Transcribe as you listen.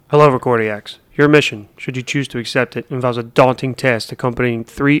Hello, Recordiacs. Your mission, should you choose to accept it, involves a daunting task accompanying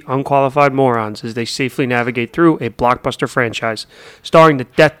three unqualified morons as they safely navigate through a blockbuster franchise, starring the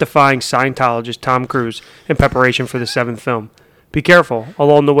death-defying Scientologist Tom Cruise in preparation for the seventh film. Be careful.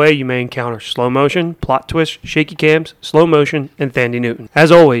 Along the way, you may encounter slow motion, plot twists, shaky cams, slow motion, and Thandie Newton.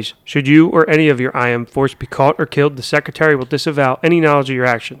 As always, should you or any of your IM force be caught or killed, the Secretary will disavow any knowledge of your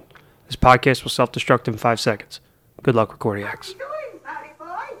action. This podcast will self-destruct in 5 seconds. Good luck, Recordiacs.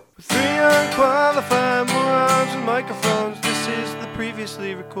 Three unqualified morons with microphones. This is the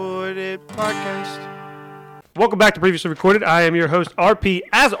previously recorded podcast. Welcome back to Previously Recorded. I am your host, RP.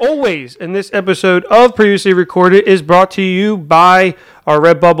 As always, and this episode of Previously Recorded is brought to you by our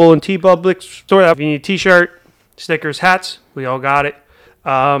Redbubble and TeePublic store. If you need a t-shirt, stickers, hats, we all got it.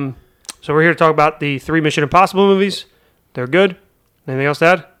 So we're here to talk about the 3 Mission Impossible movies. They're good. Anything else to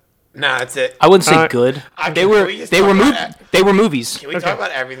add? Nah, that's it. I wouldn't say good. They were movies. Can we talk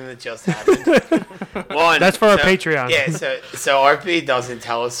about everything that just happened? One, That's for our Patreon. Yeah, so RP doesn't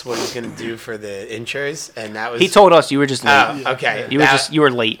tell us what he's gonna do for the intros, and that was He told us you were just late. Oh, okay. You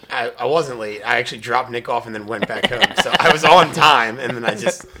were late. I wasn't late. I actually dropped Nick off and then went back home. So I was on time, and then I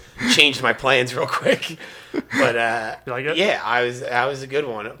just changed my plans real quick. But You like it? yeah, that was a good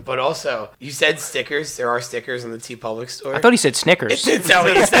one. But also, you said stickers. There are stickers on the TeePublic store. I thought he said Snickers. It did tell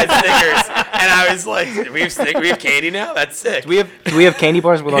me he said stickers, and I was like, we have candy now. That's sick. Do we have candy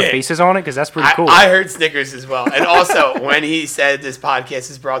bars with our faces on it? Because that's pretty cool. I heard Snickers as well. And also, when he said this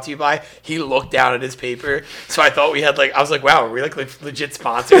podcast is brought to you by, he looked down at his paper. So I thought we had I was like, wow, are we like legit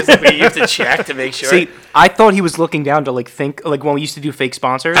sponsors? Like, we have to check to make sure. See, I thought he was looking down to think when we used to do fake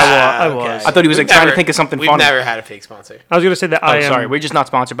sponsors. I was. I thought he was trying to think of something We've funny. never had a fake sponsor. I was going to say that Sorry, we're just not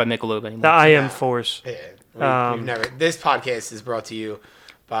sponsored by Michelob anymore. the IM Force. Yeah, we've never. This podcast is brought to you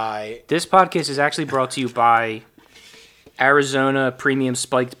by. This podcast is actually brought to you by Arizona Premium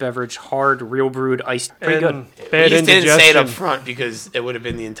Spiked Beverage Hard Real Brewed Iced. Pretty good. Bad You just didn't say it indigestion. up front because it would have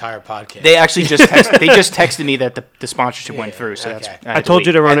been the entire podcast. They actually just texted me that the sponsorship went through. So okay. that's. I told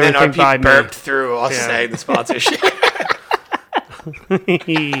you to run and then everything by RP me. burped through us Yeah. saying the sponsorship.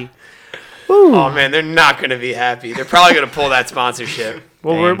 Oh man, they're not going to be happy. They're probably going to pull that sponsorship.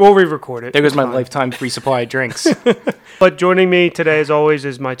 We'll re-record it. There goes It's my fine. lifetime free supply of drinks. But joining me today, as always,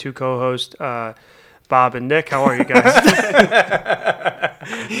 is my 2 co-hosts, Bob and Nick. How are you guys?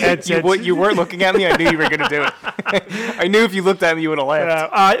 You weren't looking at me. I knew you were going to do it. I knew if you looked at me, you would have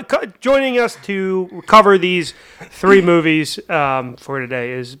laughed. Joining us to cover these 3 movies for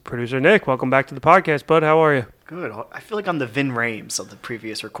today is producer Nick. Welcome back to the podcast, bud. How are you? Good. I feel like I'm the Vin Rames of the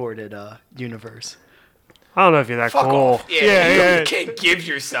previous recorded universe. I don't know if you're that Fuck cool. off. Yeah, you can't give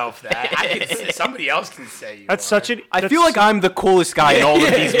yourself that. Somebody else can say you. That's such an. I feel like I'm the coolest guy in all of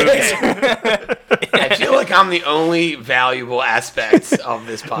these movies. I feel like I'm the only valuable aspect of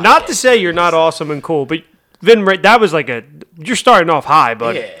this podcast. Not to say you're not awesome and cool, but that was like you're starting off high,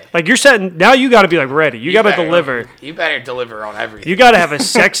 bud. Yeah. Like you're setting. Now you got to be like ready. You got to deliver. You better deliver on everything. You got to have a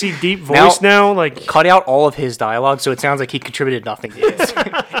sexy, deep voice now. Like Cut out all of his dialogue so it sounds like he contributed nothing to this.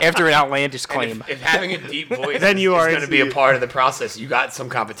 After an outlandish And claim. if having a deep voice Then you are going to be a part of the process, you got some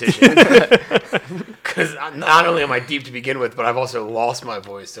competition. Because not only am I deep to begin with, but I've also lost my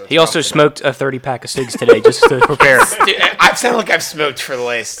voice. So He also smoked a 30-pack of cigs today just to prepare. Dude, I've sounded like I've smoked for the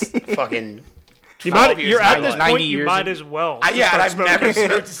last fucking. you might. 12 years You're of my at this life. 90 point. You years might of- as well. Yeah, and I've Start never smoking.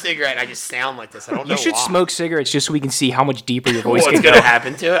 smoked a cigarette, and I just sound like this. I don't know You should why. smoke cigarettes just so we can see how much deeper your voice What's can going go. to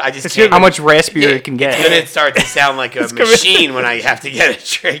happen to it? I just It's can't. How much raspier it can It's get. going to start to sound like a machine when I have to get a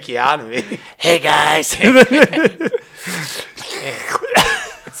tracheotomy. Hey, guys.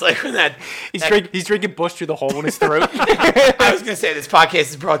 It's like when He's drinking Bush through the hole in his throat. I was going to say this podcast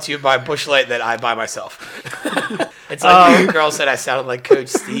is brought to you by Busch Light that I buy myself. It's like when a girl said I sounded like Coach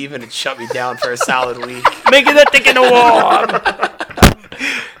Steve and it shut me down for a solid week. Making that thick in the wall.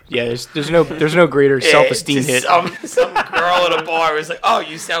 Yeah, there's no greater self-esteem Just hit. Some girl at a bar was like, "Oh,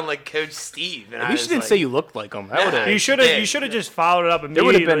 you sound like Coach Steve." And At I least was you didn't like, say you looked like him. That would have. You should have just followed it up There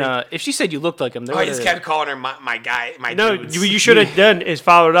would immediately. have been if she said you looked like him. There I would just have. kept calling her my guy, my No, dudes. you should have done is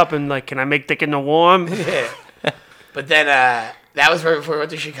followed up and like, can I make thick in the warm? But then that was right before we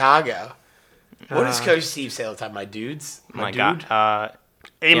went to Chicago. What does Coach Steve say all the time? My dudes. My dude? God.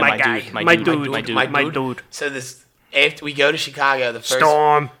 Hey, Yeah, my my guy, dude, my my dude, dude, my my dude. So this after we go to Chicago, the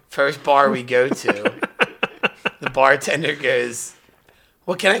Storm. first bar we go to, the bartender goes,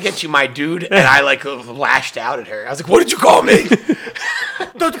 "What can I get you, my dude?" And I like lashed out at her. I was like, "What did you call me?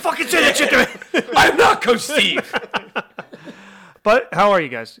 Don't fucking say that shit to me. I'm not Coach Steve." But how are you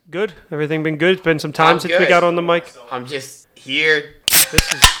guys? Good? Everything been good? It's been some time I'm since we good. got on the mic. I'm just here.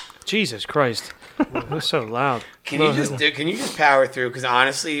 This is Jesus Christ. It was so loud. Can you just power through? Because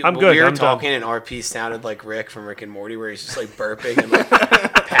honestly, I'm when good, we were I'm done. talking, and RP sounded like Rick from Rick and Morty, where he's just like burping and like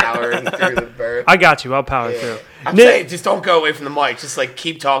powering through the burp. I got you. I'll power through. I'm Nick- saying, just don't go away from the mic. Just like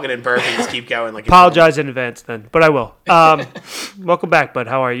keep talking and burping. Just keep going. Like Apologize in advance then, but I will. Welcome back, bud.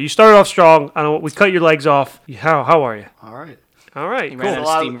 How are you? You started off strong. I don't. We cut your legs off. How are you? All right. All right. Ran Cool.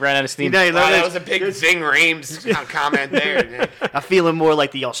 out of steam. Ran out of steam. You know, Wow, that was a big Zing Rames comment there. I'm feeling more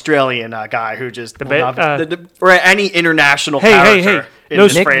like the Australian guy who just or any international Hey, character. in No,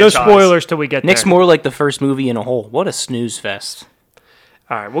 this no franchise. spoilers till we get Nick's there. more like the first movie in a hole. What a snooze fest.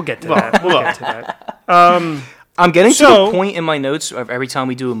 All right, we'll get to that. We'll get to that. I'm getting to So- a point in my notes of every time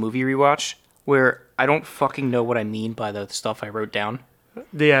we do a movie rewatch where I don't fucking know what I mean by the stuff I wrote down.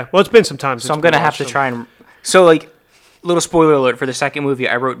 Yeah. Well, it's been some time since So I'm we gonna have watched to them. try and. So like, little spoiler alert for the second movie.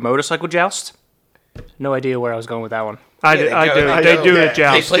 I wrote motorcycle joust. No idea where I was going with that one. I Yeah, do. I go- do. they They go- do yeah. a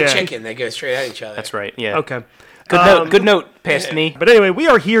joust. They play Yeah. chicken. They go straight at each other. That's right. Yeah. Okay. Good note. Past me. But anyway, we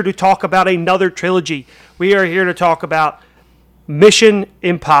are here to talk about another trilogy. We are here to talk about Mission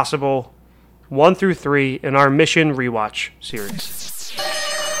Impossible 1 through 3 in our Mission Rewatch series.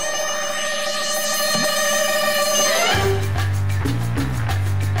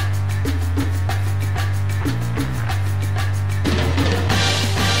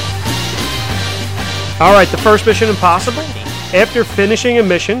 All right, the first Mission Impossible. After finishing a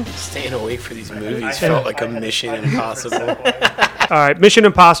mission, Staying awake for these movies felt like a mission impossible. all right, Mission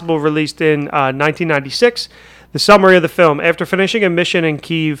Impossible released in 1996. The summary of the film: after finishing a mission in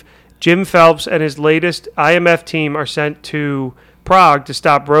Kyiv, Jim Phelps and his latest IMF team are sent to Prague to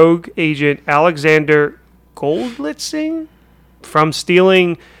stop rogue agent Alexander Goldlitzing from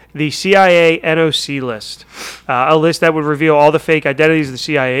stealing the CIA NOC list, a list that would reveal all the fake identities of the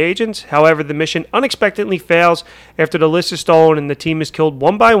CIA agents. However, the mission unexpectedly fails after the list is stolen and the team is killed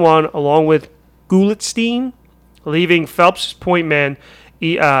one by one, along with Gulitstein, leaving Phelps' point man,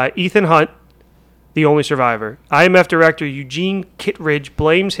 Ethan Hunt, the only survivor. IMF director Eugene Kittredge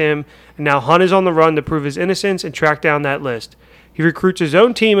blames him, and now Hunt is on the run to prove his innocence and track down that list. He recruits his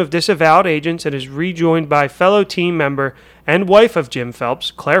own team of disavowed agents and is rejoined by fellow team member and wife of Jim Phelps,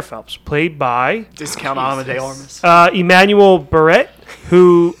 Claire Phelps, played by Discount Ana de Armas. Emmanuel Barrett,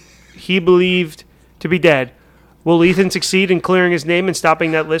 who he believed to be dead. Will Ethan succeed in clearing his name and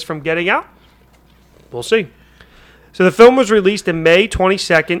stopping that list from getting out? We'll see. So the film was released in May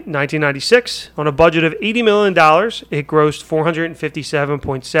 22nd, 1996, on a budget of $80 million. It grossed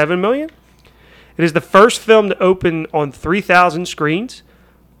 $457.7 million. It is the first film to open on 3,000 screens,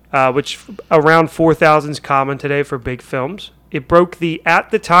 which around 4,000 is common today for big films. It broke the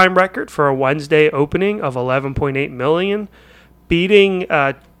at-the-time record for a Wednesday opening of 11.8 million, beating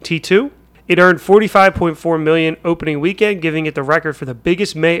T2. It earned 45.4 million opening weekend, giving it the record for the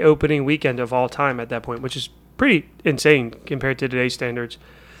biggest May opening weekend of all time at that point, which is pretty insane compared to today's standards.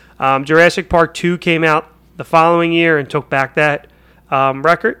 Jurassic Park 2 came out the following year and took back that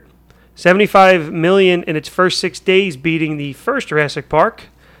record. 75 million in its first 6 days, beating the first Jurassic Park.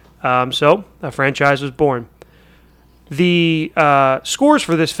 So a franchise was born. The scores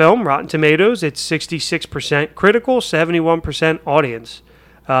for this film, Rotten Tomatoes, it's 66% critical, 71% audience.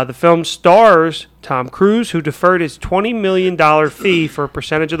 The film stars Tom Cruise, who deferred his $20 million fee for a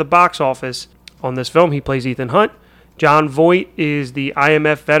percentage of the box office on this film. He plays Ethan Hunt. John Voight is the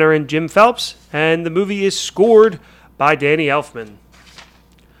IMF veteran Jim Phelps, and the movie is scored by Danny Elfman.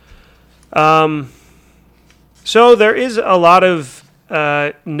 So there is a lot of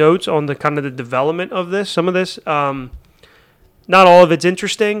notes on the kind of the development of this. Some of this, not all of it's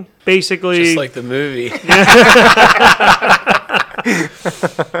interesting. Basically, Just like the movie.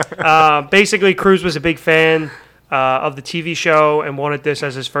 basically, Cruise was a big fan of the TV show and wanted this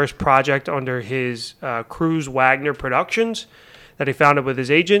as his first project under his Cruise Wagner Productions that he founded with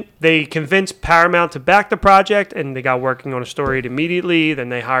his agent. They convinced Paramount to back the project, and they got working on a story immediately. Then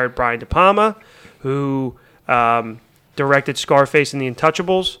they hired Brian De Palma, who directed Scarface and The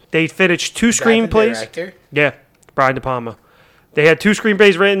Untouchables. They finished two screenplays. Director? Yeah, Brian De Palma. They had two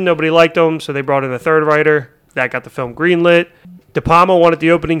screenplays written. Nobody liked them, so they brought in a third writer. That got the film greenlit. De Palma wanted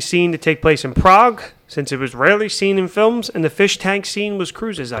the opening scene to take place in Prague, since it was rarely seen in films, and the fish tank scene was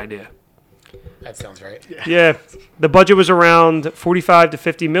Cruise's idea. That sounds right. Yeah, the budget was around $45 to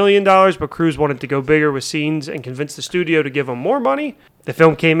 $50 million, but Cruise wanted to go bigger with scenes and convinced the studio to give him more money. The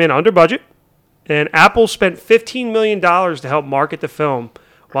film came in under budget, and Apple spent $15 million to help market the film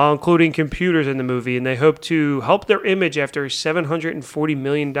while including computers in the movie, and they hope to help their image after a $740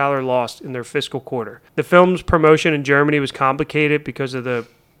 million loss in their fiscal quarter. The film's promotion in Germany was complicated because of the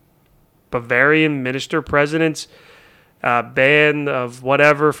Bavarian minister-president's ban of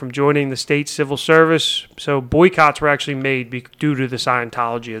whatever from joining the state civil service. So boycotts were actually made due to the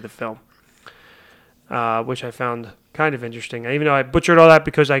Scientology of the film, which I found kind of interesting. Even though I butchered all that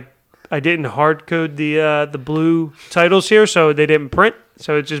because I didn't hard code the blue titles here, so they didn't print,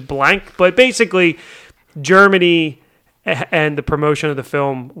 so it's just blank. But basically, Germany and the promotion of the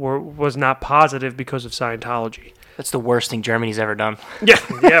film was not positive because of Scientology. That's the worst thing Germany's ever done. Yeah,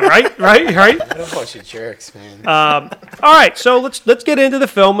 right. What a bunch of jerks, man. All right, so let's get into the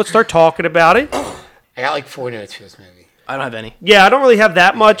film. Let's start talking about it. I got like 4 notes for this movie. I don't have any. Yeah, I don't really have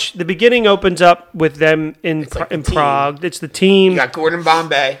that much. The beginning opens up with them in like the in team. Prague. It's the team. You got Gordon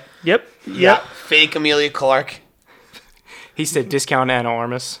Bombay. Yep. You got fake Amelia Clark. He said discount Anna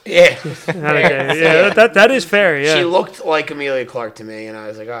Armas. Yeah. Yeah, that is fair. Yeah. She looked like Amelia Clark to me, and I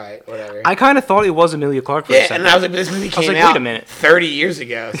was like, all right, whatever. I kind of thought it was Amelia Clark for a Yeah, second. and I was like, this movie came like, out wait a minute. 30 years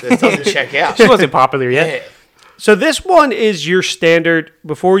ago, so this doesn't check out. She wasn't popular yet. Yeah. So this one is your standard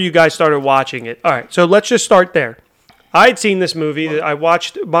before you guys started watching it. All right, so let's just start there. I had seen this movie. I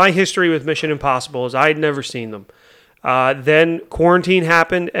watched. My history with Mission Impossible is I had never seen them. Then quarantine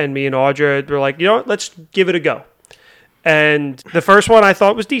happened, and me and Audra were like, you know what, let's give it a go. And the first one I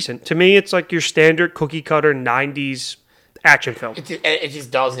thought was decent. To me, it's like your standard cookie cutter 90s action film. It just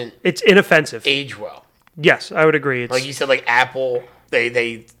doesn't It's inoffensive. age well. Yes, I would agree. It's Like you said, like Apple,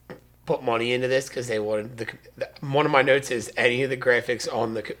 they put money into this because they wanted one of my notes is any of the graphics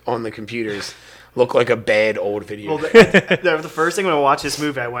on the computers look like a bad old video. Well, the first thing when I watched this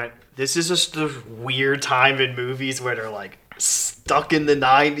movie, I went, "This is just a weird time in movies where they're like stuck in the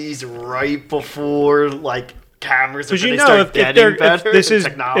 '90s, right before like cameras." because Because you know if this is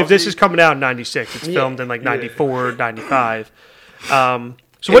technology. if this is coming out in 96, it's filmed in like 94, 95.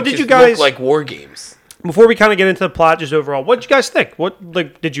 So what did you guys look like war games? before we kind of get into the plot, just overall, what did you guys think? What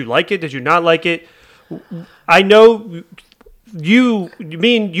did you like it? Did you not like it? I know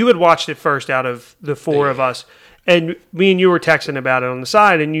me and you had watched it first out of the four of us, and me and you were texting about it on the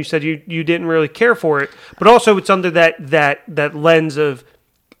side, and you said you didn't really care for it, but also it's under that lens of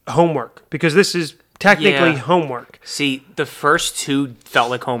homework because this is technically Yeah. homework. See, the first two felt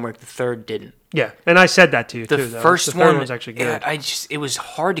like homework. The third didn't. Yeah, and I said that to you The too. Though. first the third one one's actually good. it was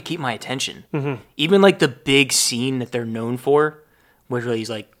hard to keep my attention. Even like the big scene that they're known for, where he's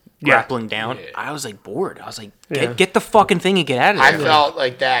like grappling down. I was like bored. I was like, get the fucking thing and get out of I there. felt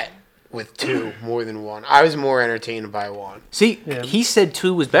like that with 2 more than 1. I was more entertained by 1. See, he said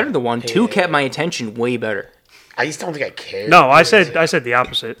 2 was better than 1. 2 kept my attention way better. I just don't think I cared. No, I said the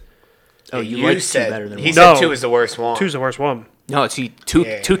opposite. Oh, you liked 2 better than 1. He No. said 2 was the worst one. Two's the worst one. No, see, 2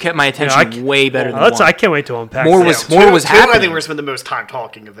 kept my attention I- way better than Let's. 1. I can't wait to unpack. More this. was I happening. think we're spending the most time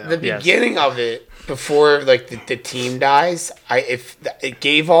talking about. The Yes. beginning of it, before like the team dies, it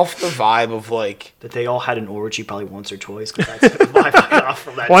gave off the vibe of like That they all had an orgy probably once or twice. Because that's the vibe I got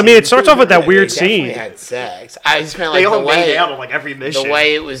from that. Well, I mean, team. it starts off with that weird they definitely scene. had sex. I just meant They like all the made way out on like every mission. the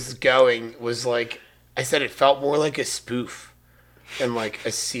way it was going was like I said, it felt more like a spoof than like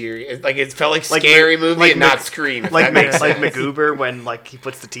a serious. Like it felt like scary movie like and Mc- not Scream. If like that makes like sense. MacGuber when like he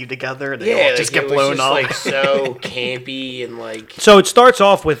puts the team together and they Yeah, all just like, get it was blown just, up. like so campy and like So it starts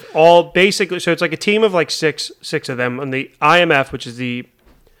off with all basically. So it's like a team of like six of them on the IMF, which is the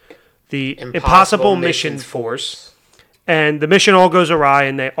Impossible Mission Force, and the mission all goes awry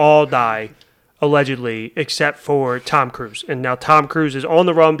and they all die, allegedly, except for Tom Cruise. And now Tom Cruise is on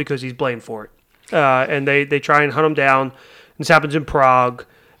the run because he's blamed for it, and they try and hunt him down. This happens in Prague,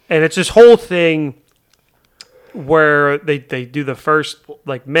 and it's this whole thing where they do the first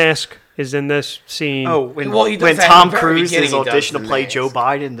like Mask is in this scene. Oh, when, Well, he does when that Tom in the very Cruise beginning, is he does audition to the play mask. Joe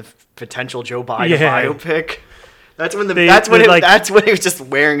Biden, the potential Joe Biden Yeah. biopic. That's when They- that's when they, like- he was just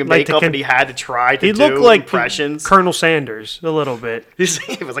wearing a like the makeup con- and he had to try to he do looked like impressions. Colonel Sanders a little bit.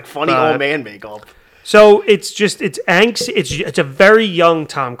 It was like funny But- old man makeup. So it's angst. It's a very young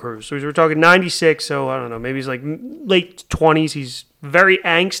Tom Cruise. So we're talking 96. So I don't know. Maybe he's like late 20s. He's very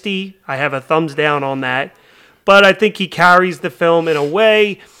angsty. I have a thumbs down on that. But I think he carries the film in a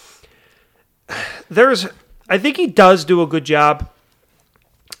way. I think he does do a good job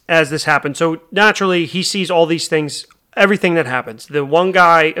as this happens. So naturally, he sees all these things, everything that happens. The one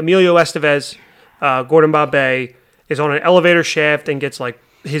guy, Emilio Estevez, Gordon Bombay, is on an elevator shaft and gets like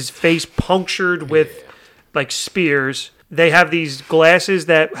his face punctured with like spears. They have these glasses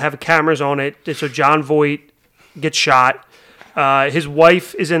that have cameras on it. So John Voight gets shot. His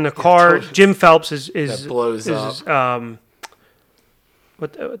wife is in the car. Jim Phelps is that blows up.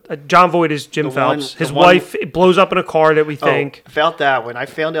 John Voight is Jim The Phelps. one- His the one- wife blows up in a car that we Oh, think. felt that when I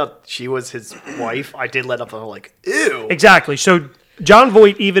found out she was his wife, I did let up. I'm like, ew. Exactly. So John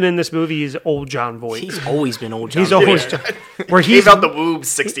Voight, even in this movie, is old John Voight. He's always been old. John He's Voight. always where He's he's out the womb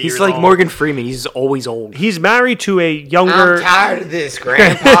 60 years He's like old. Morgan Freeman. He's always old. he's married to a younger. I'm tired of this,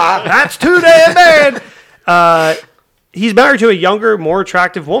 Grandpa. That's too damn bad. He's married to a younger, more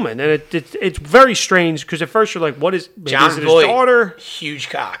attractive woman, and it's very strange because at first you're like, "What is John is it his Voight, daughter?" huge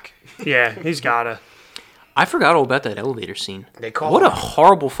cock. Yeah, he's gotta. I forgot all about that elevator scene. They call What him- a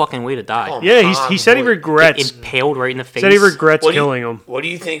horrible fucking way to die. Oh, Yeah, he John said he Voight. regrets. Impaled right in the face. Said he regrets What do you- killing him. What do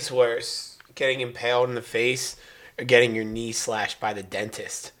you think's worse, getting impaled in the face or getting your knee slashed by the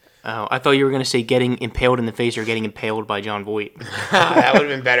dentist? Oh, I thought you were gonna say getting impaled in the face or getting impaled by John Voight. That would have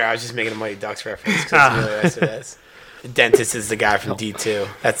been better. I was just making a Mighty Ducks reference because Emilio Estevez. The dentist is the guy from D2.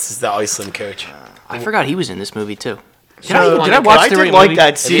 That's the Iceland coach. I forgot he was in this movie too. Did So- I watch I the did right like movie?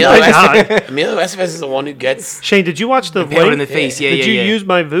 that scene. Emilio not. Emilio Estevez is the one who gets. Shane, did you watch the Impaled in link? the face. Yeah, did yeah, you yeah. use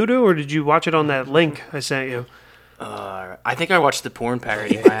my voodoo or did you watch it on that link I sent you? I think I watched the porn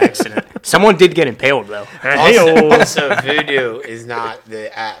parody by accident. Someone did get impaled though. Hey-o. Also, Voodoo is not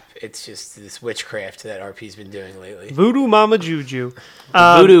the app. It's just this witchcraft that RP's been doing lately. Voodoo Mama Juju.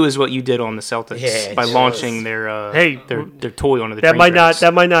 Voodoo is what you did on the Celtics Yeah, by it launching their Hey, their toy onto the That train might tracks.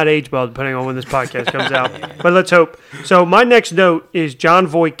 not age well depending on when this podcast comes out. But let's hope. So my next note is John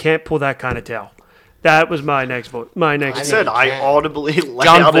Voight can't pull that kind of tail. That was my next vote. My I next said I Yeah. audibly let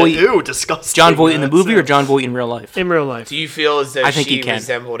John out Voight- a disgusting. John Voight in the That's movie or it. John Voight in real life? in real life. Do you feel as though I think she he can.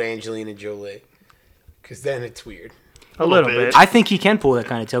 resembled Angelina Jolie? Because then it's weird. A little bit. bit. I think he can pull that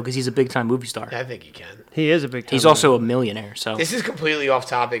kind of tail because he's a big time movie star. I think you can. He is a big time. He's also a millionaire. So This is completely off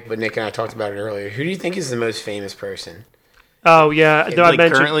topic, but Nick and I talked about it earlier. Who do you think is the most famous person Oh yeah. I like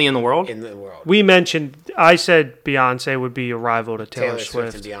mentioned currently in the world. in the world? we mentioned I said Beyonce would be a rival to Taylor, Taylor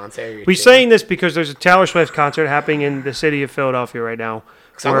Swift and Swift. Beyonce. Or you're We're kidding? saying this because there's a Taylor Swift concert happening in the city of Philadelphia right now,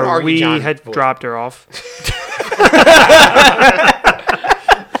 I'm gonna where argue we John had Voight. dropped her off.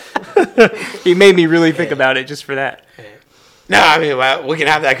 He made me really think about it just for that. No, I mean, well, we can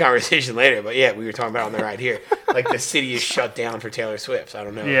have that conversation later. But yeah, we were talking about it on the ride here. Like the city is shut down for Taylor Swift. I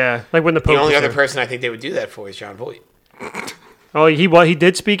don't know. Yeah, like when the The Pope. only was other there. person I think they would do that for is John Voight. Oh, he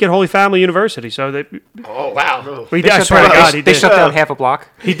did speak at Holy Family University, so that Oh wow! we. They I shut swear to down- God, he they did. shut down half a block.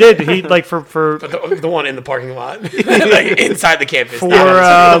 He did. He like for But the one in the parking lot, like inside the campus. For, not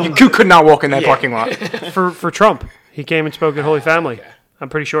outside. You could not walk in that Yeah. parking lot. for Trump. He came and spoke at Holy Family. okay. I'm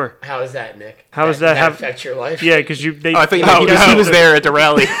pretty sure. How is that, Nick? How does that have- affect your life? Yeah, because you. They, Oh, I think he was there at the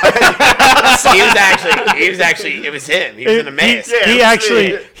rally. He was actually. It was him. He was in a mask. he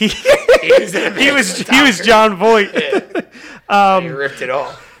actually he He was in a mask. he was John Voight. He ripped it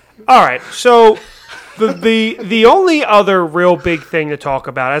off. All right, so the only other real big thing to talk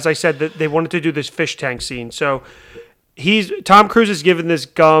about, as I said, that they wanted to do this fish tank scene. So Tom Cruise is given this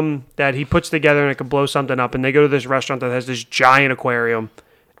gum that he puts together and it can blow something up, and they go to this restaurant that has this giant aquarium.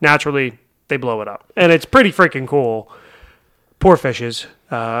 Naturally, they blow it up, and it's pretty freaking cool. Poor fishes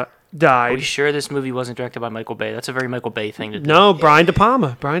Are died. you sure this movie wasn't directed by Michael Bay? That's a very Michael Bay thing to do. No, Brian De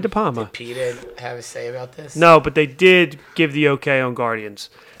Palma. Brian De Palma. Peter have a say about this? No, but they did give the okay on Guardians.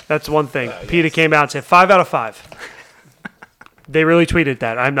 That's one thing. Peter yes. came out and said 5 out of 5. They really tweeted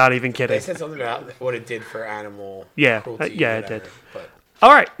that. I'm not even They kidding. said something about what it did for animal. Yeah, cruelty yeah, or it did. whatever, But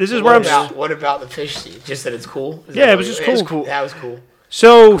All right, this is where I'm. what about the fish scene? Just that it's cool. Is Yeah, that it was what just cool. That was cool.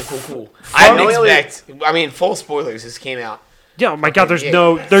 So, Cool. I didn't Finally- expect. I mean, full spoilers. This came out. yeah, oh my God, there's yeah,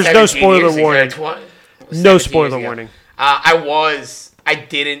 no 17 spoiler years ago, warning. 20 No 17 spoiler years ago. warning. I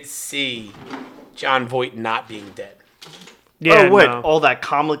didn't see John Voight not being dead. Yeah, oh, what? no. All that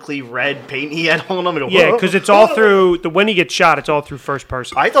comically red paint he had on him? And Yeah, because it's all through when he gets shot. It's all through first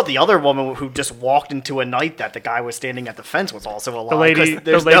person. I thought the other woman who just walked into a night that the guy was standing at the fence was also alive. lady- 'cause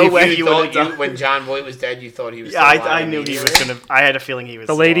there's the lady no way You he would thought have done. when John Voight was dead, you thought he was. Yeah, still alive I knew he was immediately? gonna. I had a feeling he was.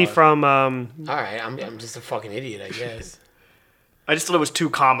 The lady alive. from All right, I'm just a fucking idiot, I guess. I just thought it was too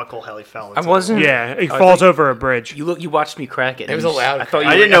comical how he fell. I into wasn't. yeah, he falls over a bridge. You watched me crack it. It was a loud I thought crack. you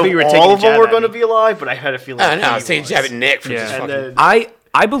I were, didn't know thought you were all taking a of them jab were at going to me. be alive, but I had a feeling. I don't know. I he was taking a was. jab at Nick for Yeah. just And fucking. then,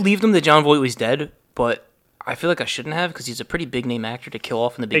 I believed him that John Voight was dead, but I feel like I shouldn't have because he's a pretty big name actor to kill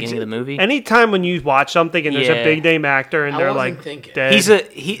off in the beginning of the movie. Anytime when you watch something and there's a Yeah. big name actor and I they're wasn't like thinking. dead.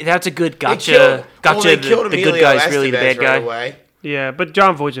 That's a good They gotcha. killed- Gotcha. well, they killed the good Emilio guy's really the Estevez bad right guy. away. Yeah, but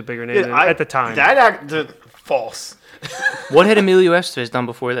John Voight's a bigger name I- at the time. that actor. False. What had Emilio Estevez done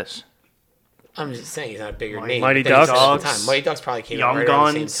before this? I'm just saying he's not a bigger name. Mighty than he said at the Ducks. time. Mighty Ducks probably came Young out right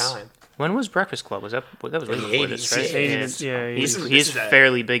around the Guns. same time. When was Breakfast Club? Was that way In the before this, 80s, right? yeah, He's This is a-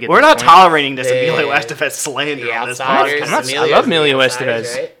 fairly big. At We're this not point. tolerating this Yeah. Emilio Estevez slander The on this Outsiders. podcast. I love Emilio Outsiders,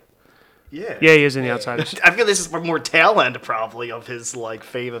 Estevez. right? Yeah. yeah, he is in the Outsiders. I feel this is more tail end probably of his like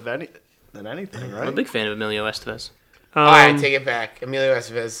fame of than anything, I'm a right? big fan of Emilio Estevez. All right, take it back. Emilio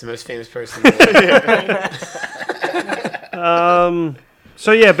Estevez is the most famous person in the world.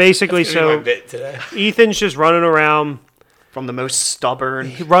 So yeah, basically, That's gonna be my so bit today. Ethan's just running around, From the most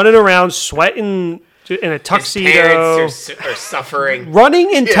stubborn. sweating in a His tuxedo, parents are suffering.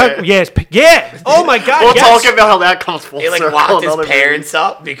 running in yeah. Oh my God, We'll yes. talk about how that comes full They like circle. locked another his movie. parents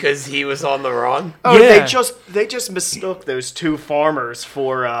up because he was on the run. Oh, Yeah. they just mistook those two farmers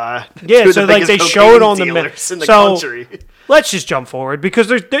for Yeah, two of so, the like, they biggest show it cocaine on the dealers in the so- country. Let's just jump forward because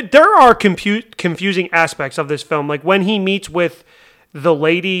there are confusing aspects of this film. Like when he meets with the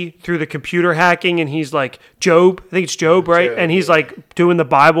lady through the computer hacking, and he's like Job. I think it's Job, right? Job, and he's yeah. like doing the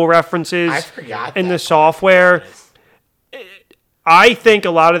Bible references. I forgot in that the part, software. I think a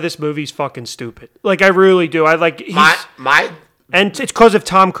lot of this movie's fucking stupid. Like I really do. I like My and it's because of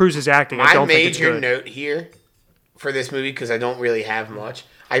Tom Cruise's acting. I my don't think it's major good. note here for this movie, because I don't really have much.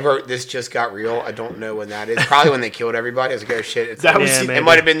 I wrote "This just got real." I don't know when that is. Probably when they killed everybody. I was like, "Oh shit!" That was- Yeah, it maybe.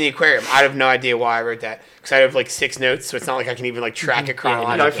 might have been the aquarium. I have no idea why I wrote that, because I have like 6 notes, so it's not like I can even like track it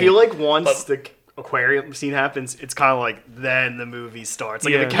chronologically. And I feel like once the aquarium scene happens, it's kind of like then the movie starts.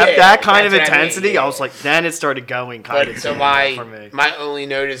 Like if it Yeah. kept Yeah, that kind of that's what I mean, intensity, yeah. I was like, then it started going kind But of. so for me. my only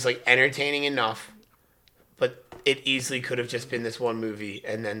note is like entertaining enough, but it easily could have just been this one movie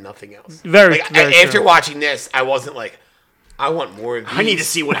and then nothing else. Very After true. watching this, I wasn't like, I want more of these. I need to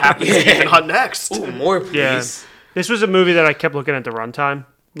see what happens to Ethan Hunt next. Ooh, more, please. Yeah. This was a movie that I kept looking at the runtime,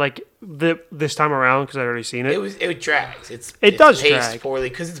 like this time around because I'd already seen it. It drags. It does paced drag.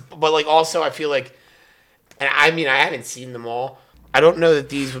 poorly but like also I feel like, and I mean I haven't seen them all. I don't know that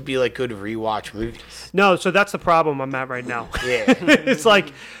these would be like good rewatch movies. No, so that's the problem I'm at right now. Yeah, It's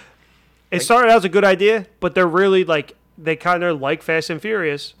like it started out as a good idea, but they're really like they kind of like Fast and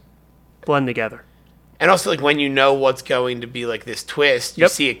Furious blend together. and also like when you know what's going to be like this twist, you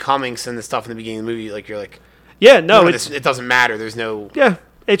Yep. see it coming. So the stuff in the beginning of the movie, like you're like, Yeah, no, no, it's it doesn't matter. There's no. yeah,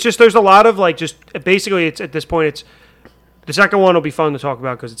 it's just there's a lot of like just basically it's at this point it's the second one will be fun to talk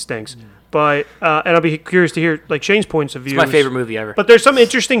about because it stinks, but and I'll be curious to hear like Shane's points of view. It's my favorite movie ever. But there's some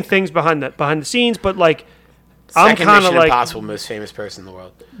interesting things behind the scenes, but like I'm Second kind of Mission like Impossible, most famous person in the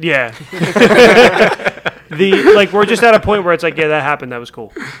world. yeah. We're just at a point where it's like yeah that happened, that was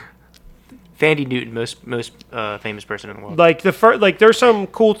cool. Fandy Newton, most famous person in the world. Like there's some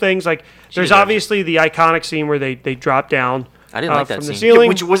cool things like there's did that. obviously the iconic scene where they drop down I didn't like that from the scene. ceiling.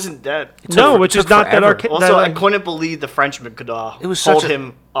 Which wasn't that. No, which is took not that forever. arcade. Also, I couldn't believe the Frenchman could It was hold such a-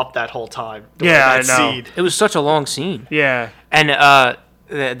 him up that whole time. during Yeah, that I know. scene. It was such a long scene, Yeah, and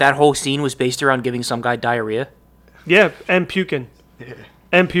that whole scene was based around giving some guy diarrhea. yeah, and puking,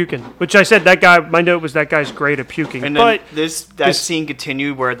 which I said that guy. My note was that guy's great at puking, And then but that scene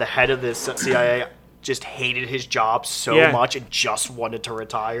continued where the head of the CIA just hated his job so Yeah. much and just wanted to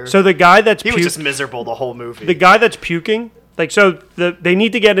retire. so the guy that's he was just miserable the whole movie. the guy that's puking. Like so, they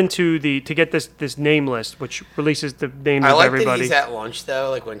need to get into to get this name list, which releases the names I of like everybody. that he's at lunch though,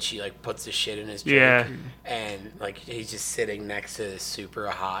 like when she like puts the shit in his drink, Yeah. and like he's just sitting next to this super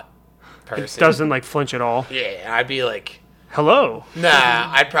hot person. Doesn't like flinch at all. Yeah, I'd be like, Hello. nah,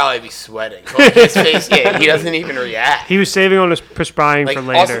 I'd probably be sweating. Like, his face, yeah, he doesn't even react. He was saving on his perspiring Like for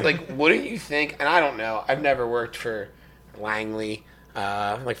later. also, like, wouldn't you think? And I don't know. I've never worked for Langley,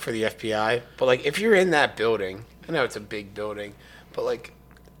 like for the FBI, but like if you're in that building, I know it's a big building, but like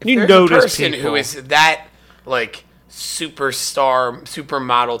if You there's notice a person people. who is that like superstar,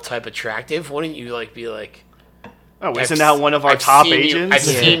 supermodel type attractive, wouldn't you like be like? oh, isn't that one of our top agents? I've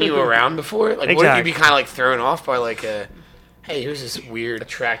seen you around before. Like, wouldn't you Exactly. be kind of like thrown off by like a, hey, who's this weird,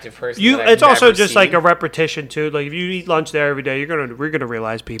 attractive person? You, that I've it's also never just like seen? a repetition too. Like if you eat lunch there every day, we're gonna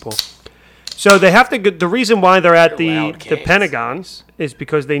realize people. So they have to. The reason why they're at They're loud the cans. Pentagons is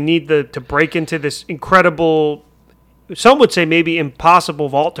because they need to break into this incredible. Some would say maybe impossible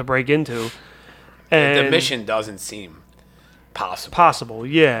vault to break into. And the mission doesn't seem possible. possible,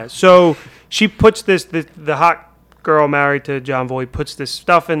 yeah. So she puts the hot girl married to John Voight puts this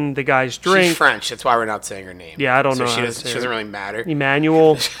stuff in the guy's drink. She's French. That's why we're not saying her name. Yeah, I don't so know She how to doesn't, say she it. doesn't really matter.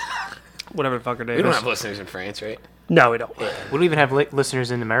 Emmanuel, whatever the fuck her name We don't is. have listeners in France, right? No, we don't. We don't even have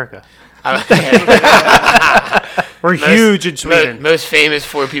listeners in America. We're huge in Sweden. Most famous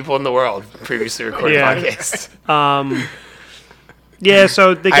 4 people in the world previously recorded Yeah. podcast. Yeah,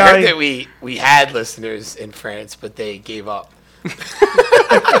 so the I guy. heard that we had listeners in France, but they gave up.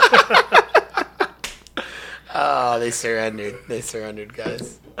 Oh, they surrendered. They surrendered,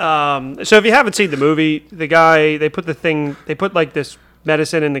 guys. So if you haven't seen the movie, the guy they put like this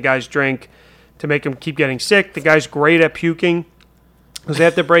medicine in the guy's drink to make him keep getting sick. The guy's great at puking. Because they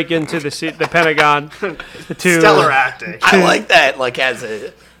have to break into the Pentagon. Stellar acting. I like that. Like as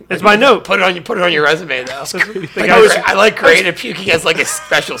a. It's my note. Put it on your resume though. I like great at puking as like a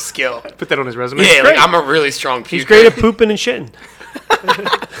special skill. Put that on his resume. Yeah, like I'm a really strong puker. He's great at pooping and shitting.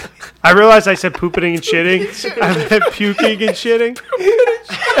 I realized I said pooping and shitting. I meant puking and shitting.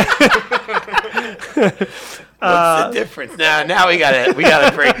 What's the difference? Now we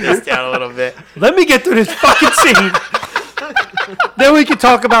gotta break this down a little bit. Let me get through this fucking scene. Then we can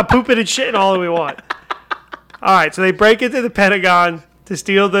talk about pooping and shitting all we want. All right, so they break into the Pentagon to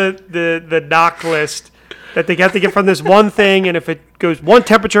steal the knock list that they have to get from this one thing, and if it goes one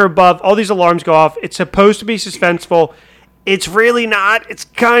temperature above, all these alarms go off. It's supposed to be suspenseful. It's really not. It's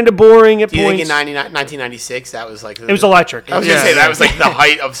kind of boring at Do you points. think in 1996 that was like... It was electric. I was going to say, that was like the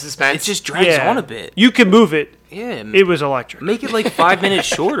height of suspense. It just drags on a bit. You can move it. Yeah. It was electric. Make it like 5 minutes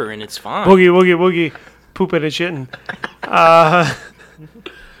shorter and it's fine. Boogie, woogie, woogie. Pooping and shitting.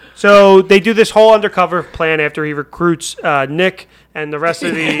 So they do this whole undercover plan after he recruits Nick and the rest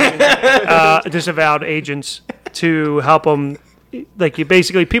of the disavowed agents to help him. Like, you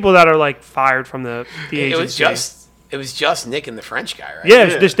basically, people that are like fired from the agency. It was just Nick and the French guy, right? Yeah, it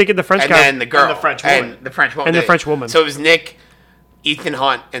was just Nick and the French and guy. then the girl. And the French woman. And the French woman. And the French woman. So it was Nick, Ethan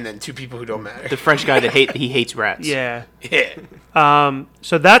Hunt, and then two people who don't matter. The French guy that he hates rats. Yeah. Yeah.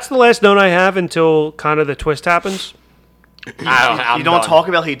 So that's the last note I have until kind of the twist happens. You don't talk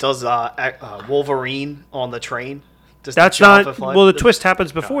about he does Wolverine on the train? Just That's to jump not... and fly? Well, the twist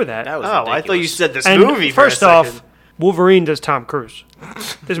happens before that. That was Oh, I thought you ridiculous. said this And movie first for a off, second. Wolverine does Tom Cruise.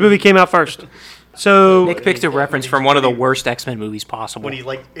 This movie came out first. So... Nick picked a reference from one of the worst X-Men movies possible. When he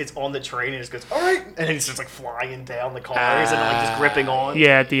is on the train and just goes, all right, and he's just like flying down the cars and like just gripping on.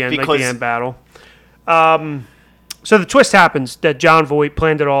 Yeah, at the end, like Because- the end battle. So the twist happens that John Voight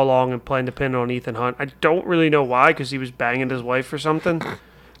planned it all along and planned to pin it on Ethan Hunt. I don't really know why, because he was banging his wife or something.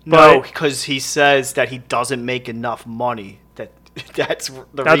 No, But because he says that he doesn't make enough money. That's the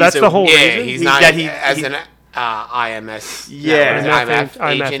Now, reason. that's the whole Yeah, reason? he's not That he- as he- an IMS. Yeah, IMF IMF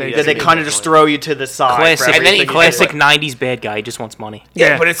agent. agent. he That doesn't they make kind of much just money. throw you to the side. Classic, for And then he everything classic do. 90s bad guy. He just wants money. Yeah,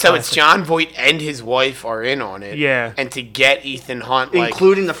 Yeah, but it's John Voight and his wife are in on it. Yeah. And to get Ethan Hunt, like...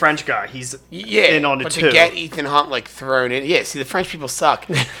 Including the French guy. He's in on it but too. to get Ethan Hunt, like, thrown in... Yeah, see, the French people suck.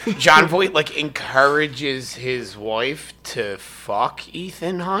 John Voight, like, encourages his wife to fuck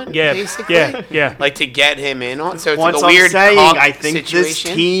Ethan Hunt, Yeah, basically. yeah. Like, to get him in on... So it's Once like a I'm weird saying, cuck I think this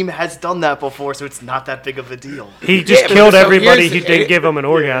situation. team has done that before, so it's not that big of a deal. He just Yeah, but killed so everybody here's who the- didn't give him an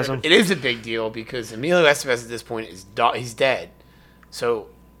orgasm. It is a big deal because Emilio Estevez at this point is he's dead. So...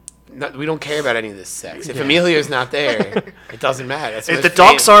 we don't care about any of this sex. If Emilio's not there, it doesn't matter. That's If the the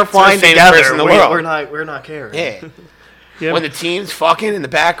ducks are flying together, in the world. we're not caring. Yeah. Yep. When the team's fucking in the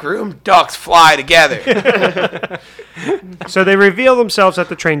back room, ducks fly together. So they reveal themselves at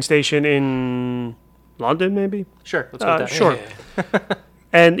the train station in London, maybe? Sure, let's go with that. Sure.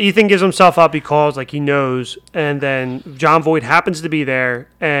 And Ethan gives himself up. He calls like he knows. And then John Voight happens to be there.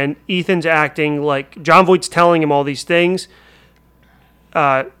 And Ethan's acting like John Voight's telling him all these things,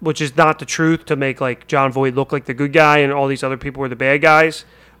 which is not the truth, to make like John Voight look like the good guy and all these other people were the bad guys.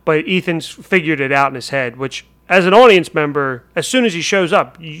 But Ethan's figured it out in his head, which as an audience member, as soon as he shows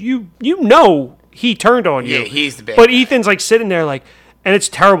up, you know he turned on you. Yeah, he's the bad But guy. Ethan's like sitting there like, and it's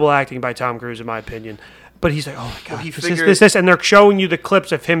terrible acting by Tom Cruise in my opinion. But he's like, oh my God, he this, figured- this, and they're showing you the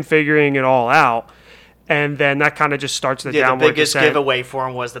clips of him figuring it all out. And then that kind of just starts the Yeah, the downward biggest descent. giveaway for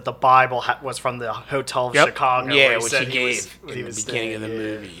him was that the Bible was from the Hotel of Yep. Chicago. where Yeah, he which said he was- gave he in the was beginning of the staying,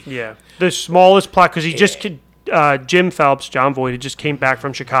 yeah. movie. Yeah. The smallest plot, because he Jim Phelps, John Voight, just came back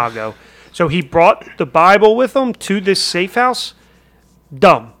from Chicago. So he brought the Bible with him to this safe house.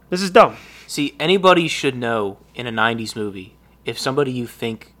 Dumb. This is dumb. See, anybody should know in a 90s movie, if somebody you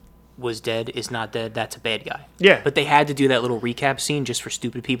think was dead is not dead, that's a bad guy. Yeah. But they had to do that little recap scene just for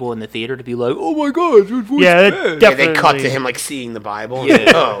stupid people in the theater to be like, oh my God, your voice Yeah, is that dead. Yeah, they cut definitely- to him like seeing the Bible. Yeah.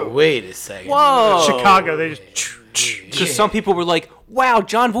 Yeah. Oh, wait a second. Whoa. Chicago, they just... Because some people were like, wow,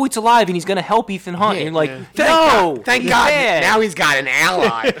 John Voight's alive and he's going to help Ethan Hunt. and you're like, no, Thank he's God. dead. Now he's got an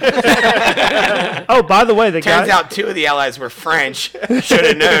ally. Oh, by the way, the Turns guy... out two of the allies were French. Should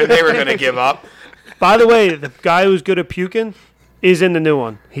have known they were going to give up. By the way, the guy who's good at puking is in the new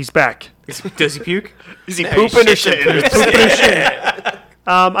one. He's back. Does he puke? Is he No, pooping or he's shitting. shitting?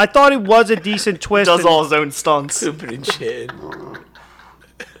 I thought it was a decent twist. Does and all his own stunts. Stupid and shit.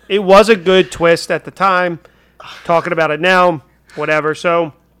 It was a good twist at the time. Talking about it now, whatever.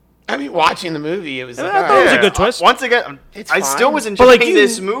 So I mean, watching the movie, it was like, I thought it was a good twist. Once again, It's I still fine. was But, enjoying like,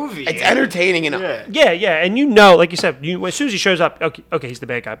 this movie. it's entertaining enough. Yeah. Yeah, and like you said, as soon as he shows up, okay, he's the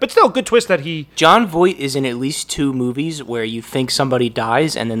bad guy. But still, good twist that he. John Voight is in at least 2 movies where you think somebody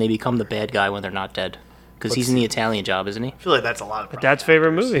dies and then they become the bad guy when they're not dead. Because he's in the Italian Job, isn't he? I feel like that's a lot of Dad's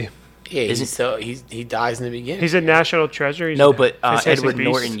favorite movie. Yeah, Isn't- he dies in the beginning. He's a national treasure. He's No, a but fantastic Edward beast.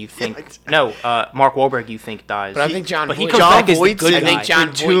 Norton, you think. No, Mark Wahlberg, you think dies. But I think John But he Voight- comes John back as the Voight's good in, I think guy.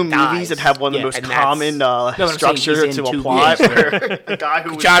 John two Voight movies dies. that have one of the Yeah, most and that's- common I'm saying structure he's in to 2 apply. movies. Where the guy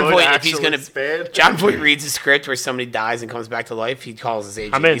who was John good Voight, if actually he's gonna, is bad. John Voight reads a script where somebody dies and comes back to life. He calls his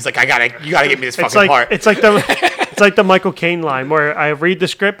agent. I'm in. He's like, you gotta get me this It's fucking like part. it's like the Michael Caine line where I read the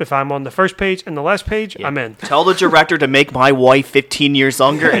script. If I'm on the first page and the last page, I'm in. Tell the director to make my wife 15 years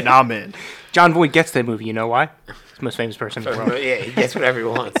younger, and I'm in. John Voight gets that movie. You know why? He's the most famous person in the world. Yeah, he gets whatever he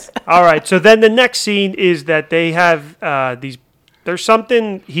wants. All right. So then the next scene is that they have these. There's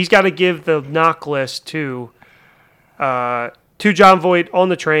something he's got to give the knock list to John Voight on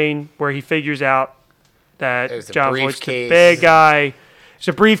the train where he figures out that There's a John Voight's the briefcase. bad guy. It's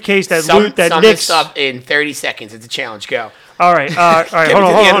a briefcase that Sum Nick's. this up in 30 seconds. It's a challenge. Go. All right. All right. Get Hold me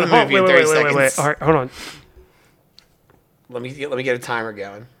to the end on. of the movie in 30 Wait. seconds. All right. Hold on. Let me get a timer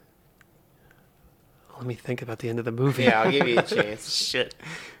going. Let me think about the end of the movie. Yeah, I'll give you a chance. Shit.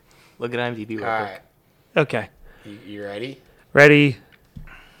 Look at IMDb real All quick. right, Okay. you ready? Ready?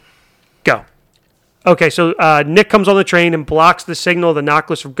 Go. Okay, so Nick comes on the train and blocks the signal, the knock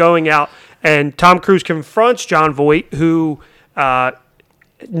list from going out, and Tom Cruise confronts John Voight, who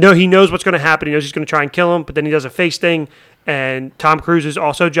he knows what's going to happen. He knows he's going to try and kill him, but then he does a face thing, and Tom Cruise is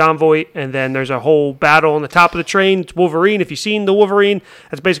also John Voight, and then there's a whole battle on the top of the train. It's Wolverine. If you've seen the Wolverine,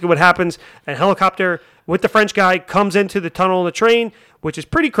 that's basically what happens. And helicopter with the French guy comes into the tunnel on the train, which is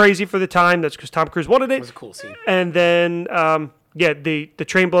pretty crazy for the time. That's because Tom Cruise wanted it. It was a cool scene. And then, the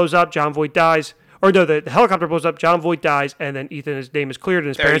train blows up. John Voight dies. Or no, the helicopter blows up. John Voight dies. And then his name is cleared and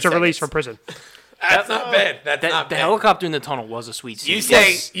his 30 parents are released seconds. from prison. That's not bad. That's not The bad. helicopter in the tunnel was a sweet scene.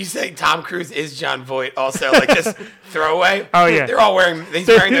 You say Tom Cruise is John Voight also like just throwaway. Oh, yeah. They're all he's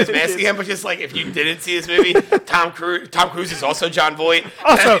wearing those masks again, but just like if you didn't see this movie, Tom Cruise is also John Voight.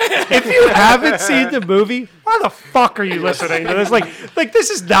 Also, if you haven't seen the movie, why the fuck are you listening to this? Like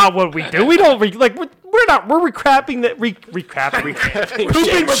this is not what we do. We don't we're recapping that recapping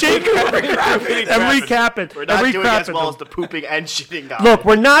pooping shit and recapping. We're not and doing as recapping well them. as the pooping and shitting guy. Look,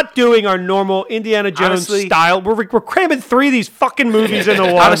 we're not doing our normal Indiana Jones Honestly- style. We're cramming 3 of these fucking movies into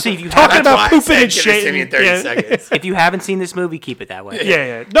one. Honestly, if you talking haven't- about That's why I pooping and said give it to me in shit. 30 Yeah. seconds. If you haven't seen this movie, keep it that way.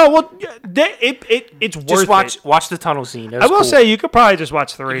 Yeah. No, well, it's worth Just it. watch the tunnel scene. That I was will cool. say you could probably just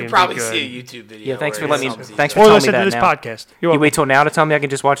watch 3 You and can probably be good. see a YouTube video. Yeah, thanks for where letting me. it sums Thanks each for Or telling me listen to that this now. podcast. You're You welcome. wait till now to tell me I can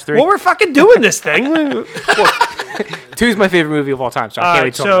just watch 3. Well, we're fucking doing this thing. 2 is my favorite movie of all time, so I can't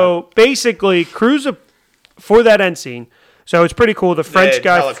wait till So basically, Cruise for that end scene. So it's pretty cool. The French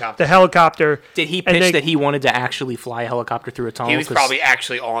guy, helicopter. the helicopter. Did he and pitch they- that he wanted to actually fly a helicopter through a tunnel? He was 'Cause probably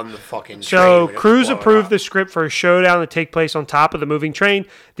actually on the fucking train. So when it was Cruise blowing approved up. the script for a showdown to take place on top of the moving train.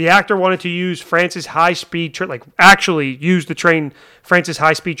 The actor wanted to use France's high-speed actually use France's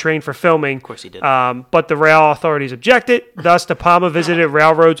high-speed train for filming. Of course he did. But the rail authorities objected. Thus, De Palma visited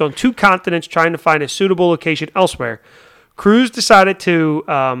railroads on 2 continents trying to find a suitable location elsewhere. Cruise decided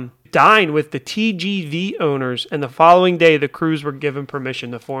to dine with the TGV owners, and the following day, the crews were given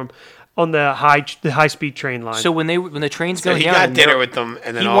permission to form on the high-speed train line. So when the train's So going he down, got and dinner they're- with them,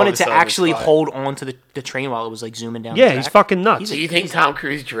 and then he all wanted of a to sudden it's actually fine. hold on to the train while it was like zooming down. yeah, the he's track. fucking nuts. Do you think Tom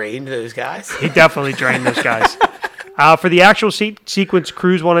Cruise drained those guys? He definitely drained those guys. For the actual sequence,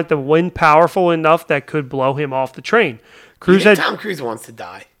 Cruise wanted the wind powerful enough that could blow him off the train. Cruise had Tom Cruise wants to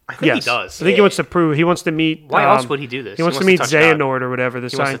die. I think yes. he does. I think he wants to prove. He wants to meet. Why else would he do this? He wants to meet touch God. Xehanort or whatever the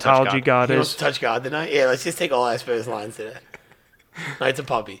He wants to touch Scientology God. god He wants is. to touch God tonight? Yeah, let's just take all Asper's lines today. No, it's a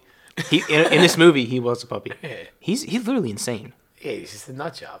puppy. In this movie, he was a puppy. He's literally insane. Yeah, he's just a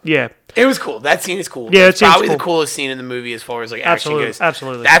nut job. Yeah, It was cool. That scene is cool. Yeah, it's that scene's probably the cool. coolest scene in the movie as far as like Absolutely, action goes.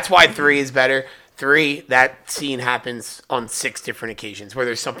 absolutely. That's why 3 is better. 3, that scene happens on 6 different occasions where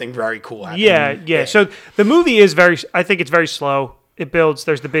there's something very cool happening. yeah. So the movie is very. I think it's very slow. It builds.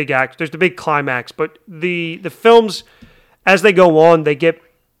 There's the big act. There's the big climax. But the films, as they go on, they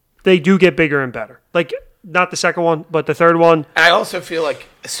do get bigger and better. Like not the second one, but the third one. And I also feel like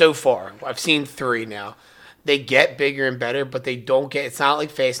so far, I've seen 3 now. They get bigger and better, but they don't get. It's not like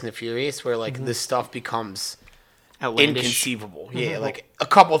Fast and the Furious where like this stuff becomes Outlandish. inconceivable. Yeah, like a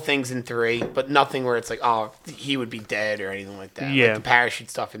couple things in 3, but nothing where it's like, oh, he would be dead or anything like that. Yeah. Like the parachute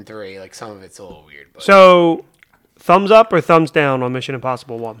stuff in 3, like some of it's a little weird. But So, thumbs up or thumbs down on Mission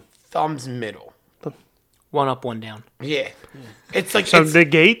Impossible 1? thumbs middle. One up, one down. Yeah, it's like So it's,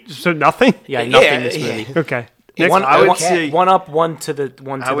 negate. So nothing. Yeah, nothing Yeah, in this yeah. movie. Okay. One, I would one- say- one up, one to the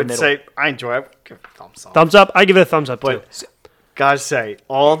I would middle. say I enjoy it. Give it a thumbs up. Thumbs up. I give it a thumbs up too. But gotta say,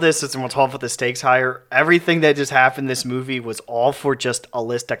 all this is we'll talk about the stakes higher. Everything that just happened in this movie was all for just a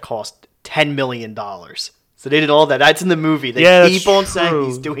list that cost $10 million. So they did all that. That's in the movie. They Yeah, keep that's on saying true.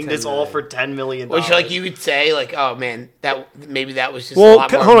 he's doing this all for $10 million. which like you would say like, oh man, that maybe that was just a Well,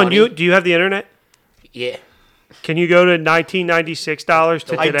 lot more hold on. money. Do you have the internet? Yeah. Can you go to $1996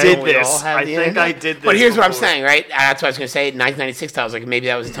 to I today? did Don't we all this. have I the think internet? I did this. But here's what I'm before. saying, right? That's what I was gonna say. 1996, I was like, maybe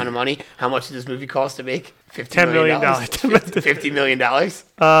that was a ton of money. How much did this movie cost to make? $10 million. $50 million.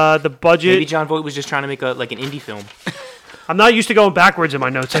 The budget. Maybe John Voight was just trying to make an indie film. I'm not used to going backwards in my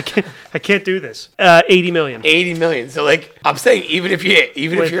notes. I can't do this. 80 million. 80 million. So like I'm saying, even if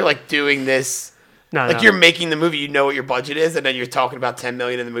you're like doing this, No, like no. you're making the movie, you know what your budget is, and then you're talking about 10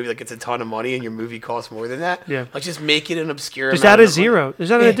 million in the movie, like it's a ton of money, and your movie costs more than that. Yeah. Like just make it an obscure. Is amount that a of money. zero? Is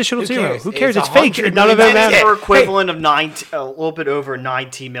that an Yeah, additional who zero? cares? Who cares? It's It's fake. 100 None of million. them matter. Yeah. For equivalent of a little bit over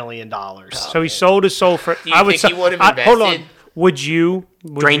 $90 million. So he sold his soul for. you I would think sell. he would have Hold on. invested? Would you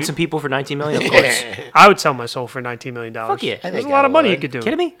Drain you- some people for $19 million? Of course. I would sell my soul for $19 million. Fuck yeah. There's think a lot I of money you would. could do.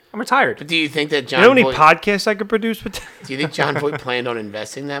 Kidding me? I'm retired. Do you think that You John? know how many Voight, podcasts I could produce with? do you think John Voight planned on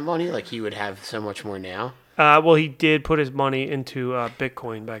investing that money? Like he would have so much more now. Well, he did put his money into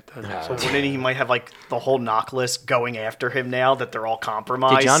Bitcoin back then. So wouldn't he might have like the whole knock list going after him now that they're all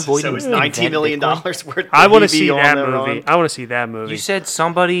compromised? Did John Voight so it's invent $19 million Bitcoin? worth. I want to to see that movie. I want to see that movie. You said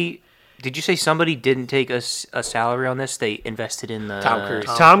somebody. Did you say somebody didn't take a salary on this? They invested in the Tom Cruise.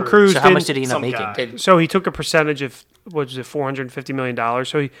 Tom Cruise. So how much didn't- did he end up some making? guy. Did- So he took a percentage of what was it, $450 million.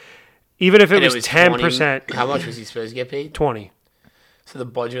 So he, even if it and was 10%, 20 How much was he supposed to get paid? 20. So the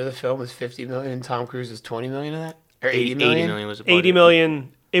budget of the film was 50 million. Tom Cruise is 20 million of that, or 80 80 million. million was a 80 budget.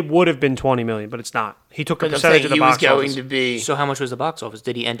 million. It would have been 20 million, but it's not. He took a But I'm percentage saying of the he was box going office. to be. So how much was the box office?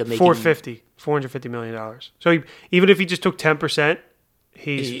 Did he end up making? $450 million. So even if he just took 10%,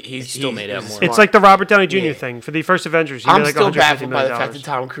 He still made out more. it's like the Robert Downey Jr. Yeah. thing for the first Avengers. He I'm made like still $150 baffled by million. the fact that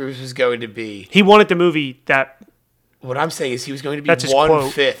Tom Cruise was going to be. He wanted the movie that. What I'm saying is he was going to be That's his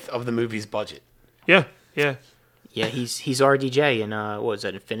quote. 1/5 of the movie's budget. Yeah. Yeah, he's RDJ in what was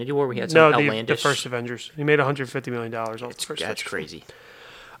that, Infinity War? We had some No, the outlandish. first Avengers. He made $150 million off the first That's Avengers. crazy.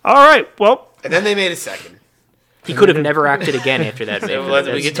 All right. Well, And then they made a second. He could have never acted again after that. So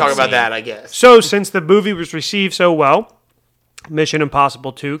movie. we That's can talk about insane. that, I guess. so since the movie was received so well, Mission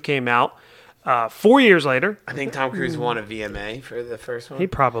Impossible 2 came out 4 years later. I think Tom Cruise won a VMA for the first one. He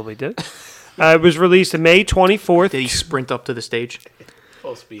probably did. It was released May 24th. Did he sprint up to the stage?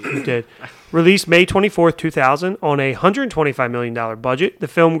 Full speed. Did. Released May 24th, 2000 on a $125 million budget. The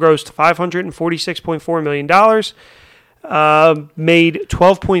film grossed $546.4 million. Made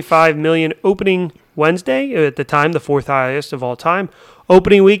 $12.5 million opening Wednesday, at the time the fourth highest of all time.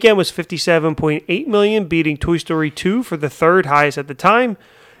 Opening weekend was $57.8 million, beating Toy Story 2 for the third highest at the time.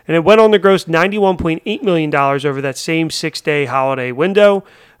 And it went on to gross $91.8 million over that same 6-day holiday window,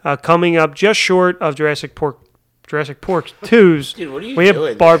 coming up just short of Jurassic Park 2's. Dude, what are you we have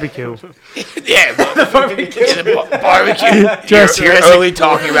doing? barbecue. Yeah, the barbecue. Barbecue. Jurassic- You're only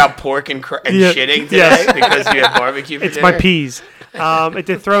talking about pork and Yeah, shitting today yes. because you had barbecue for It's dinner? my peas. It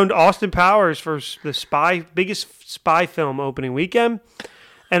dethroned Austin Powers for the biggest spy film opening weekend,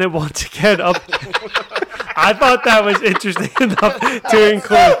 and it once again up. I thought that was interesting enough to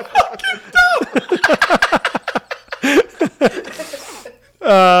include.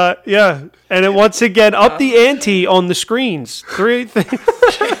 Yeah, and it once again upped the ante on the screens.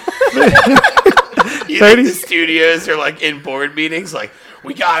 You 30 think the studios are like in board meetings, like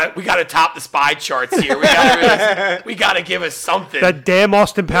we gotta top the spy charts here. We gotta give us something. that damn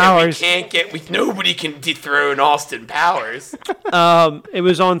Austin we Powers. can't nobody can dethrone Austin Powers. It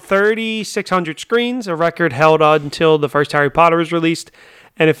was on 3,600 screens, a record held until the first Harry Potter was released,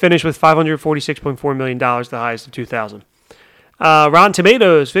 and it finished with $546.4 million, the highest of 2000. Rotten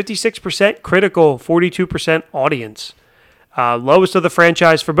Tomatoes, 56% critical, 42% audience. Lowest of the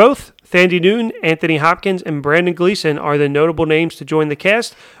franchise for both. Thandie Newton, Anthony Hopkins, and Brandon Gleeson are the notable names to join the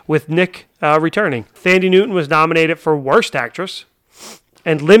cast, with Nick returning. Thandie Newton was nominated for Worst Actress.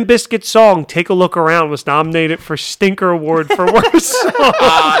 And Limp Bizkit's song "Take a Look Around" was nominated for Stinker Award for Worst Song.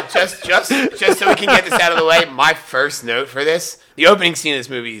 Just so we can get this out of the way, my first note for this: the opening scene of this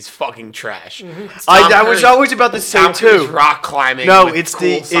movie is fucking trash. I was always about to say Tom Cruise too. rock climbing. No, with it's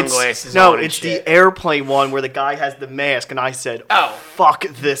cool the sunglasses on and it's shit. the airplane one where the guy has the mask, and I said, Oh. fuck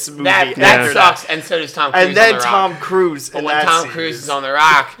this movie." that after sucks. And so does Tom Cruise. And then on the Tom rock. Cruise. But in when that Tom scene Cruise is on the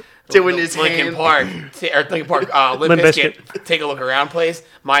rock, Doing his Lincoln hand. Park, Lincoln Park, Limp Limp Bizkit. Take a look around, place.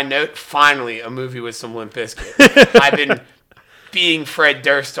 My note: finally, a movie with some Limp Bizkit. I've been being Fred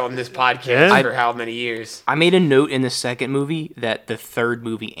Durst on this podcast Yeah. for how many years? I made a note in the second movie that the third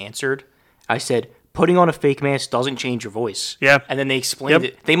movie answered. I said, putting on a fake mask doesn't change your voice. Yeah. And then they explained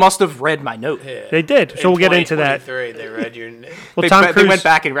Yep. it. They must have read my note. They did. So we'll get into that. 2023, They read your. Well, They, Tom they Cruise. went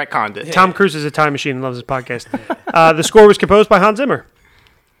back and retconned it. Tom Cruise is a time machine and loves his podcast. The score was composed by Hans Zimmer.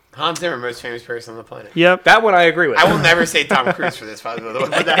 Hans Zimmer, most famous person on the planet. Yep. That one I agree with. I will never say Tom Cruise for this, by the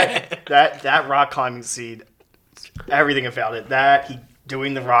way. That rock climbing scene, everything about it. That he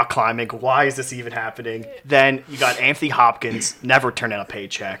doing the rock climbing. Why is this even happening? Then you got Anthony Hopkins never turning a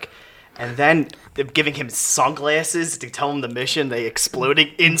paycheck, and then they're giving him sunglasses to tell him the mission. They exploding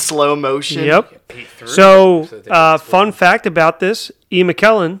in slow motion. Yep. So, fun fact about this: Ian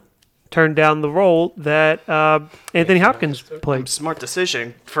McKellen turned down the role that Anthony Hopkins played. Smart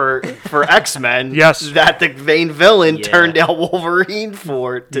decision for X-Men. Yes. That the main villain Yeah. turned down Wolverine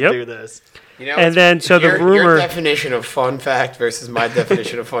to Yep. do this. You know, And then, so the your rumor- definition of fun fact versus my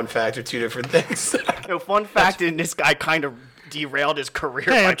definition of fun fact are two different things. So fun fact, and this guy kind of derailed his career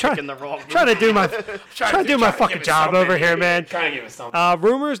Hey, by I'm trying picking the wrong to do my Trying fucking job over here, man. Trying to give us something.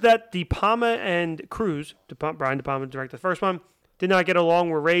 Rumors that De Palma and Cruz, Brian De Palma directed the first one, did not get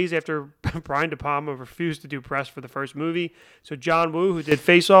along were raised after Brian De Palma refused to do press for the first movie. So John Woo, who did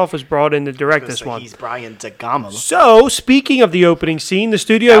Face Off, was brought in to direct this one. He's Brian De Palma. So, speaking of the opening scene, the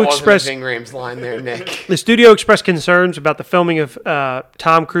studio That wasn't expressed a Ving Rhames line there, Nick. the studio expressed concerns about the filming of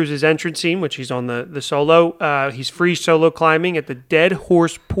Tom Cruise's entrance scene, which he's on the solo. He's free solo climbing at the Dead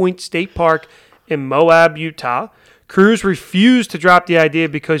Horse Point State Park in Moab, Utah. Cruise refused to drop the idea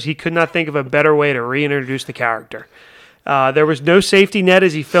because he could not think of a better way to reintroduce the character. There was no safety net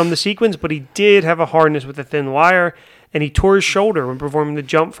as he filmed the sequence, but he did have a harness with a thin wire, and he tore his shoulder when performing the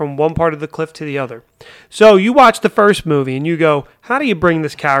jump from one part of the cliff to the other. So you watch the first movie and you go, how do you bring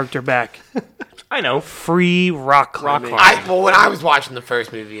this character back? I know. Free rock climbing. Well, when I was watching the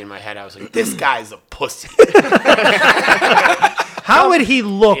first movie in my head, I was like, this guy's a pussy. How would he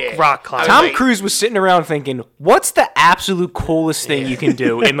look rock climbing? Tom like- Cruise was sitting around thinking, what's the absolute coolest thing you can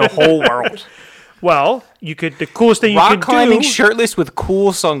do in the whole world? Well, the coolest thing you Rock could climbing do. shirtless with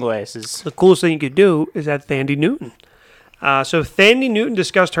cool sunglasses. The coolest thing you could do is at Thandie Newton. So Thandie Newton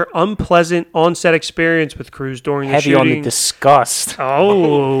discussed her unpleasant on-set experience with Cruise during the Heavy shooting. on the disgust.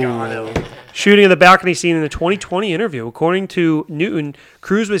 Shooting of the balcony scene in the 2020 interview. According to Newton,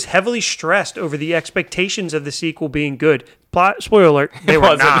 Cruise was heavily stressed over the expectations of the sequel being good. Plot spoiler alert: they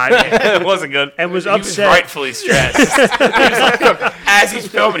were not, It wasn't good. and was He was upset. rightfully stressed. He was like, as he's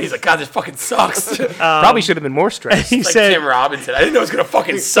filming, he's like, God, this fucking sucks. Probably should have been more stressed. He Like said, Tim Robinson. I didn't know it was going to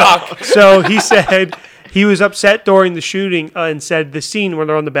fucking suck. so he said he was upset during the shooting and said the scene where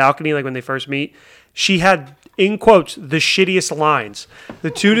they're on the balcony, like when they first meet, she had, in quotes, the shittiest lines.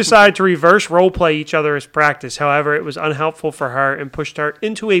 The two decided to reverse role play each other as practice. However, it was unhelpful for her and pushed her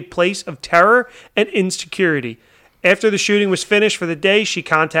into a place of terror and insecurity. After the shooting was finished for the day, she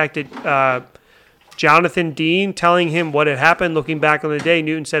contacted Jonathan Dean, telling him what had happened. Looking back on the day,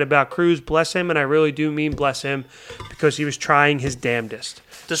 Newton said about Cruise, bless him, and I really do mean bless him, because he was trying his damnedest.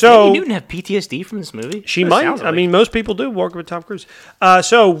 Does So- Thandie Newton have PTSD from this movie? She It might. sounds I like. mean, most people do working with Tom Cruise.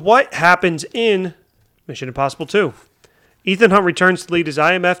 So what happens in Mission Impossible 2? Ethan Hunt returns to lead his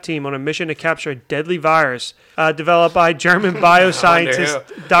IMF team on a mission to capture a deadly virus developed by German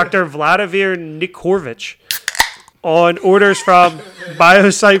bioscientist Dr. Vladimir Nikorovich on orders from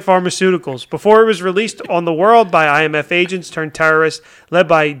Biosite Pharmaceuticals. Before it was released on the world by IMF agents turned terrorists led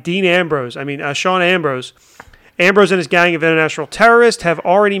by Sean Ambrose. Ambrose and his gang of international terrorists have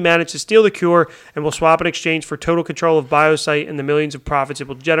already managed to steal the cure and will swap in exchange for total control of Biosite and the millions of profits it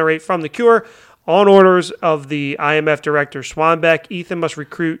will generate from the cure. On orders of the IMF director Swanbeck, Ethan must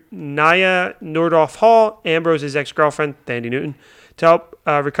recruit Naya Nordhoff Hall, Ambrose's ex-girlfriend, Thandie Newton, to help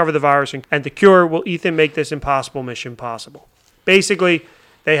recover the virus and the cure. Will Ethan make this impossible mission possible? Basically,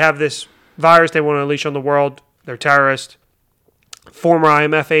 they have this virus they want to unleash on the world. They're terrorists, former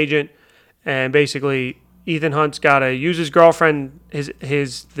IMF agent, and basically Ethan Hunt's got to use his girlfriend,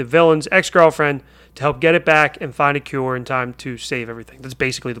 the villain's ex-girlfriend, to help get it back and find a cure in time to save everything. That's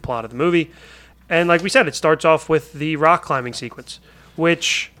basically the plot of the movie. And like we said, it starts off with the rock climbing sequence,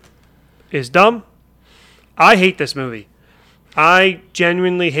 which is dumb. I hate this movie. I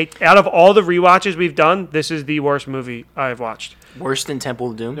genuinely hate. Out of all the rewatches we've done, this is the worst movie I've watched. Worse than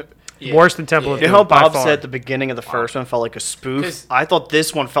Temple of Doom? Worse than Temple of You Doom. know how by Bob far. said at the beginning of the first one felt like a spoof? 'Cause- I thought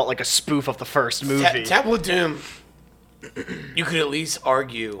this one felt like a spoof of the first movie. Temple of Doom, you could at least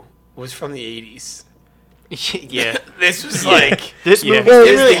argue, was from the 80s. Yeah. This was like This Yeah. movie They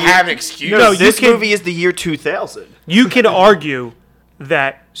is really the have an excuse. No, you this can- movie is the year 2000. You can argue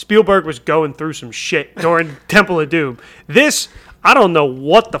that Spielberg was going through some shit during Temple of Doom. This, I don't know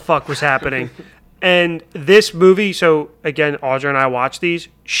what the fuck was happening. And this movie, so again, Audra and I watched these.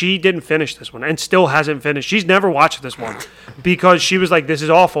 She didn't finish this one and still hasn't finished. She's never watched this one because she was like, this is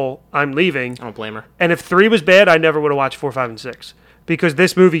awful. I'm leaving. I don't blame her. And if 3 was bad, I never would have watched 4, 5, and 6 because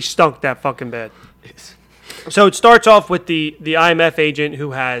this movie stunk that fucking bad. So it starts off with the IMF agent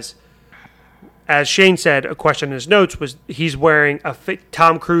who has, as Shane said, a question in his notes was he's wearing a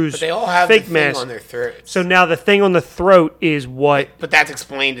Tom Cruise They all have fake the thing mask. on their throats. So now the thing on the throat is what? But that's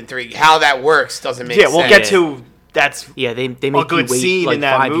explained in 3. How that works doesn't make Yeah, sense. we'll get to that's Yeah, they make you good wait scene like in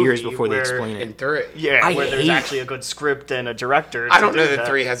that 5 years movie before they where- explain it. in 3. yeah, where there's hate- actually a good script and a director. I to don't know do that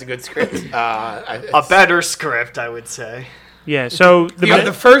 3 has a good script. A better script, I would say. Yeah. So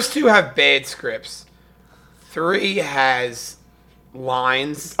The first 2 have bad scripts. 3 has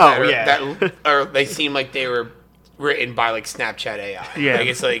lines. Oh, that are, yeah. That are they seem like they were written by like Snapchat AI. Yeah. Like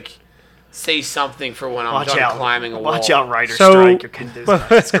it's like say something for when I'm Watch done out! climbing a wall. Watch out, writer So- strike! You can do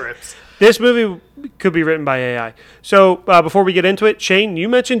some scripts. this movie could be written by AI. So before we get into it, Shane, you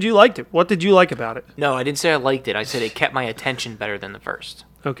mentioned you liked it. What did you like about it? No, I didn't say I liked it. I said it kept my attention better than the first.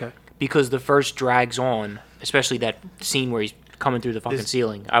 Okay. Because the first drags on, especially that scene where he's coming through the fucking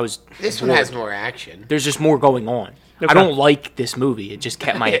ceiling. I was This one bored. has more action. There's just more going on. Okay. I don't like this movie. It just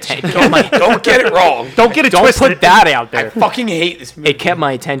kept my attention. Don't get it wrong. Don't get it Don't twisted. put that out I there. fucking hate this movie. It kept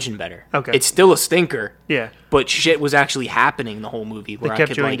my attention better. Okay. It's still a stinker, Yeah. but shit was actually happening the whole movie where kept I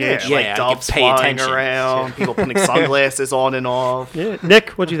could you like, engaged. yeah, Like I doves could pay flying attention. around, people putting sunglasses on and off. Yeah.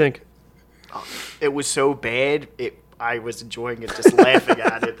 Nick, what do you think? It was so bad. I was enjoying it, just laughing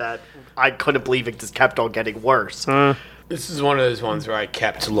at it. That I couldn't believe it just kept on getting worse. This is one of those ones where I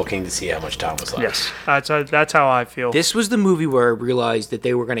kept looking to see how much time was left. Yes. That's how I feel. This was the movie where I realized that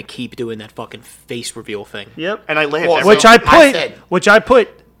they were gonna keep doing that fucking face reveal thing. Yep. And I laughed. Well, every- Which I put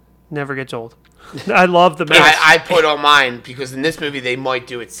never gets old. I love the mask. I put on mine because in this movie they might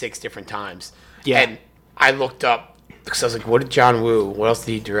do it 6 different times. Yeah. And I looked up because I was like, what did John Woo? What else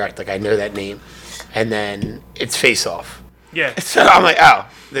did he direct? Like I know that name. And then it's Face Off. Yeah. So I'm like, oh,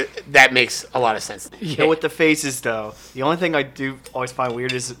 that makes a lot of sense. You know, with the faces, though, the only thing I do always find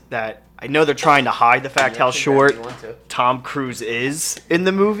weird is that I know they're trying to hide the fact how short Tom Cruise is in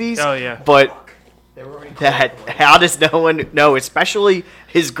the movies. Oh, yeah. But that how does no one know, especially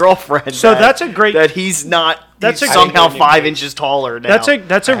his girlfriend? So that's a great- that he's not. That's He's a- somehow I didn't 5 even- inches taller now. That's a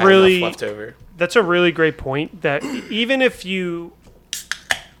I had really enough left over. that's a really great point. That even if you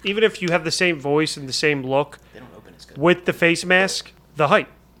have the same voice and the same look with the face mask, the height.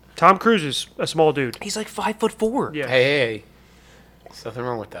 Tom Cruise is a small dude. He's like 5'4". Yeah. Hey, there's nothing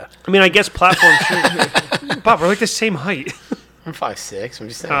wrong with that. I mean, I guess platform. Bob, we're like the same height. I'm 5'6". I'm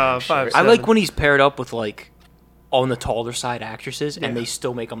just saying. 5'7". I like when he's paired up with like on the taller side actresses, and they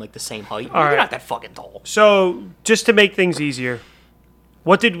still make him like the same height. All They're right. not that fucking tall. So, just to make things easier,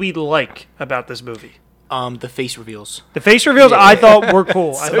 what did we like about this movie? The face reveals. The face reveals I thought were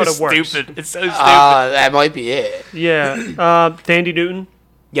cool. I thought it works. It's so stupid. that might be it. Yeah. Thandi Newton.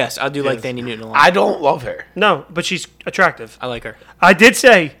 Yes, I do like Thandie Newton a lot. I don't love her. No, but she's attractive. I like her. I did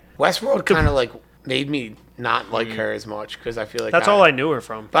say Westworld kind of like made me not like her as much because I feel like that's all I knew her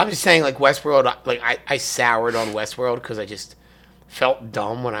from. But I'm just saying, like Westworld, like I soured on Westworld because I just felt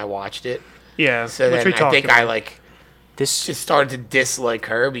dumb when I watched it. Yeah. So which then we I talked think about. I like This just started to dislike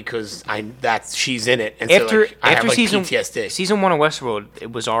her because she's in it, and after so like, I have after like season PTSD. season 1 of Westworld,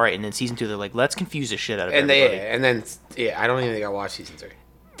 it was alright, and then season 2 they're like, let's confuse the shit out of and everybody. then I don't even think I watched season 3.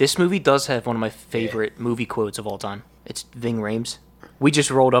 This movie does have one of my favorite movie quotes of all time. It's Ving Rhames. We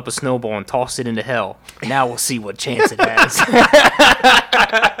just rolled up a snowball and tossed it into hell. Now we'll see what chance it has.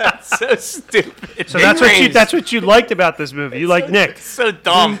 So stupid. So Ving Rhames- that's what you liked about this movie. You like Nick. So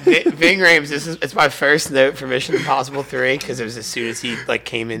dumb. Ving Rhames, it's my first note for Mission Impossible 3 because it was as soon as he like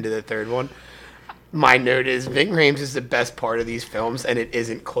came into the third one. My note is Ving Rhames is the best part of these films, and it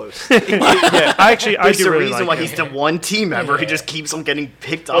isn't close. I do There's a really reason like why him. he's the one team member who just keeps on getting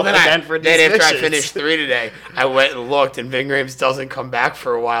picked Well, up then, again for these after I missions. finished 3 today, I went and looked, and Ving Rhames doesn't come back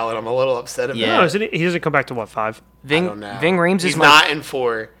for a while, and I'm a little upset about Yeah. No, it. isn't he doesn't come back to what 5? I Ving don't know. Rhames He's is my not in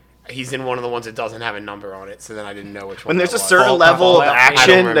 4. He's in one of the ones that doesn't have a number on it, so then I didn't know which one. When there's that a was. certain level of I don't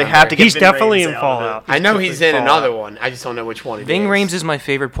action, they have to remember. get He's Ving definitely Rhames in out of Fallout. it. I know he's in Fallout. another one. I just don't know which one. Ving Rhames is my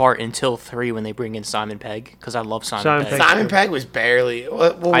favorite part until 3 when they bring in Simon Pegg because I love Simon, Simon Pegg. Pegg. Simon Pegg was barely.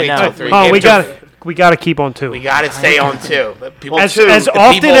 We'll wait know. till 3. Oh, Get we got to keep on 2. We got to stay on 2. But people, as two, as the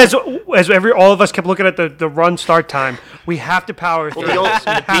often people- as all of us kept looking at the run start time, We have to power through. Well, this.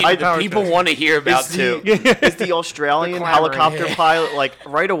 We have to power People through. want to hear about too. Is the Australian The clamoring, helicopter yeah. pilot like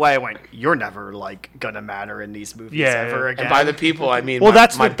right away? I went, "You're never like gonna matter in these movies Yeah, ever yeah. again." And by the people, I mean Well,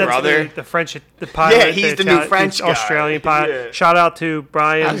 that's my what that's brother. the French, the pilot. Yeah, he's the new Italian- French guy. Australian pilot. Yeah. Shout out to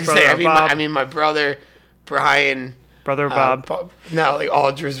Brian, I was brother gonna say, Bob, my brother, Brian, brother Bob. no, like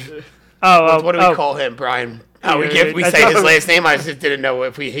Aldridge. Oh, What do we call him, Brian? Oh, we I say his thought- last name. I just didn't know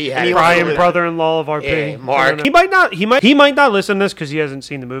if he had it. Brian, brother-in-law of RP. Yeah, Mark. He might not listen to this because he hasn't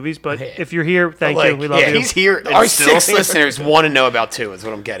seen the movies. But if you're here, thank you. We love you. He's here. and Our still 6 here. listeners want to know about 2. Is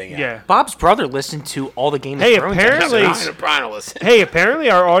what I'm getting at. Yeah. Bob's brother listened to all the Game Hey, of Thrones. apparently- episodes. Brian will listen. Hey, apparently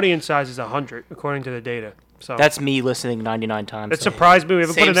our audience size is 100 according to the data. So That's me listening 99 times. that surprised me. We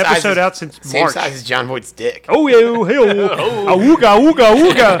haven't put an episode out since same March. size as John Voight's dick. Oh yeah, awooga,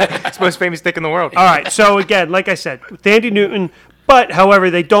 awooga. That's the most famous dick in the world. All right. So again, like I said, Thandie Newton, but however,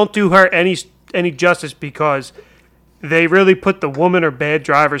 they don't do her any justice because they really put the woman or bad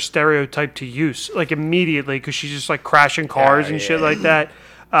driver stereotype to use like immediately because she's just like crashing cars and shit like that.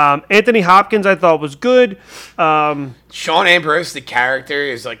 Anthony Hopkins, I thought was good. Sean Ambrose, the character,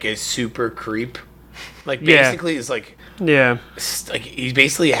 is like a super creep. Like Yeah. basically, is like Yeah. he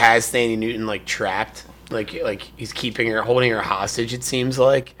basically has Thandie Newton like trapped. Like he's holding her hostage. It seems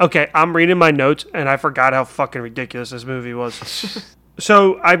like. Okay, I'm reading my notes and I forgot how fucking ridiculous this movie was.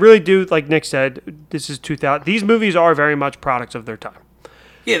 So I really do, like Nick said, this is 2000. These movies are very much products of their time.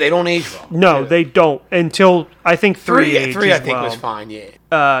 Yeah, they don't age well. No, they don't until I think three. Three, I ages think well. was fine.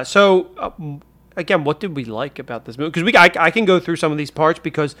 Yeah. Again, what did we like about this movie? Because I can go through some of these parts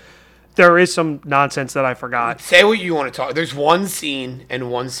because there is some nonsense that I forgot. Say what you want to talk. There's one scene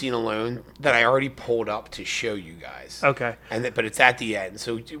and one scene alone that I already pulled up to show you guys. Okay. But it's at the end,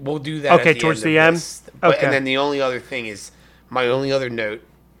 so we'll do that. Okay, at the towards end the of end? this. But, Okay. And then the only other thing is my only other note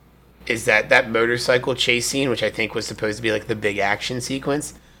is that motorcycle chase scene, which I think was supposed to be like the big action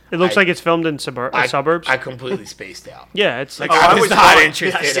sequence. It looks like it's filmed in suburbs. I completely spaced out. Yeah, it's like I was not going-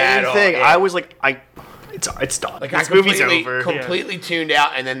 interested same at all. thing. Yeah. I was like, it's done. Like this I movie's completely, over. completely tuned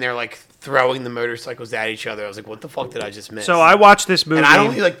out, and then they're like throwing the motorcycles at each other. I was like, "What the fuck did I just miss?" so I watched this movie. and I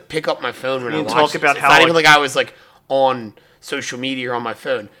don't even like pick up my phone when I You watch talk this. about It's how, not even like- like I was like on social media or on my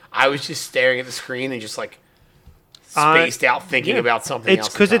phone. I was just staring at the screen and just like spaced out thinking about something It's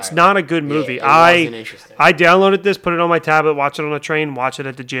else. because it's entirely. not a good movie. it wasn't interesting. I downloaded this, put it on my tablet, watch it on a train, watch it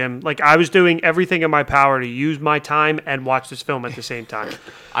at the gym. Like I was doing everything in my power to use my time and watch this film at the same time.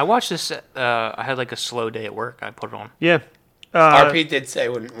 I watched this. I had like a slow day at work. I put it on. Yeah. RP did say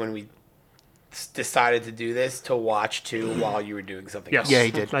when we decided to do this to watch 2 while you were doing something Yes. else. Yeah,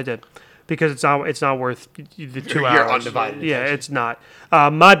 he did. I did. Because it's not worth the 2 Your hours. undivided Yeah, attention. it's not.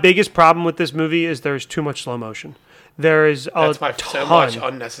 My biggest problem with this movie is there's too much slow motion. There is a That's so ton. much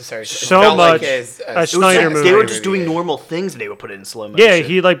unnecessary. It So felt much a a Snyder movie. They were just doing normal things, and they would put it in slow motion. Yeah,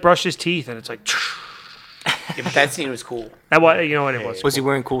 he like brushed his teeth, and it's like Yeah, but that scene was cool. that. Was, you know what it was? Was he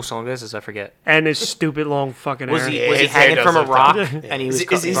wearing cool sunglasses? I forget. And his stupid long fucking Was hair. he Yeah, was he his hair hanging does from a look rock dumb. and he was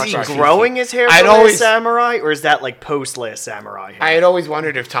Is he Brush his growing his hair I'd from always- Last Samurai, or is that like post Last Samurai? I had always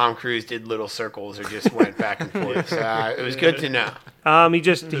wondered if Tom Cruise did little circles or just went back and forth. So it was good to know. He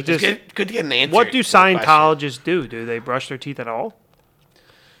just. Good to get an answer. What do to the question. Scientologists do? Do they brush their teeth at all?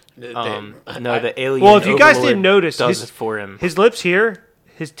 No, the alien. Well, if you guys overlord didn't notice, does it for him. His lips here,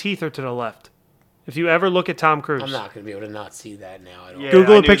 his teeth are to the left. If you ever look at Tom Cruise, I'm not going to be able to not see that now. I don't Yeah.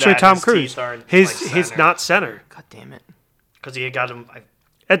 Google I a knew picture of that. Tom His Cruise. teeth aren't, His like, his center. not center. God damn it! Because he got him.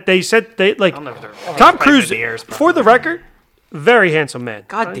 They said they like I don't know if they're Tom probably Cruise. veneers, For the record, very handsome man.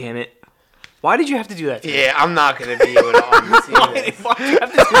 God damn it! Why did you have to do that? To me? Yeah, I'm not going to be able to unsee this.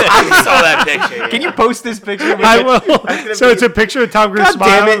 I saw that picture. Yeah. Can you post this picture? I will. So it's a picture of Tom Cruise God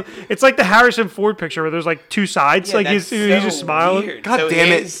damn smiling. It's like the Harrison Ford picture where there's like 2 sides. Yeah, like that's he's just so smiling. weird. God So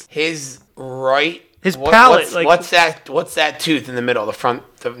damn it. His right. His palate, What's, like- what's that tooth in the middle? The front.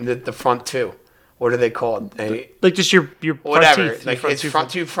 The front 2. What are they called? Like just your front Whatever. teeth. Like your his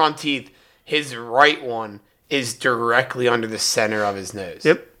two front teeth. His right one is directly under the center of his nose.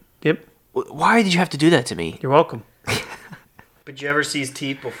 Yep. Why did you have to do that to me? You're welcome. But you ever see his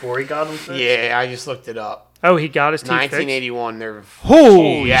teeth before he got them fixed? Yeah, I just looked it up. Oh, he got his teeth fixed. 1981. They're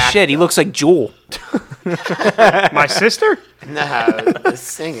Holy Yeah. Shit, he looks like Jewel, my sister. no, the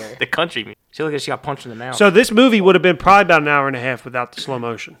singer. the country music. She looked like she got punched in the mouth. So this movie would have been probably about an hour and a half without the slow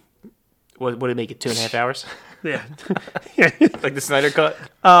motion. would it make it 2.5 hours? Yeah. Like the Snyder cut?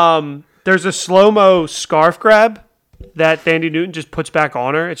 There's a slow-mo scarf grab that Thandie Newton just puts back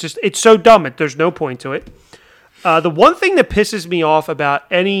on her. It's so dumb. There's no point to it. The one thing that pisses me off about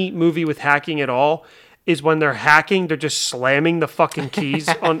any movie with hacking at all is when they're hacking, they're just slamming the fucking keys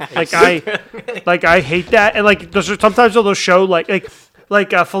on. I hate that. And like sometimes they'll show like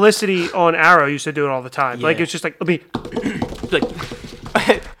Felicity on Arrow used to do it all the time. Yeah. Like it's just like let me.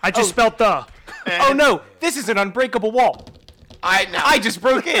 Like, I just spelled the. oh no, this is an unbreakable wall. I just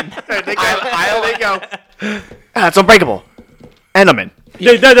broke in. I go. It's unbreakable. Enderman.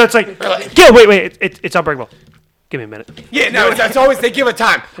 No, it's like. Yeah, wait. It's unbreakable. Give me a minute. Yeah, no, it's always they give a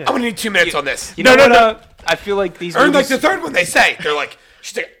time. I'm gonna need 2 minutes on this. You know what? I feel like these Or like movies. the third one, they say they're like,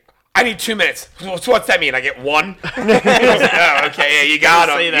 she's like, I need 2 minutes. So what's that mean? I get 1? I was like, oh, okay, yeah, you got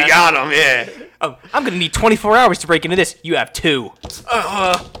him. You got him, yeah. Oh, I'm gonna need 24 hours to break into this. You have 2.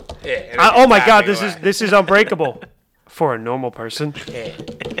 Yeah. Oh my God, this is unbreakable for a normal person. Yeah.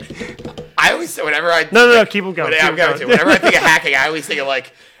 I always whenever I No, keep them going. Whenever I think of hacking, I always think of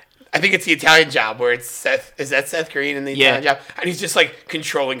like. I think it's the Italian Job where it's Seth. Is that Seth Green in the Italian Job? And he's just like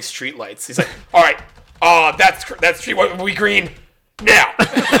controlling streetlights. He's like, all right, that's street. What we green now?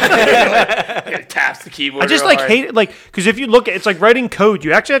 He taps the keyboard. I just real like hard. hate it, like because if you look at it's like writing code,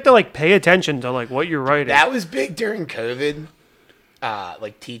 you actually have to like pay attention to like what you're writing. That was big during COVID,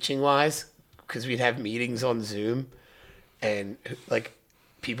 like teaching wise, because we'd have meetings on Zoom, and like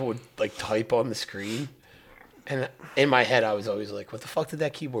people would like type on the screen. And in my head, I was always like, what the fuck did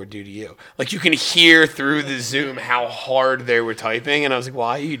that keyboard do to you? Like, you can hear through the Zoom how hard they were typing. And I was like,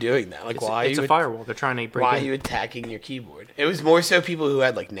 why are you doing that? Like, It's a firewall. They're trying to break why in. are you attacking your keyboard? It was more so people who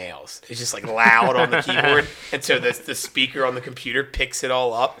had, like, nails. It's just, like, loud on the keyboard. And so the speaker on the computer picks it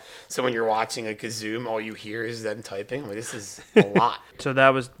all up. So when you're watching, like, a Zoom, all you hear is them typing. Like, this is a lot. So that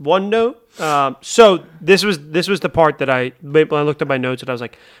was one note. So this was the part that when I looked at my notes and I was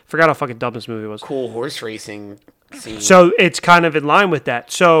like, forgot how fucking dumb this movie was. Cool horse racing scene. So it's kind of in line with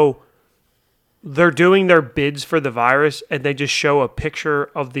that. So they're doing their bids for the virus and they just show a picture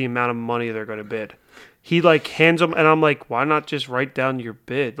of the amount of money they're going to bid. He like hands them and I'm like, why not just write down your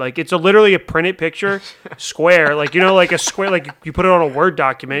bid? Like it's literally a printed picture, square, like, you know, like a square, like you put it on a Word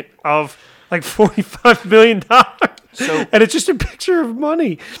document of like $45 million. So, and it's just a picture of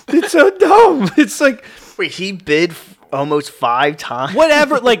money. It's so dumb. It's like, Wait, he bid almost 5 times?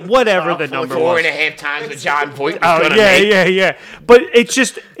 whatever the number Four was. and a half times what John Voight was Oh gonna yeah, make. yeah. But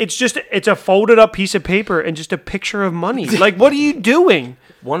it's a folded up piece of paper and just a picture of money. Like, what are you doing?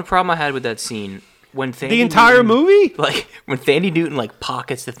 One problem I had with that scene when Thandie The entire Newton, movie? like when Thandie Newton like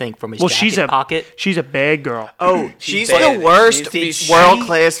pockets the thing from his Well, jacket pocket. she's a bad girl. Oh, she's bad. the worst She's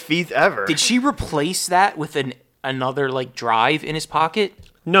world-class thief ever. Did she replace that with another like drive in his pocket?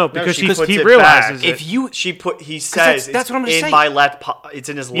 No, because she puts he it realizes back. it. If you He says that's what I'm gonna in say. my left it's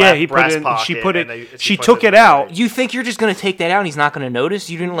in his left Yeah, he put breast it in. pocket. She put it. and She puts took it in out. you think you're just gonna take that out and he's not gonna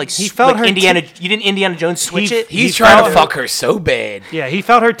notice? You didn't like He felt her Indiana. You didn't Indiana Jones switch He- it. He's He trying to felt- fuck her so bad. Yeah, he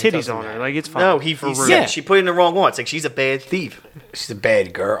felt her titties doesn't on her. matter. Like it's fine. No, he For said real. Yeah. she put it in the wrong one. It's like she's a bad thief. She's a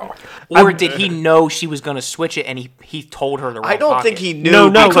bad girl. Or did he know she was gonna switch it and he told her the wrong I don't pocket? think he knew No,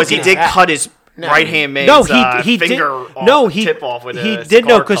 because he couldn't did have. cut his right hand man's No, he did. finger off, No, he tip off with he a did know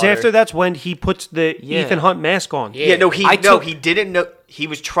cigar because cutter. after that's when he puts the Yeah. Ethan Hunt mask on. Yeah. Yeah, no, took- he didn't know. He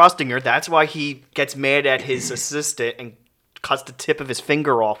was trusting her. That's why he gets mad at his assistant and cuts the tip of his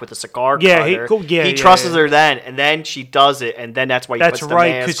finger off with a cigar Yeah, he- cutter. cool, yeah, he yeah, trusts yeah. her then, and then she does it, and then that's why he That's puts the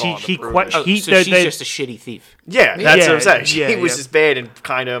right, mask 'cause he- on to he prove que- it. Oh, he- so they- she's they- just a shitty thief. Yeah, that's what Yeah, I'm saying. yeah, He was yeah. just bad and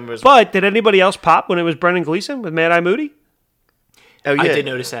kind of was. But did anybody else pop when it was Brendan Gleeson with Mad Eye Moody? oh yeah, I did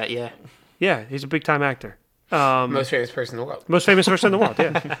notice that. Yeah. Yeah, he's a big time actor. Most famous person in the world. Most famous person in the world.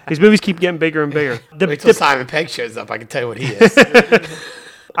 Yeah, his movies keep getting bigger and bigger. Wait till Simon Pegg shows up. I can tell you what he is.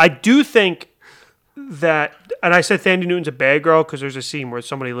 I do think that, and I said Thandie Newton's a bad girl because there's a scene where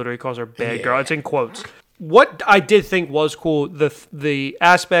somebody literally calls her bad girl. It's in quotes. What I did think was cool, the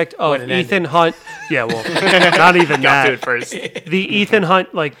aspect of When it ended. Ethan Hunt. Yeah, well, not even that. do it first. The Ethan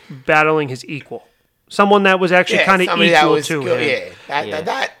Hunt like battling his equal, someone that was actually kind of somebody equal that was to good. him. Yeah,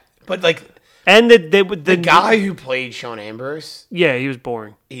 that. But like And the guy who played Sean Ambrose, yeah, he was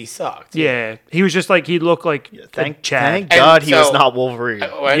boring. he sucked. Yeah, he was just like he looked like Thank Chad. God he was so- not Wolverine.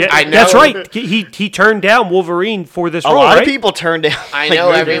 Yeah, I know, that's right. He turned down Wolverine for this A role, lot right? of people turned down. I like, know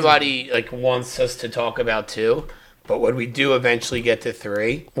movies. everybody like wants us to talk about 2, but when we do eventually get to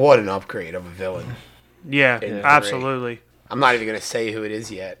 3, what an upgrade of a villain. Yeah, Yeah. absolutely. I'm not even gonna say who it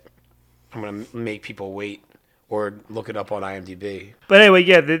is yet. I'm gonna make people wait or look it up on IMDb. But anyway,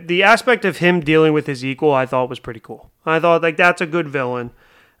 yeah, the aspect of him dealing with his equal, I thought was pretty cool. I thought like that's a good villain.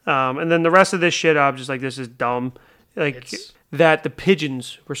 And then the rest of this shit, I'm just like, this is dumb. Like that the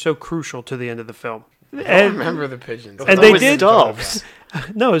pigeons were so crucial to the end of the film. I And, remember the pigeons. and they was did. doves.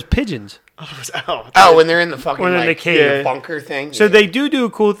 No, it was pigeons. Oh, Oh, when they're in the fucking When they're in like, the cave. the bunker thing. So yeah. they do a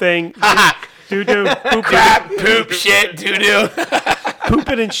cool thing. Doo-doo, pooping, Crap, poop, shit, doo-doo.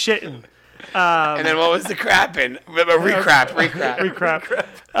 pooping and shitting. And then what was the crapping? Recrap.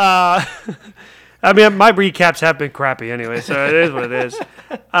 I mean, my recaps have been crappy anyway, so it is what it is.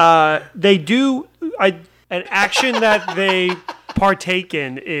 They do an action that they partake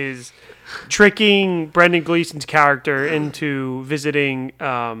in is tricking Brendan Gleeson's character into visiting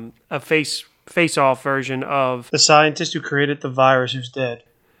a face-off version of the scientist who created the virus who's dead.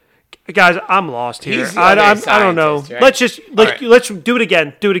 Guys, I'm lost here. He's the I other don't know. scientist, right? Let's do it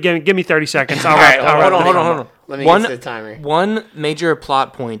again. Do it again. Give me 30 seconds. All right, Hold on. Let me get to the timer. One major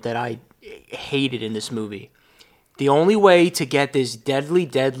plot point that I hated in this movie. The only way to get this deadly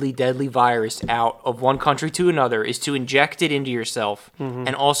virus out of one country to another is to inject it into yourself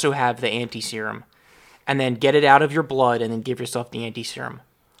and also have the anti-serum. And then get it out of your blood and then give yourself the anti-serum.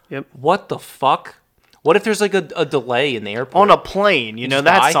 Yep. What the fuck? What if there's like a delay in the airport? On a plane, that's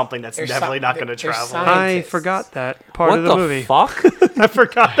die? something that's There's definitely some- not going to there's travel. science. I Scientists. forgot that part What of the movie. fuck? I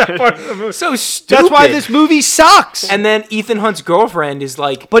forgot that part of the movie. So stupid. That's why this movie sucks. And then Ethan Hunt's girlfriend is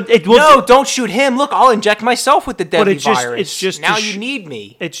like, But it will- no, don't shoot him. Look, I'll inject myself with the deadly it's just- virus. it's just now to you need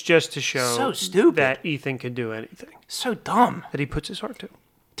me. It's just to show So stupid. that Ethan can do anything So dumb. that he puts his heart to.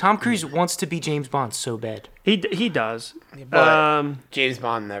 Tom Cruise wants to be James Bond so bad. He does. But James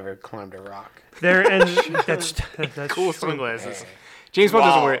Bond never climbed a rock. There and that's Cool true. sunglasses. James Bond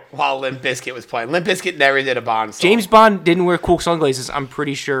doesn't wear it. While Limp Bizkit was playing. Limp Bizkit never did a Bond song. James Bond didn't wear cool sunglasses, I'm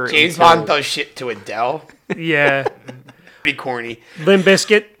pretty sure. James until- Bond does shit to Adele. Yeah, Be corny. Limp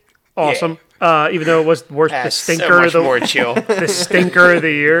Bizkit, awesome. Even though it was worth the That's stinker so much of the more chill. the stinker of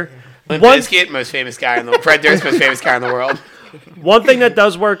the year. Limp One- Bizkit, most famous guy in the Fred Durst, most famous guy in the world. One thing that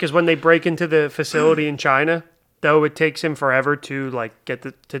does work is when they break into the facility in China. Though it takes him forever to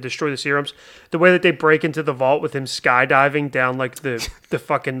to destroy the serums, the way that they break into the vault with him skydiving down like the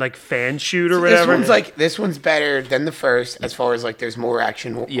fucking like fan chute or whatever. This one's better than the first as far as like there's more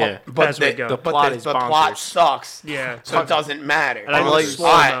action. Yeah. but As we go. The plot is the plot bonkers. sucks. Yeah. so it doesn't matter. I like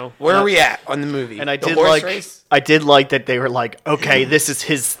slow-mo. Where are we at on the movie? And I The did horse like race? I did like that they were like, okay, this is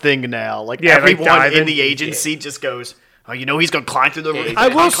his thing now. Like Yeah, like everyone diving. in the agency just goes, oh, he's gonna climb through the roof. I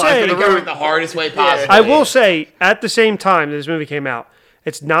will say- They're going the hardest way possible. I will say, at the same time that this movie came out,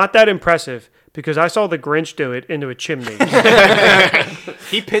 it's not that impressive because I saw the Grinch do it into a chimney.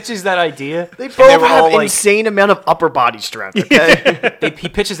 He pitches that idea. They both were have all like- insane amount of upper body strength. Okay? He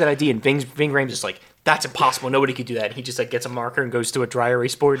pitches that idea, and Ving Rhames is like, "That's impossible. Nobody could do that." And he just like gets a marker and goes to a dry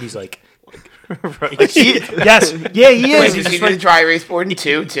erase board. And he's like, right. Yes, yeah, he Wait, is. does he do the dry erase board in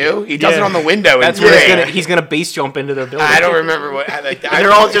two too? He does it Yeah. on the window. That's in where three. he's gonna base jump into their building. I don't remember what.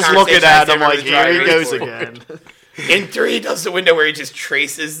 They're all just looking at him like, here he goes again. In 3, he does the window where he just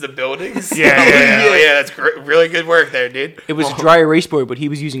traces the buildings. Yeah, yeah. That's really good work there, dude. It was a dry erase board, but he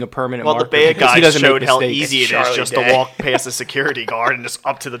was using a permanent Well, the marker bad because he guy doesn't showed make how mistakes. easy it is Charlie just Day. to walk past the security guard and just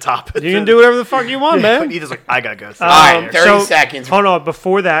up to the top. You can do whatever the fuck you want, man. He's just like, I gotta go. Through All right, there. 30 seconds. Hold on.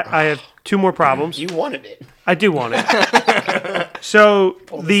 Before that, I have two more problems. You wanted it. I do want it. So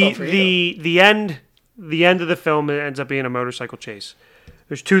this up for the end of the film it ends up being a motorcycle chase.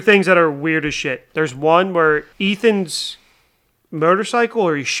 There's two things that are weird as shit. There's one where Ethan's motorcycle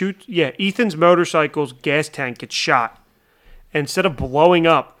Ethan's motorcycle's gas tank gets shot. Instead of blowing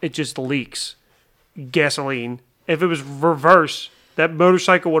up, it just leaks gasoline. If it was reverse, that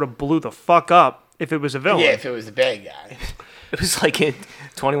motorcycle would have blew the fuck up if it was a villain. Yeah, if it was the bad guy. It was like in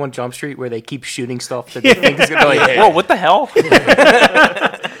 21 Jump Street where they keep shooting stuff that they think is gonna be like, whoa, what the hell?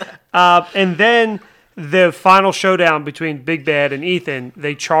 And then the final showdown between Big Bad and Ethan,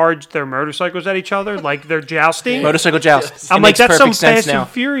 they charged their motorcycles at each other like they're jousting. Motorcycle joust. I'm It like, makes that's some perfect sense Fast now. and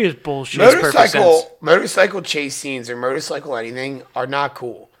Furious bullshit. perfect sense. Motorcycle chase scenes or motorcycle anything are not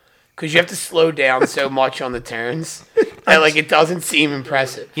cool. Because you have to slow down so much on the turns that like it doesn't seem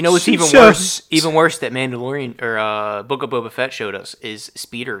impressive. You know what's even So- worse? Even worse that Mandalorian or Book of Boba Fett showed us is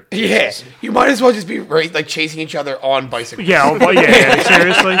speeder. Yeah, you might as well just be like chasing each other on bicycles. Yeah,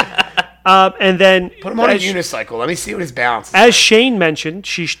 seriously. And then Put him on a as, unicycle. Let me see what his balance is. as Shane mentioned,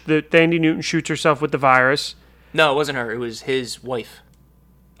 Thandie Newton shoots herself with the virus. No, it wasn't her. It was his wife.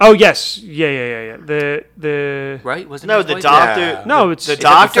 Oh yes, yeah. The Right? Wasn't No, it his the wife? doctor. no, it's the Is it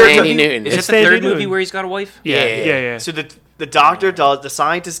doctor. Thandie Newton? Is It's it the Thandie third movie Newton. where he's got a wife? yeah. So the doctor does. The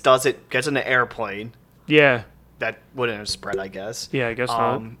scientist does it. Gets in the airplane. Yeah. That wouldn't have spread, I guess. Yeah, I guess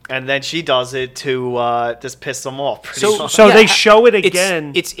not. And then she does it to just piss them off. Pretty So- much. So Yeah, they show it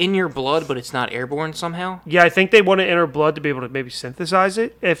again. It's in your blood, but it's not airborne somehow. Yeah, I think they want it in her blood to be able to maybe synthesize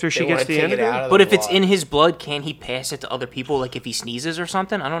it after she They gets wanna the take it antidote. out of But the if it's blood. in his blood, can't he pass it to other people? Like if he sneezes or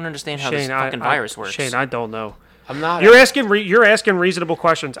something? I don't understand how this fucking virus works. Shane, I don't know. I'm not. You're asking reasonable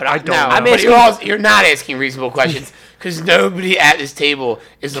questions. I don't No, know. but you're not asking reasonable questions because nobody at this table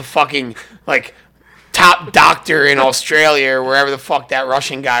is a fucking like top doctor in Australia or wherever the fuck that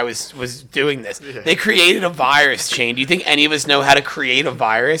Russian guy was doing this. They created a virus, Shane. Do you think any of us know how to create a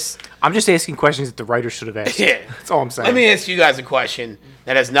virus? I'm just asking questions that the writer should have asked. Yeah. That's all I'm saying. Let me ask you guys a question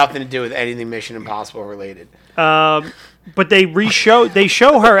that has nothing to do with anything Mission Impossible related. But they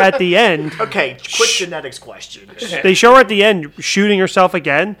show her at the end. Okay, quick genetics question. They show her at the end shooting herself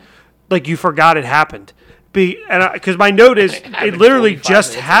again, like you forgot it happened. Because my note is it literally 45 just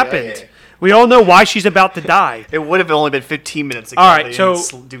minutes happened. ago, yeah. We all know why she's about to die. It would have only been 15 minutes ago. All right, They so-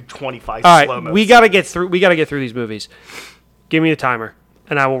 didn't do 25 All slow right, mo. we gotta get through these movies. Give me the timer,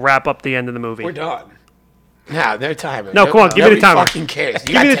 and I will wrap up the end of the movie. We're done. No, no timer. No, come on, give me the nobody timer. Fucking cares.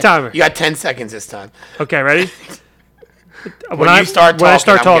 Give me the timer. You got 10 seconds this time. Okay, ready? When I start when I talking,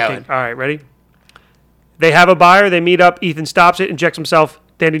 start I'm talking. going. All right, ready? They have a buyer. They meet up. Ethan stops it, injects himself.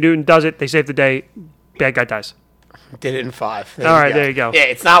 Danny Newton does it. They save the day. Bad guy dies. Did it in 5. All right, there you go. Yeah,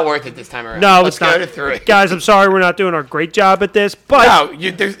 it's not worth it this time around. No, Let's it's not. go to 3. Guys, I'm sorry we're not doing our great job at this, but No,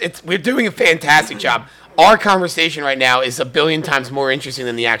 we're doing a fantastic job. Our conversation right now is a billion times more interesting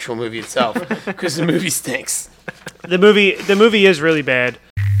than the actual movie itself because the movie stinks. the movie is really bad.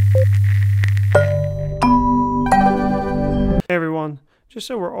 Hey everyone, just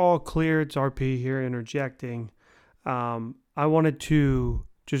so we're all clear, it's RP here interjecting. I wanted to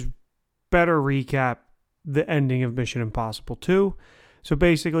just better recap the ending of Mission Impossible 2. So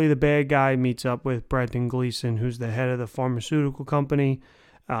basically, the bad guy meets up with Brendan Gleeson, who's the head of the pharmaceutical company.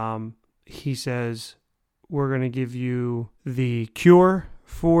 He says, we're going to give you the cure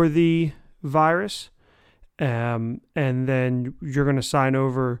for the virus, and then you're going to sign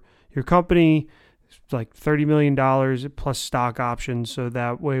over your company, like $30 million plus stock options, so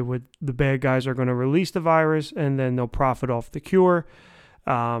that way the bad guys are going to release the virus, and then they'll profit off the cure.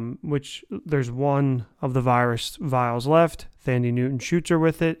 Which there's one of the virus vials left. Thandie Newton shoots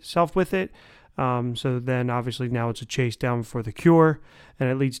herself with it. So then obviously now it's a chase down for the cure, and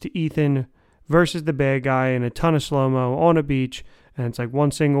it leads to Ethan versus the bad guy in a ton of slow-mo on a beach, and it's like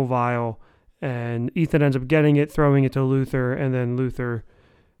one single vial, and Ethan ends up getting it, throwing it to Luther, and then Luther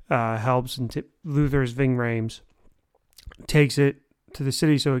helps, and Luther's Ving Rhames takes it to the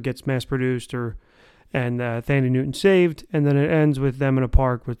city so it gets mass-produced, and Thandie Newton saved, and then it ends with them in a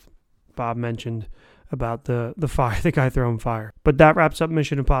park, with Bob mentioned about the fire, the guy throwing fire. But that wraps up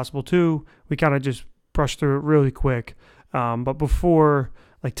Mission Impossible 2. We kind of just brushed through it really quick. But before,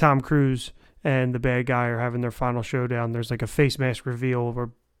 like, Tom Cruise and the bad guy are having their final showdown, there's like a face mask reveal where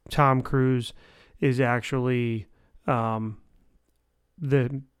Tom Cruise is actually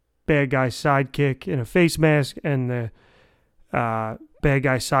the bad guy's sidekick in a face mask, and the bad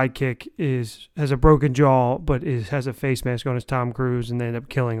guy's sidekick has a broken jaw but has a face mask on as Tom Cruise, and they end up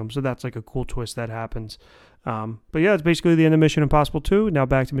killing him. So that's like a cool twist that happens. But yeah, it's basically the end of Mission Impossible 2. Now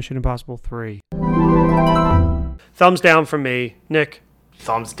back to Mission Impossible 3. Thumbs down from me. Nick?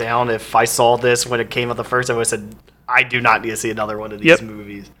 Thumbs down. If I saw this when it came out the first, I would have said, I do not need to see another one of these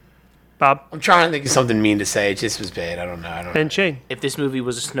movies. Bob? I'm trying to think of something mean to say. It just was bad. I don't know. And Shane? If this movie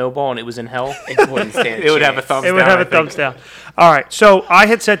was a snowball and it was in hell, It wouldn't stand. it would have a thumbs It down. would have I a think. thumbs down. All right, so I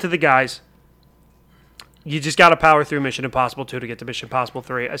had said to the guys, you just got to power through Mission Impossible 2 to get to Mission Impossible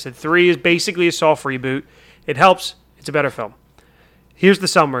 3. I said 3 is basically a soft reboot. It helps. It's a better film. Here's the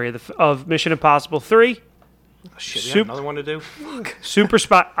summary of Mission Impossible 3. Shit, we got another one to do? Super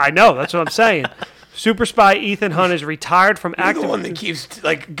spy. I know, that's what I'm saying. Super spy Ethan Hunt is retired from You're the active. one that keeps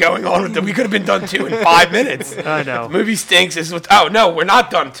like going on with it. We could have been done 2 in 5 minutes. I know. The movie stinks. This is what. Oh no, we're not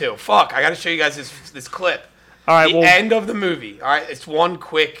done 2. Fuck! I got to show you guys this clip. All right, The well, end of the movie. All right, it's one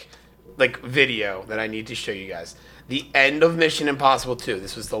quick like video that I need to show you guys. The end of Mission Impossible 2.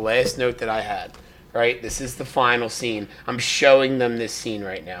 This was the last note that I had. Right, this is the final scene. I'm showing them this scene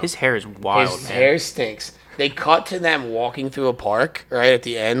right now. His hair is wild, His man. hair stinks. They cut to them walking through a park, right, at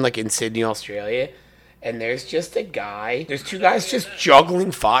the end, like in Sydney, Australia. And there's just a guy. There's 2 guys just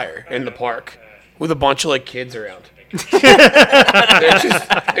juggling fire in the park with a bunch of, like, kids around.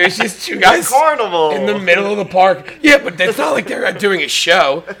 there's just 2 guys Carnival! in the middle of the park. Yeah, but it's not like they're doing a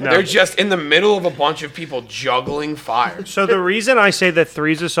show. No. They're just in the middle of a bunch of people juggling fire. so the reason I say that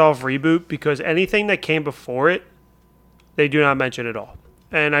 3 is a soft reboot, because anything that came before it, they do not mention at all.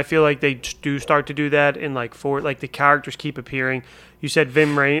 And I feel like they do start to do that in like 4, like the characters keep appearing. You said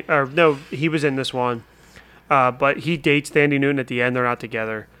Vim Rain, or no, he was in this one. But he dates Thandie Newton at the end. They're not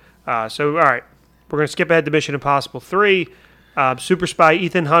together. So, all right. We're going to skip ahead to Mission Impossible 3. Super spy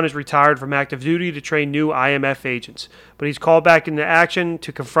Ethan Hunt is retired from active duty to train new IMF agents. But he's called back into action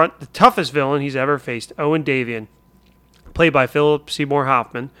to confront the toughest villain he's ever faced, Owen Davian. played by Philip Seymour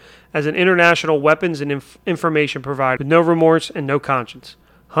Hoffman, as an international weapons and information provider with no remorse and no conscience.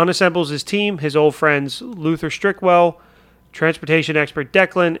 Hunt assembles his team, his old friends Luther Strickwell, transportation expert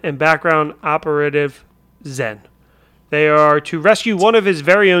Declan, and background operative Zen. They are to rescue one of his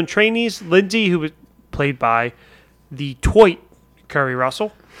very own trainees, Lindsay, who was played by the Toit Kerry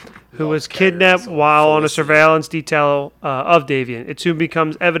Russell, who was kidnapped while on a surveillance detail of Davian. It soon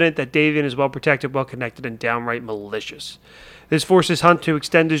becomes evident that Davian is well protected, well connected, and downright malicious. This forces Hunt to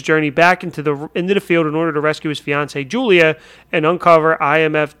extend his journey back into the field in order to rescue his fiancée Julia and uncover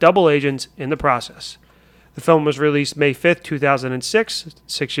IMF double agents in the process. The film was released May 5th, 2006,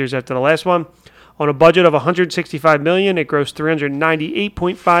 6 years after the last one. On a budget of $165 million, it grossed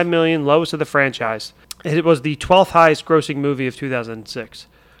 $398.5 million, lowest of the franchise. It was the 12th highest grossing movie of 2006.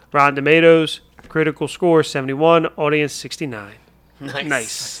 Rotten Tomatoes, critical score 71, audience 69.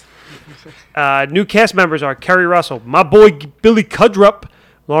 Nice. New cast members are Kerry Russell, my boy Billy Cudrup,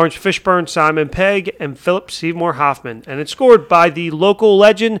 Lawrence Fishburne, Simon Pegg, and Philip Seymour Hoffman. And it's scored by the local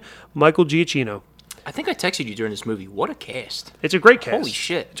legend, Michael Giacchino. I think I texted you during this movie. What a cast. It's a great cast. Holy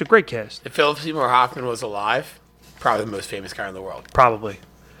shit. It's a great cast. If Philip Seymour Hoffman was alive, probably the most famous guy in the world. Probably.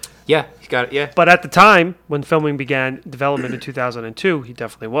 Yeah, he got it. Yeah. But at the time, when filming began development in 2002, he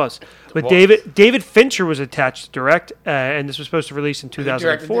definitely was. But Well- David Fincher was attached to direct, and this was supposed to release in Who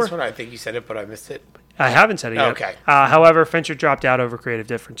directed 2004. this one? I think you said it, but I missed it. I haven't said it yet. Okay. However, Fincher dropped out over creative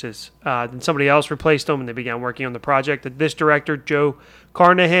differences. Then somebody else replaced him, and they began working on the project. This director, Joe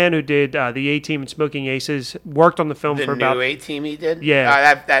Carnahan, who did The A-Team and Smoking Aces, worked on the film The for new about... A-Team he did?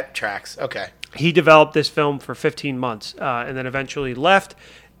 Yeah. That tracks. Okay. He developed this film for 15 months and then eventually left.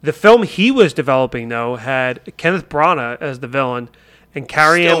 The film he was developing, though, had Kenneth Branagh as the villain and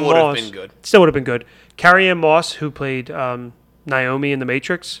Carrie Ann Still would have Moss. been good. Still would have been good. Carrie Ann Moss, who played Naomi in The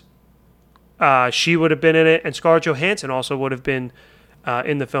Matrix, she would have been in it, and Scarlett Johansson also would have been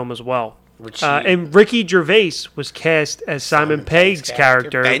in the film as well. And Ricky Gervais was cast as Simon Pegg's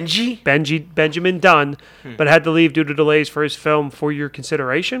character, Benjamin Dunn, but had to leave due to delays for his film For Your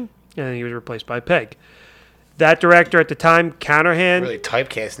Consideration, and he was replaced by Pegg. That director at the time, Carnahan, Really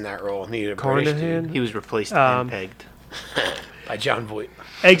typecast in that role. Needed a British Carnahan dude. He was replaced and pegged. By John Voight.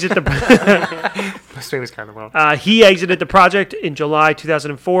 exit the. Most famous kind of well. He exited the project in July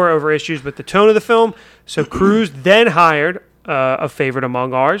 2004 over issues with the tone of the film. So Cruise then hired a favorite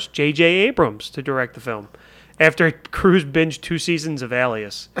among ours, J.J. Abrams, to direct the film. After Cruise binged 2 seasons of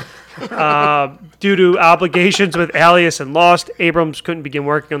Alias. Due to obligations with Alias and Lost, Abrams couldn't begin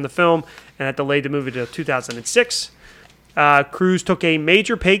working on the film, and that delayed the movie to 2006. Cruise took a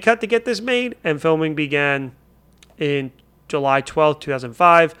major pay cut to get this made, and filming began in July 12,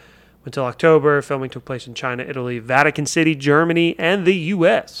 2005 until October. Filming took place in China, Italy, Vatican City, Germany, and the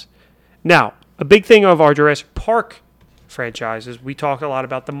U.S. Now, a big thing of our Jurassic Park franchises, we talked a lot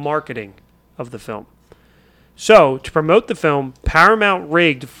about the marketing of the film. So, to promote the film, Paramount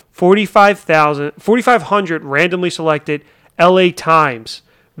rigged 4,500 randomly selected LA Times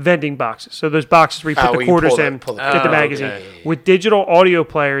vending boxes. So those boxes where you put the quarters in, get the magazine, with digital audio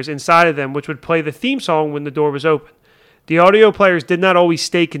players inside of them, which would play the theme song when the door was open. The audio players did not always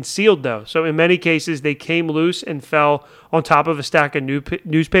stay concealed, though. So in many cases, they came loose and fell on top of a stack of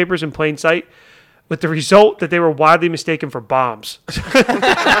newspapers in plain sight, with the result that they were widely mistaken for bombs.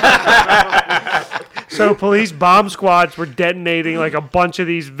 So police bomb squads were detonating like a bunch of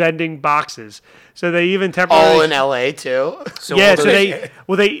these vending boxes. So they even temporarily... All in L.A., too?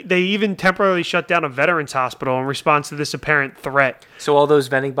 They even temporarily shut down a veterans hospital in response to this apparent threat. So all those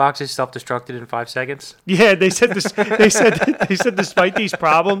vending boxes self-destructed in 5 seconds? Yeah, they said this. They said despite these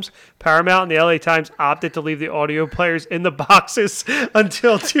problems, Paramount and the LA Times opted to leave the audio players in the boxes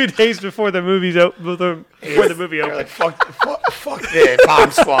until 2 days before the movie opened. Like, fuck the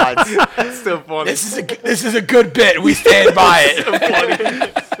bomb squads. It's still funny. This is a good bit. We stand by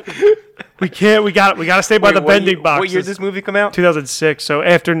it. We can't. We got to stay by the vending boxes. What year did this movie come out? 2006. So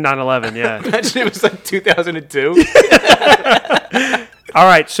after 9/11, yeah. Imagine it was like 2002. All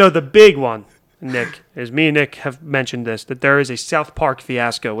right. So the big one, Nick, is me and Nick have mentioned this, that there is a South Park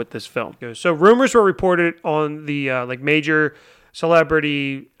fiasco with this film. So rumors were reported on the major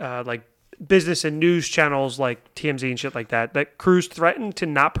celebrity business and news channels like TMZ and shit like that Cruise threatened to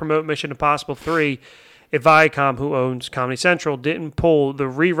not promote Mission Impossible 3 if Viacom, who owns Comedy Central, didn't pull the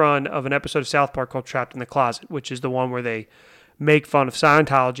rerun of an episode of South Park called Trapped in the Closet, which is the one where they make fun of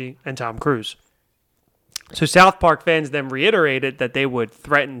Scientology and Tom Cruise. So South Park fans then reiterated that they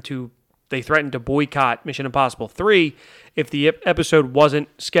threatened to boycott Mission Impossible 3 if the episode wasn't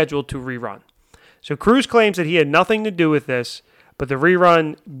scheduled to rerun. So Cruise claims that he had nothing to do with this, but the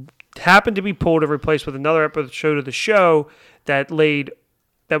rerun happened to be pulled and replaced with another episode of the show that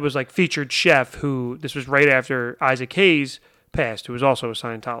was like featured chef, who this was right after Isaac Hayes passed, who was also a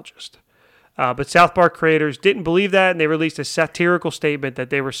Scientologist. But South Park creators didn't believe that, and they released a satirical statement that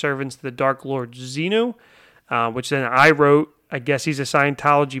they were servants to the Dark Lord Xenu, which then I wrote. I guess he's a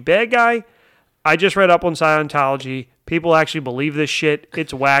Scientology bad guy. I just read up on Scientology. People actually believe this shit.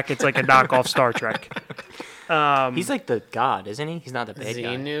 It's whack. It's like a knockoff Star Trek. He's like the god, isn't he? He's not the bad guy.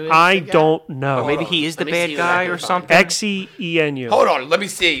 Xenu is I the guy? don't know. Or maybe he is the Let me bad see what I guy can or find. something. Xenu. Hold on, let me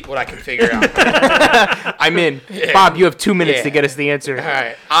see what I can figure out. I'm in. Bob, you have 2 minutes Yeah. to get us the answer. All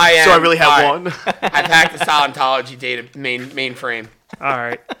right, I am. So I really have all right. one. I've hacked the Scientology data mainframe. All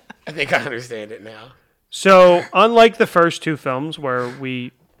right. I think I understand it now. So, unlike the first 2 films where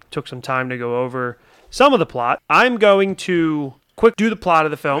we took some time to go over some of the plot, I'm going to quick do the plot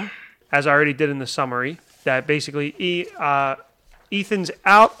of the film, as I already did in the summary, that basically Ethan's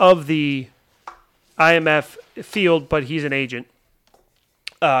out of the IMF field, but he's an agent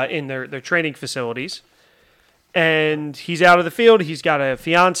in their training facilities. And he's out of the field. He's got a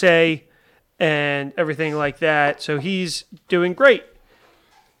fiance and everything like that. So he's doing great.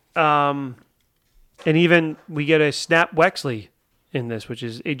 And even we get a Snap Wexley in this, which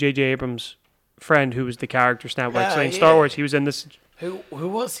is J.J. Abrams' friend, who was the character Snap Wexley in Star yeah. Wars. He was in this. Who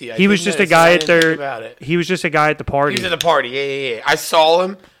was he? He was just a guy at their. About it. He was just a guy at the party. He was at the party. Yeah. I saw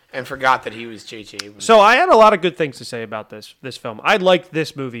him and forgot that he was J.J. Abrams. So I had a lot of good things to say about this film. I liked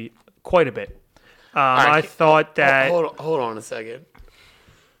this movie quite a bit. right, I thought that. Hold on a second.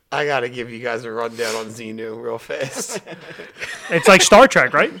 I gotta give you guys a rundown on Xenu real fast. It's like Star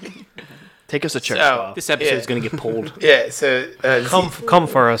Trek, right? Take us to church, So- Bob. This episode's Yeah. going to get pulled. Yeah, so Come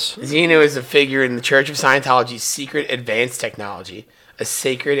for us. Xenu is a figure in the Church of Scientology's secret advanced technology, a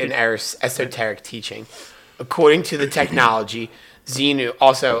sacred and esoteric teaching. According to the technology, Xenu,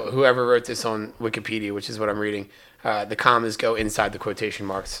 also whoever wrote this on Wikipedia, which is what I'm reading, the commas go inside the quotation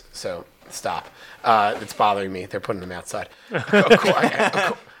marks, so stop. It's bothering me. They're putting them outside.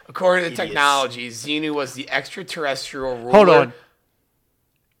 According to the technology, Xenu was the extraterrestrial ruler. Hold on.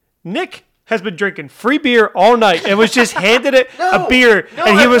 Nick has been drinking free beer all night and was just handed it a beer,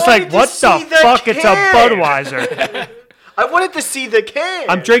 and he I was like, wanted to "What the see the fuck? It's a can." Budweiser." I wanted to see the can.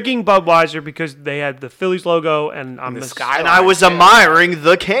 I'm drinking Budweiser because they had the Phillies logo, and I'm The a- Skyline. and I was admiring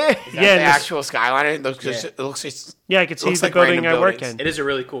the can. Is that Yeah, the and this- actual Skyliner. It looks just. Yeah, I could see looks the like building random I work buildings. in. It is a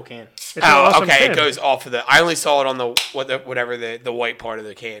really cool can. It's an Oh, awesome okay. can. It goes off of the. I only saw it on the white part of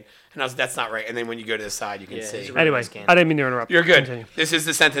the can, and I was that's not right. And then when you go to the side, you can see. it's a really Anyway, nice can. I didn't mean to interrupt. You're good. Continue. This is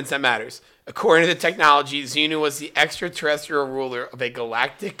the sentence that matters. According to the technology, Xenu was the extraterrestrial ruler of a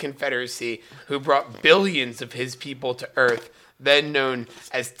galactic confederacy who brought billions of his people to Earth, then known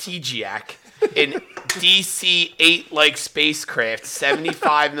as TGAC, in DC-8-like spacecraft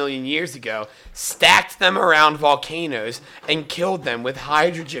 75 million years ago, stacked them around volcanoes, and killed them with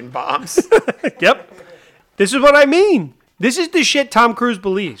hydrogen bombs. Yep. This is what I mean. This is the shit Tom Cruise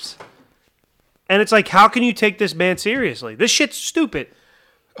believes. And it's like, how can you take this man seriously? This shit's stupid.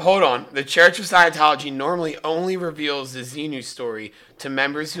 Hold on. The Church of Scientology normally only reveals the Xenu story to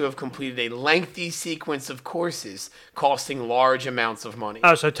members who have completed a lengthy sequence of courses costing large amounts of money.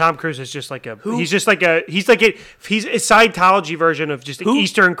 Oh, so Tom Cruise is just like he's a Scientology version of just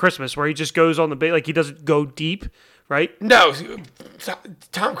Easter and Christmas, where he just goes on like he doesn't go deep, right? No,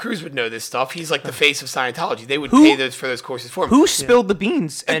 Tom Cruise would know this stuff. He's like the face of Scientology. They would pay for those courses for him. Who spilled the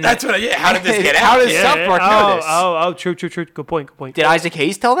beans? And That's what. How did this get How out? does South Park know this? True. Good point. Did Isaac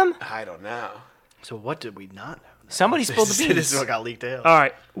Hayes tell them? I don't know. So what did we not know? Somebody spilled the This beans. is what got leaked out. All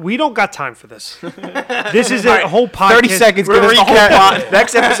right, we don't got time for this. This is a whole podcast. 30 seconds. We're Give us the whole plot.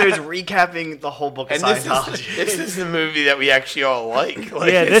 Next episode is recapping the whole book of And this Scientology. is the movie that we actually all like.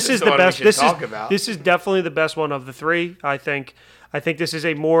 Like, Yeah, this is the one best. We should talk about. This is definitely the best one of the three. I think this is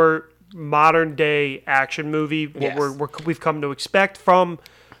a more modern day action movie. Yes. What we've come to expect from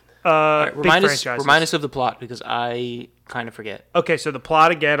big Remind franchises. us of the plot because I kind of forget. Okay, so the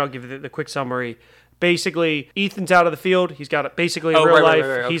plot again. I'll give you the quick summary. Basically, Ethan's out of the field. He's got basically in Oh, real right, life.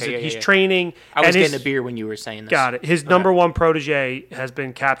 right. He's Okay, he's yeah. training. I was and his- getting a beer when you were saying this. Got it. His number one protege has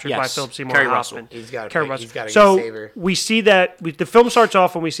been captured by Yes, Philip Seymour Kerry Hoffman. Russell. He's gotta Kerry pick- Russell. he's gotta get so Saber. we see that the film starts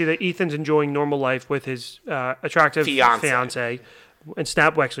off and we see that Ethan's enjoying normal life with his attractive fiance. And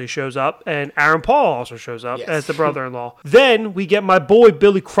Snap Wexley shows up, and Aaron Paul also shows up Yes. as the brother-in-law. Then we get my boy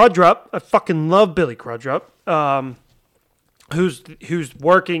Billy Crudup. I fucking love Billy Crudup. Who's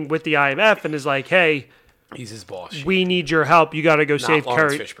working with the IMF and is like, hey, He's his boss. we need your help. You got to go save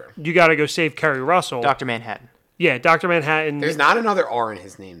Lawrence Kerry. Fishburne. You got to go save Kerry Russell. Dr. Manhattan. Yeah, Dr. Manhattan. There's not another R in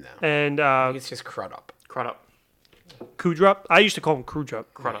his name though. and It's just Crudup. Crudup. Kudrup. I used to call him Krudrup.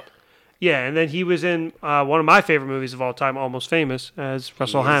 Crudup. Yeah, and then he was in one of my favorite movies of all time, Almost Famous, as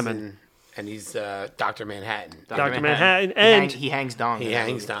Russell Hammond. And he's Dr. Manhattan. Dr. Manhattan, and he hangs dong. He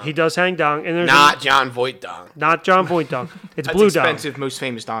hangs down. he does hang dong. And there's Not John Voight dong. not John Voight dong. It's That's blue dong. expensive, most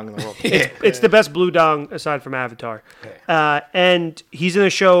famous dong in the world. It's the best blue dong aside from Avatar. And he's in a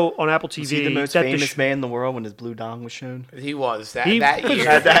show on Apple TV. Was he the most that famous man in the world when his blue dong was shown? He was that He that was- year.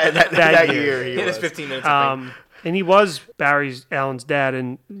 That year. year he He was. has 15 minutes. I think. And he was Barry Allen's dad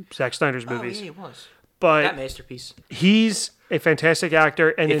in Zack Snyder's movies. Oh, yeah, it was. But That masterpiece. he's a fantastic actor,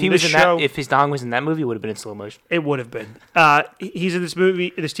 and If in he this was in show, that, if his dong was in that movie, it would have been in slow motion. it would have been. He's in this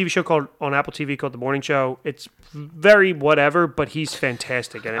movie, this TV show called on Apple TV called The Morning Show. It's very whatever, but he's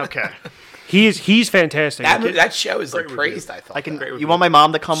fantastic in it. Okay. He's fantastic. That show is like praised, I thought. I can. You want my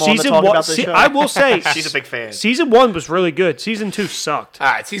mom to come on to Season talk one, about this show? I will say, She's a big fan. Season 1 was really good. Season 2 sucked. All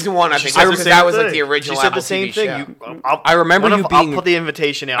right, season 1, I think, said the because same that was like thing. the original She said Apple the same TV thing. show. I remember you I'll being- put the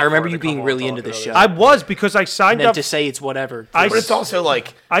invitation out. I remember for her you to being come on really and into talk this about show. it. I was because I signed And then up. to say it's whatever. I But it's also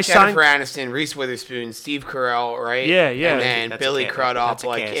like I Jennifer Aniston, Reese Witherspoon, Steve Carell, right? Yeah, yeah. And then That's a Billy cast. Crudup. That's a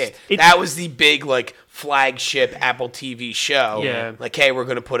Like, cast. yeah, that was the big like flagship Apple TV show. Yeah. Like, hey, we're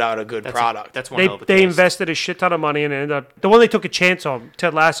gonna put out a good product. That's one they hell of a they cast. invested a shit ton of money and it ended up the one they took a chance on.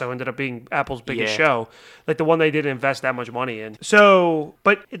 Ted Lasso ended up being Apple's biggest Yeah. show. Like the one they didn't invest that much money in. So,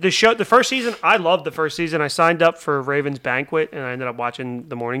 but the first season, I loved the first season. I signed up for Raven's Banquet and I ended up watching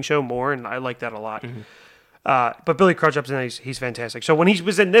the morning show more, and I liked that a lot. But Billy Crudup's in it, he's fantastic. So when he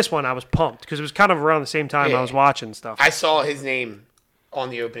was in this one, I was pumped because it was kind of around the same time Yeah. I was watching stuff. I saw his name on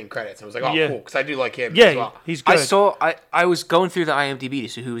the opening credits. I was like, oh, Yeah. cool, because I do like him as yeah, well. he's good. I was going through the IMDb to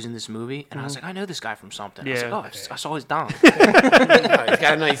see who was in this movie, and I was like, I know this guy from something. I was Yeah. like, I saw his dong. He's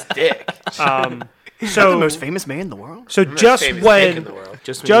got a nice dick. The so most famous man in the world. so Most just famous dick in when the world.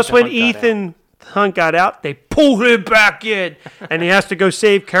 Just when Ethan Hunt got out. Ethan Hunt got out, they pulled him back in, and he has to go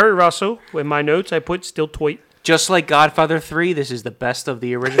save Kerry Russell. In my notes, I put still tweet. Just like Godfather 3, this is the best of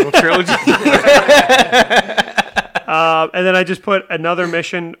the original trilogy. And then I just put another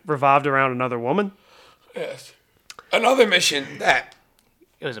mission revolved around another woman. Yes. Another mission that,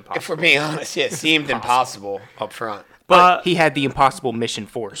 It was if impossible. we're being honest, seemed impossible up front. But he had the impossible mission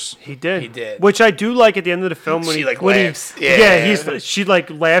force. He did. He did. Which I do like at the end of the film when She, he like, when laughs. He, Yeah. she like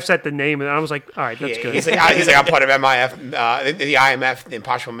laughs at the name, and I was like, all right, that's Yeah, good. he's like, I'm part of MIF, the IMF, the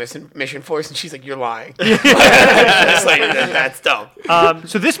Impossible Mission Force, and she's like, you're lying. It's like, that's dumb.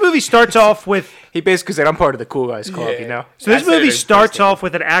 So this movie starts off with He basically said, I'm part of the cool guys club, Yeah. you know? so this That's movie it, starts interesting. off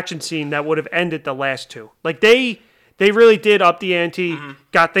with an action scene that would have ended the last two. Like they really did up the ante, Mm-hmm.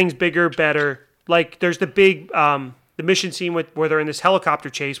 got things bigger, better. Like there's the big the mission scene where they're in this helicopter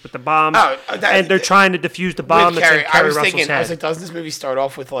chase with the bomb, and they're trying to defuse the bomb With that's in Carrie, I Kerry was Russell's thinking, head. I was like, doesn't this movie start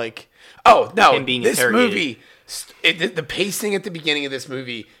off with like, oh, no, Him being this interrogated. movie, the pacing at the beginning of this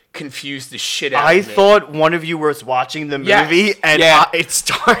movie confused the shit out I of me. thought one of you was watching the Yes. movie, and Yeah. it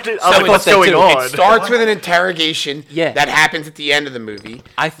started. I So was like, it- what's that going too. on? It starts with an interrogation Yeah. that happens at the end of the movie.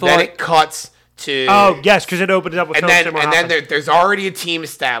 I Then thought- it cuts to... Oh yes, because it opens up with and Philip then Seymour and then Hoffman. there's already a team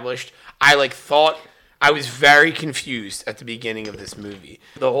established. I thought I was very confused at the beginning of this movie.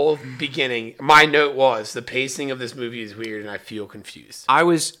 The whole beginning, my note was the pacing of this movie is weird, and I feel confused. I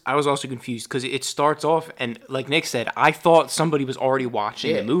was also confused because it starts off, and like Nick said, I thought somebody was already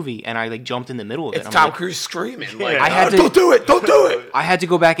watching Yeah. the movie, and I like jumped in the middle of it. It's I'm Tom like, Cruise screaming like, I had to- "Don't do it! Don't do it!" I had to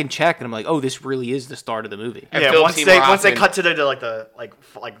go back and check, and I'm like, oh, this really is the start of the movie. And Yeah, Philip once Seymour they Hoffman- cut to the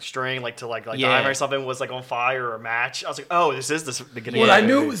string to Yeah. dynamite or something was like on fire or a match. I was like, oh, this is the beginning. Well, of I the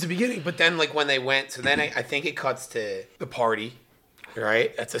knew it movie. was the beginning, but then when they went, so then I think it cuts to the party,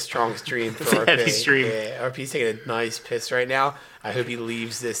 right? That's a strong stream for RP. heavy stream. Yeah, RP's taking a nice piss right now. I hope he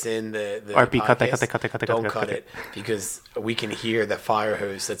leaves this in the RP, cut that, podcast. cut that, Don't cut cut that. it because we can hear the fire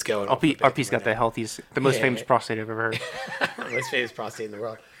hose that's going. off the RP's got the right healthiest, the most Yeah. famous prostate I've ever heard. now. Most famous prostate in the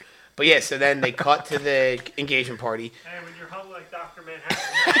world. But yeah, so then they cut to the engagement party. Hey, when you're hung like Dr. Manhattan.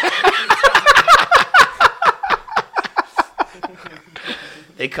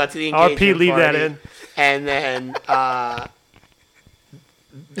 They cut to the engagement RP, leave that party, in. and then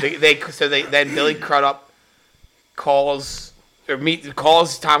then Billy Crudup calls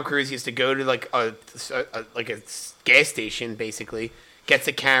Tom Cruise. He has to go to like a gas station, basically, gets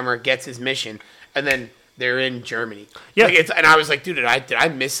a camera, gets his mission, and then they're in Germany. Yeah. And I was like, dude, did I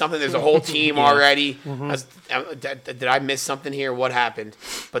miss something? There's a whole team already. Did I miss something here? What happened?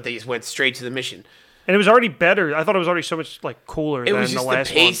 But they just went straight to the mission. And it was already better. I thought it was already so much like cooler It than was the just last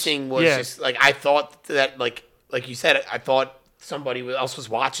the pacing ones. was Yeah. just like I thought that like you said, I thought somebody else was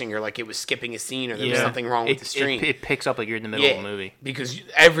watching, or like it was skipping a scene, or there was something wrong with the stream. It picks up like you're in the middle of a movie. Because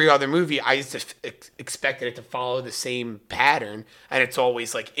every other movie, I used to expected it to follow the same pattern, and it's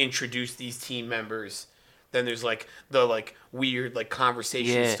always like introduce these team members. Then there's like the weird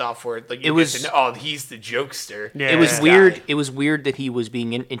conversation stuff where like you get to know, he's the jokester. Yeah. It was weird. It was weird that he was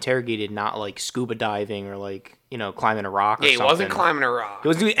being interrogated, not like scuba diving or like climbing a rock. Or Yeah, he something. wasn't climbing a rock. He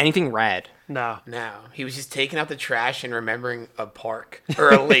wasn't doing anything rad. No. No, he was just taking out the trash and remembering a park or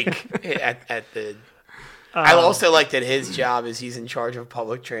a lake at the. I also like that his job is he's in charge of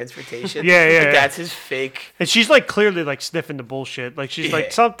public transportation. Yeah, yeah, Like, yeah. that's his fake. And she's like clearly like sniffing the bullshit. Like she's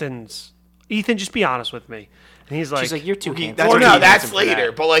like, something's. Ethan, just be honest with me. And he's like, She's like, you're too handsome. that's Well, what no, he that's handsome for later.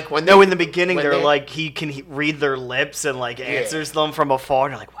 that. But like when No, in the beginning, when they're they- like he can read their lips and like answers them from afar.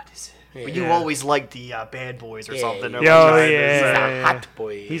 They're like, "What is it?" But you Yeah. always liked the bad boys or something. Or Yo, like, yeah. he's that. a hot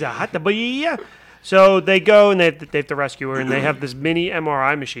boy. he's a hot boy. Yeah. So they go and they have to rescue her, and they have this mini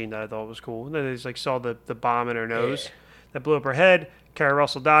MRI machine that I thought was cool. And they just like saw the bomb in her nose that blew up her head. Carrie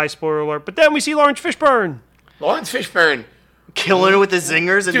Russell dies. Spoiler alert. But then we see Lawrence Fishburne. Lawrence Fishburne. Killing it with the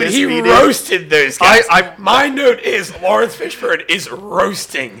zingers and Dude, this he meeting. roasted those guys. I- My note is Lawrence Fishburne is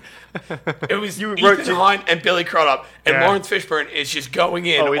roasting. It was Ethan Hunt and Billy Crudup, and Yeah. Lawrence Fishburne is just going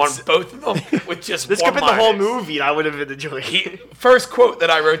in on it's- both of them with just This could have been the whole one-liners. movie, and I would have enjoyed it. First quote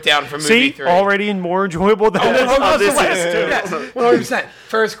that I wrote down from movie See, 3. already more enjoyable than Oh, the this last is- two. Yes, 100%.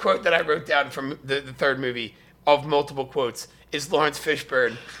 First quote that I wrote down from the third movie of multiple quotes is Lawrence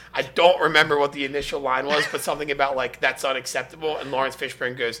Fishburne. I don't remember what the initial line was, but something about like that's unacceptable. And Lawrence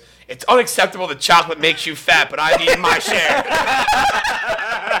Fishburne goes, "It's unacceptable that chocolate makes you fat, but I've eaten my share."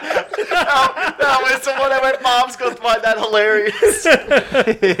 No, it's the one I went, Mom's going to find that hilarious.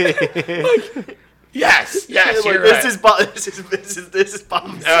 Yes, Like, you're this right. is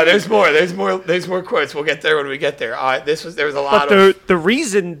Mom's. There's more quotes. We'll get there when we get there. There was a lot But of. the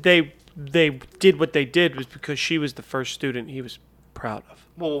reason they did what they did was because she was the first student he was proud of.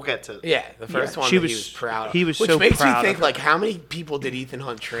 Well, we'll get to it. Yeah, the first one she that was- he was proud of. he was Which so makes proud you think, of her. like, how many people did Ethan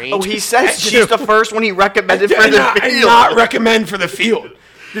Hunt train? Oh, he says she's the first one he recommended for and the not, and field. not recommend for the field.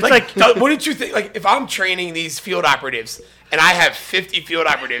 It's like- what did you think? Like, if I'm training these field operatives and I have 50 field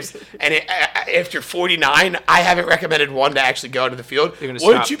operatives, and after 49, I haven't recommended one to actually go to the field, gonna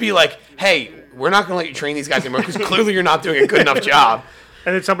wouldn't stop. you be like, hey, we're not going to let you train these guys anymore because clearly you're not doing a good enough job?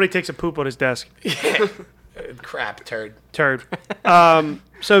 And then somebody takes a poop on his desk. Crap, turd. Turd.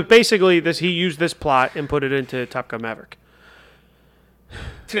 So basically, he used this plot and put it into Top Gun Maverick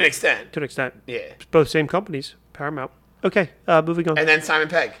To an extent. to an extent. Yeah. Both same companies, Paramount. Okay, moving on. And then Simon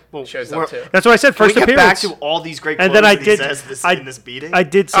Pegg shows up too. That's what I said. Can we First get back appearance. to all these great And quotes then I that did. he says this, I, in this beating? I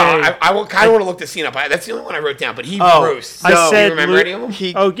did say. I kind of want to look the scene up. That's the only one I wrote down. But he roasts. I Do said you remember Luke- any of them?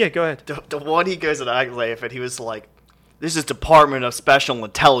 He, Oh yeah, go ahead. the one he goes and I laugh at, he was like, "This is Department of Special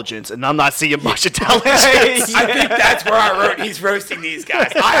Intelligence, and I'm not seeing much intelligence." I think that's where I wrote. He's roasting these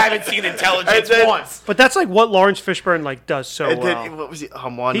guys. I haven't seen intelligence And then- once. But that's like what Lawrence Fishburne like does so And well. then, what was he?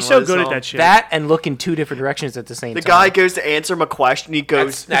 One He's so was, good at that shit. That and look in two different directions at the same The time. guy goes to answer him a question. He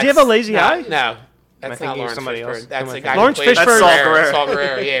goes, Does he have a lazy eye? No. That's thinking not of Lawrence somebody Fishburne. else? That's Am I the guy Lawrence who plays Fishburne- Saul Guerrero. Guerrero. Saul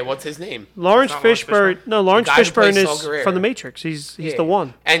Guerrero. Yeah, what's his name? Lawrence Not Lawrence Fishburne. No, Lawrence guy who plays Fishburne Saul is Guerrero. from The Matrix. He's Yeah. the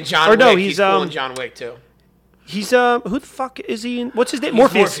one. And John Or Wick. no, he's he's, cool in John Wick too. He's who the fuck is he in? What's his name? He's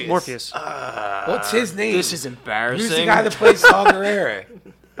Morpheus. Morpheus. Morpheus. What's his name? This is embarrassing. Who's the guy that plays Saul Guerrero?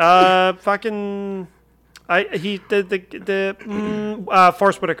 Fucking.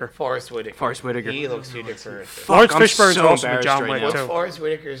 Forrest Whitaker. Forrest Whitaker. Forrest Whitaker. He looks too different. Lawrence I'm Fishburne's so also in embarrassed John right Wick now. What's too. Forrest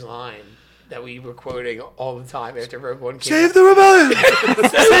Whitaker's line that we were quoting all the time after Rogue One came Save out? the rebellion.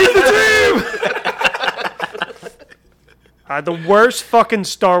 Save the dream. The worst fucking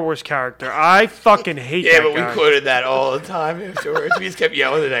Star Wars character. I fucking hate Yeah, that but guy. we quoted that all the time afterwards. We just kept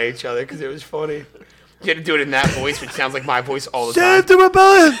yelling it at each other because it was funny. You had to do it in that voice, which sounds like my voice all the time. Save the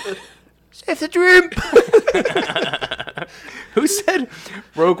rebellion. Save the dream. Who said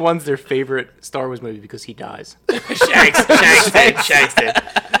Rogue One's their favorite Star Wars movie because he dies? Shanks did.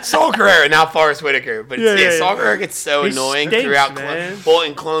 Saul Guerrero, now Forrest Whitaker. But Yeah, Saul yeah. Guerrero gets so He annoying stinks, throughout man.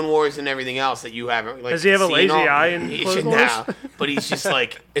 in Clone Wars and everything else that you haven't like. Does he have a seen lazy all- eye in He Clone should Wars? now, but he's just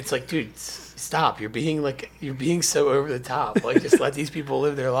like, it's like, dude, stop. You're being so over the top. Like, just let these people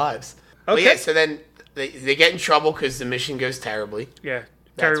live their lives. But Okay. yeah, so then they get in trouble because the mission goes terribly. Yeah.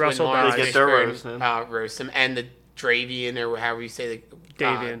 That's Terry when Russell Lawrence dies. Get their Fishburne, roast, roast him, and the Dravian, or however you say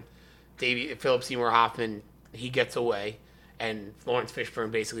Davian. Philip Seymour Hoffman, he gets away, and Lawrence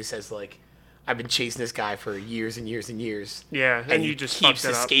Fishburne basically says like, I've been chasing this guy for years and years and years. Yeah, and he you just keeps fucked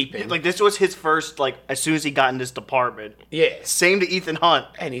it up. escaping. Like, this was his first, like, as soon as he got in this department. Yeah. Same to Ethan Hunt.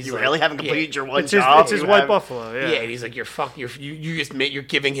 And he's you like, really haven't yeah. completed your one It's his, job. it's his You white haven't- buffalo. Yeah, Yeah. and he's like, you're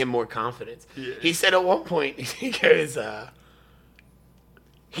giving him more confidence. He said at one point, he goes,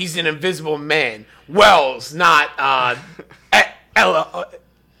 he's an invisible man. Wells, not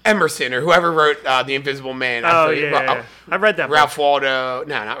Emerson or whoever wrote The Invisible Man. Oh, yeah. I read that. Ralph Waldo.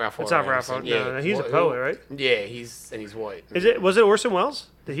 No, not Ralph Waldo. It's not Ralph Emerson. Waldo. No, he's a poet, right? Yeah, he's white. Was it Orson Welles?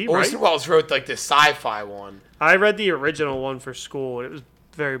 Did he Orson write? Welles wrote like the sci-fi one. I read the original one for school, and it was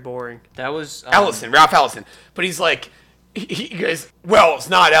very boring. That was Ralph Ellison. But he's like, he goes, Wells,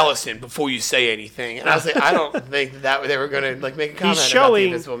 not Ellison, before you say anything. And I was like, I don't think that they were going to like make a comment He's about the showing.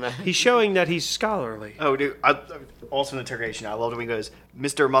 Invisible Man. He's showing that he's scholarly. Oh, dude. Also in the interrogation, I loved when he goes,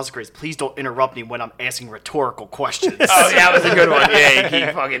 Mr. Musgraves, please don't interrupt me when I'm asking rhetorical questions. Oh, yeah, that was a good one. Yeah,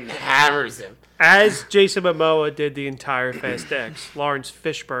 he fucking hammers him. As Jason Momoa did the entire Fast X, Lawrence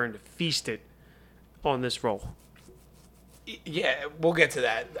Fishburne feasted on this role. Yeah, we'll get to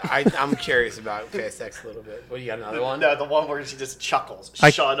that. I'm curious about Fast X a little bit. What, you got another one? No, the one where she just chuckles.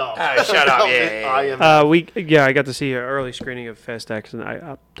 Shut up. Shut up. Yeah. I am. I got to see an early screening of Fast X, and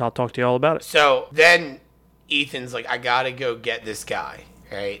I'll talk to you all about it. So then Ethan's like, I gotta go get this guy,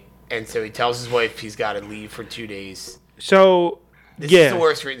 right? And so he tells his wife he's got to leave for 2 days. So This yeah, is the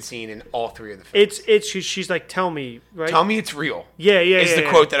worst written scene in all three of the films. she's like, tell me, right? Tell me it's real. Yeah, Is the yeah.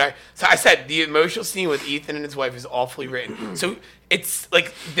 quote that I said the emotional scene with Ethan and his wife is awfully written. So it's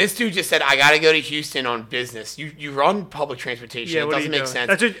like this dude just said, I gotta go to Houston on business. You run public transportation. Yeah, it what are doesn't you make doing?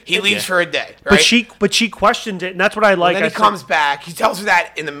 sense. That's He leaves for a day, right? But she questioned it, and that's what I like. then I he said- comes back. He tells her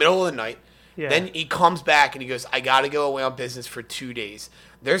that in the middle of the night. Yeah. Then he comes back and he goes, I gotta go away on business for 2 days.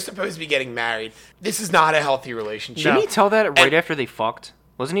 They're supposed to be getting married. This is not a healthy relationship. Didn't he tell that right And- after they fucked?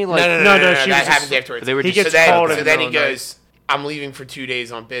 Wasn't he like? No, she was that just- happens afterwards. They were He just- gets called so in then the he middle of the goes, I'm leaving for 2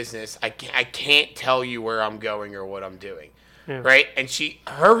 days on business. I can't tell you where I'm going or what I'm doing. Yeah. Right? And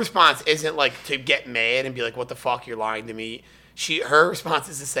her response isn't like to get mad and be like, what the fuck, you're lying to me. Her response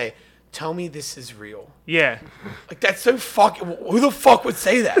is to say, tell me this is real. Yeah, Like, that's so fucking, who the fuck would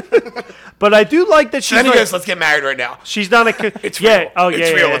say that? but I do like that she's Then he like, goes, let's get married right now. she's not a It's yeah, real. oh yeah, it's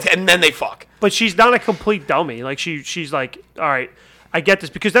yeah, real. yeah. And then they fuck. But she's not a complete dummy. Like she's like, all right, I get this,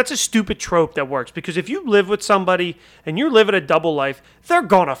 because that's a stupid trope that works. Because if you live with somebody and you're living a double life, they're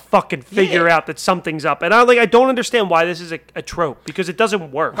gonna fucking figure Yeah. out that something's up. And I don't understand why this is a trope, because it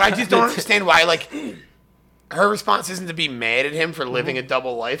doesn't work. But I just don't understand why, like, her response isn't to be mad at him for living a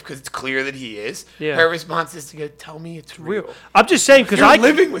double life because it's clear that he is. Yeah. Her response is to go, tell me it's real. I'm just saying, because You're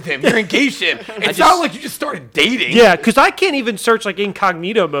living with him. You're engaged to him. It's not like you just started dating. yeah, because I can't even search like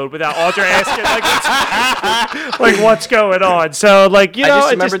incognito mode without Audra asking like what's going on. So like I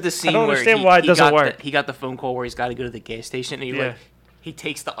just remembered the I scene don't where understand why it doesn't got work. he got the phone call where he's got to go to the gas station, and Yeah. he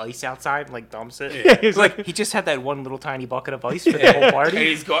takes the ice outside and like dumps it. Yeah, he's Like like, he just had that one little tiny bucket of ice for the whole party. And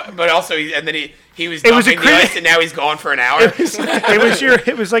he's going, but also, and then he was It was a dumping the ice, and now he's gone for an hour.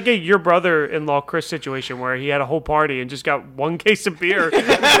 it was like your brother-in-law Chris situation where he had a whole party and just got one case of beer.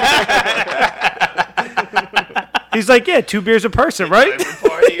 He's like, yeah, 2 beers a person, right? Diaper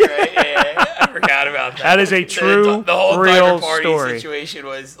party, right? Yeah, I forgot about that. That is a true, the whole real diaper party story. situation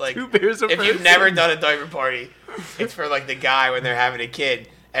was like, 2 beers a if you've person. never done a diaper party, it's for like the guy when they're having a kid.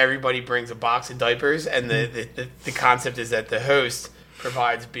 Everybody brings a box of diapers, and the concept is that the host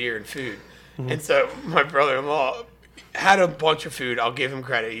provides beer and food. Mm-hmm. And so my brother-in-law had a bunch of food. I'll give him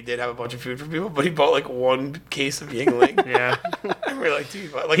credit. He did have a bunch of food for people, but he bought like 1 case of Yingling. Yeah. And we're like,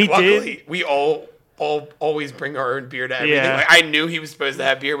 dude, but, like, He luckily did. we all always bring our own beer to everything. Yeah. Like, I knew he was supposed to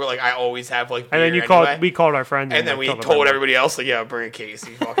have beer, but like I always have like beer And then anyway. we called our friends. And then we like, told everybody else, like, yeah, bring a case.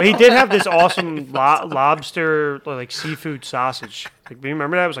 But he did have this awesome lobster, like seafood sausage. Like, do you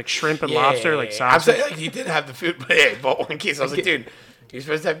remember that? It was like shrimp and lobster, like I'm sausage. saying, like, he did have the food, but yeah, he bought 1 case. I was like, dude, you're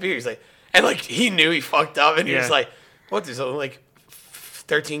supposed to have beer. He's like, and like he knew he fucked up, and he was Yeah. like, what? There's only like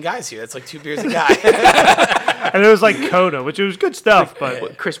 13 guys here. That's like 2 beers a guy. And it was like Coda, which was good stuff, but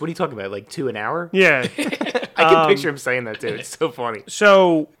What, Chris, what are you talking about? Like 2 an hour? yeah. I can picture him saying that too. It's so funny.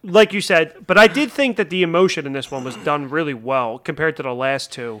 So, like you said, but I did think that the emotion in this one was done really well compared to the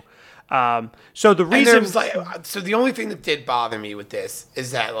last 2. So the And there reason, was like, so the only thing that did bother me with this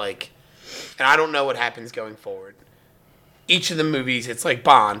is that like, and I don't know what happens going forward. Each of the movies, it's like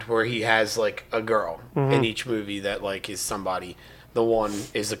Bond, where he has like a girl Mm-hmm. in each movie that like is somebody. The one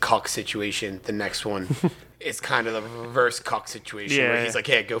is a cuck situation. The next one is kind of the reverse cuck situation where Yeah. he's like,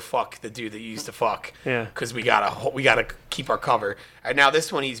 "Hey, go fuck the dude that you used to fuck." Yeah. Because we gotta keep our cover. And now this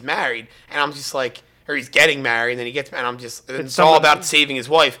one, he's married, and I'm just like, or he's getting married, and then he gets married. And I'm just, it's all about saving his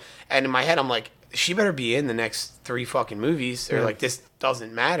wife. And in my head, I'm like, she better be in the next 3 fucking movies, or like this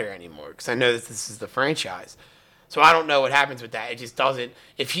doesn't matter anymore, because I know that this is the franchise. So I don't know what happens with that. It just doesn't.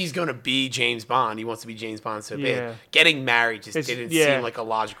 If he's gonna be James Bond, he wants to be James Bond so bad. Getting married just didn't seem like a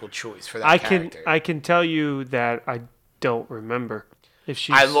logical choice for that character. I can tell you that I don't remember if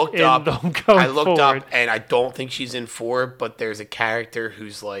she's. I looked in up. them going I looked forward. up, and I don't think she's in 4. But there's a character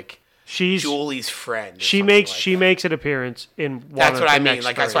who's like She's Julie's friend. or she something makes like she that. makes an appearance in one That's of what the I mean. next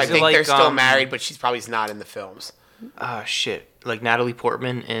Like that's why I stories. think like, they're still married, but she's probably not in the films. Shit. Like Natalie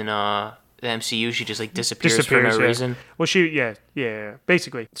Portman in the MCU, she just like disappears for no yeah. reason. Well, yeah,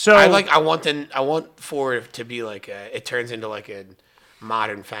 basically. So I want 4 to be like it turns into like a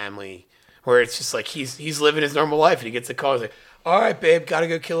Modern Family where it's just like he's living his normal life and he gets a call. He's like, all right, babe, gotta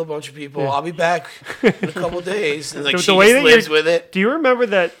go kill a bunch of people. I'll be back in a couple days. And like she just lives with it. Do you remember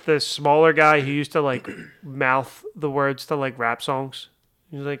that the smaller guy who used to like mouth the words to like rap songs?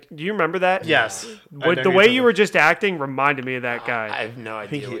 He was like, do you remember that? Yes. The way you were just acting reminded me of that guy. I have no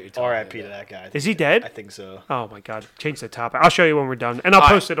idea what you're talking R.I.P. about. to that guy. Is he dead? I think so. Oh my God! Change the topic. I'll show you when we're done, and I'll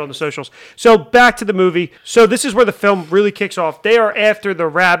post it on the socials. So back to the movie. So this is where the film really kicks off. They are after the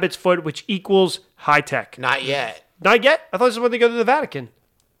rabbit's foot, which equals high tech. Not yet. Not yet. I thought this is when they go to the Vatican.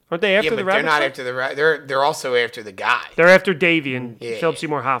 Aren't they after Yeah, the but they're rabbit's not foot? after the they're also after the guy. They're after Davy and Yeah. Philip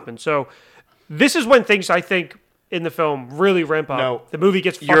Seymour Hoffman. So this is when things I think in the film really ramp up. No. The movie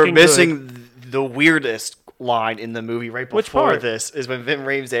gets fucking You're missing good. the weirdest line in the movie right Which before part? this is when Vin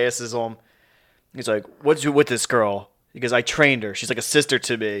Rames asks him, he's like, what's you with this girl? He goes, I trained her. She's like a sister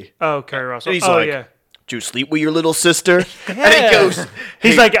to me. Oh, Kerry Russell. And he's oh, like, yeah. do you sleep with your little sister? And he goes,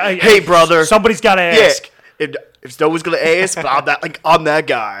 He's "Hey- like, hey, brother. somebody's got to Yeah. ask. If no one's going to ask, but I'm that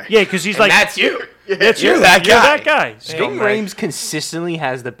guy. Yeah, because he's And like, that's you. that's you're you. that You're guy. that guy. Ving Rhames consistently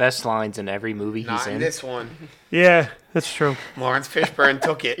has the best lines in every movie he's Not in in. this one. Yeah, that's true. Lawrence Fishburne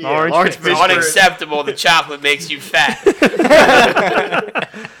took it. Lawrence It's unacceptable. The chocolate makes you fat.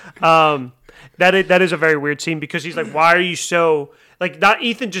 That is a very weird scene because he's like, why are you so like not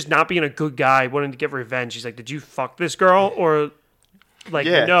Ethan just not being a good guy wanting to get revenge. He's like, did you fuck this girl or like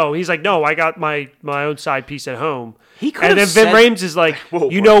Yeah. no? He's like, no, I got my own side piece at home. He could And then have Vin said- Rames is like, Whoa,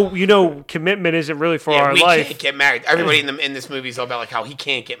 you know, commitment isn't really for Yeah, our we life. can't get married. Everybody in this movie is all about like how he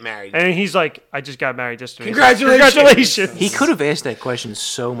can't get married. And he's like, I just got married yesterday. Congratulations. Congratulations. He could have asked that question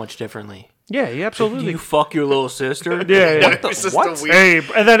so much differently. Yeah, he Do absolutely. you fuck your little sister? Yeah, yeah. What the, It's just what? a weird- Hey,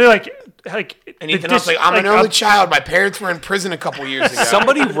 and then like And Ethan Hunt's like, I'm an only child. My parents were in prison a couple years ago.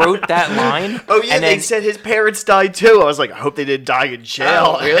 Somebody wrote that line. Oh, yeah, and they then said his parents died too. I was like, I hope they didn't die in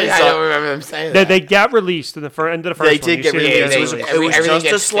jail. Oh, really? I So- don't remember them saying that. They got released in the end of the first They one. did You get see them released. get they- released. It was Everything just a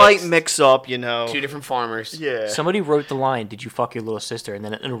gets slight fixed. mix-up, you know. Two different farmers. Yeah. somebody wrote the line, "Did you fuck your little sister?" And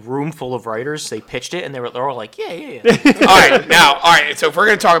then in a room full of writers, they pitched it, and they're all like, "Yeah, yeah, yeah." All right. So if we're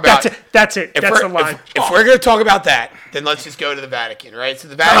gonna talk about That's it. if That's we're, the line. If we're gonna talk about that, then let's just go to the Vatican, right? So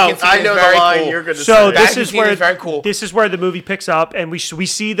the Vatican scene I is know very the line cool. you're going to So say. this Vatican is scene where is very cool. this is where the movie picks up, and we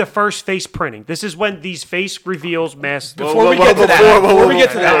see the first face printing. This is when these face reveals mass. Before we get to that, before we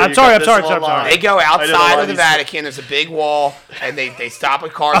get to that, I'm sorry. I'm sorry. They go I know outside the of line the you said. Vatican. There's a big wall, and they stop a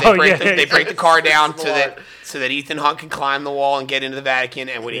car. They Oh, break yeah. they break the car down That's so the that line. so that Ethan Hunt can climb the wall and get into the Vatican.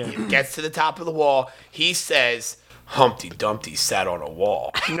 And when he gets to the top of the wall, he says, "Humpty Dumpty sat on a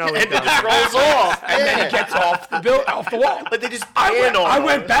wall," No, it It doesn't. just rolls off. and then he gets off the wall. But they just I pan on him.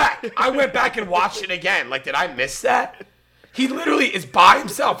 went back and watched it again. Like, did I miss that? He literally is by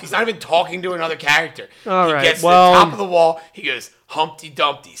himself. He's not even talking to another character. All he right, gets well- to the top of the wall. He goes, Humpty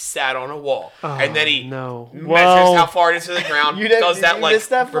Dumpty sat on a wall. and then he no. measures Well- how far it is to the ground. You didn't- does did that you like miss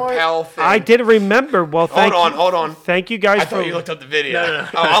that part? rappel thing. I didn't remember. Well, thank you. Hold on. Thank you guys I for thought you looked up the video. Oh,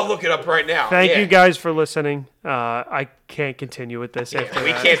 I'll look it up right now. thank Yeah. you guys for listening. I can't continue with this. After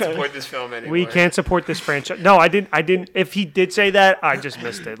We that. can't support this film anymore. We can't support this franchise. No, I didn't. If he did say that, I just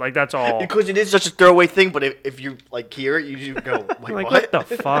missed it. Like that's all. Because it is such a throwaway thing, but if you like hear it, you just go, wait, Like what? what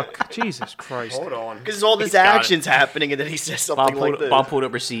the fuck? Jesus Christ. Hold on. Because all this got it. action's happening, and then he says something like this. Bob pulled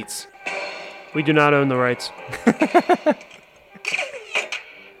up receipts. We do not own the rights.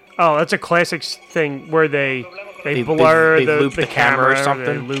 Oh, that's a classic thing where they blur they loop the the camera or They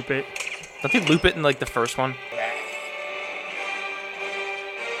something. loop it. Don't they loop it in like the first one?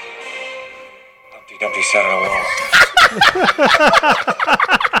 Humpty Dumpty sat on a wall.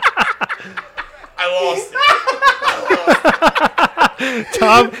 I lost it.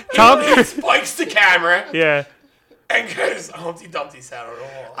 Tom. Spikes the camera Yeah. and goes, Humpty Dumpty sat on a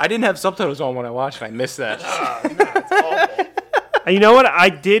wall. I didn't have subtitles on when I watched, and I missed that. And you know what? I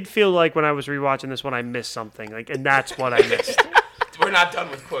did feel like when I was rewatching this one, I missed something. Like, and that's what I missed. We're we're not done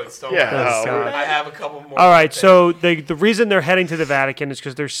with quotes. Don't Yeah, worry. no, God. I have a couple more. All right, so the reason they're heading to the Vatican is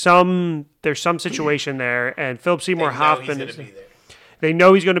because there's some situation there, and Philip Seymour He's Hoffman. going to be there. They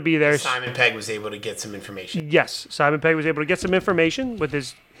know he's going to be there. Simon Pegg was able to get some information. Yes, Simon Pegg was able to get some information with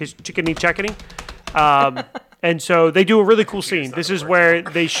his chickeny checkeny. And so they do a really cool scene. This is where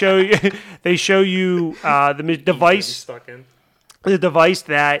they show you the device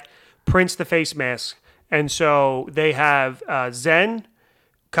that prints the face mask. And so they have Zen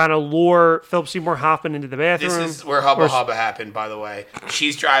kind of lure Philip Seymour Hoffman into the bathroom. This is where Hubba Hubba happened, by the way.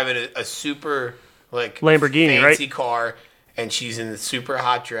 She's driving a super Lamborghini, fancy right? car, and she's in the super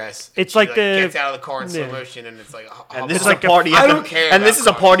hot dress. It's She, like the- gets out of the car in slow yeah. motion, and it's like. And this is like a party. I At don't the, care and this about is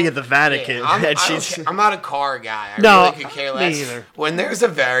a cars. party at the Vatican. Yeah, and I don't she's care. I'm not a car guy. I No, really could care me less. either. When there's a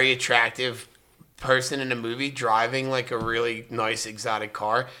very attractive person in a movie driving like a really nice exotic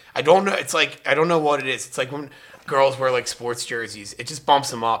car, I don't know. It's like I don't know what it is. It's like when girls wear like sports jerseys. It just bumps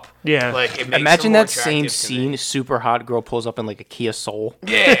them up. Yeah. Like it makes Imagine them more that same attractive to me. scene. Super hot girl pulls up in like a Kia Soul.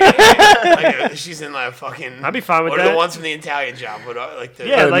 Yeah, like, she's in like fucking. I'd be fine with what are that. the ones from the Italian Job? What are, like the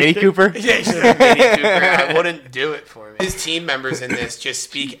Yeah, like Mini the- Cooper. yeah, she's in a Mini Cooper. I wouldn't do it for me. His team members in this just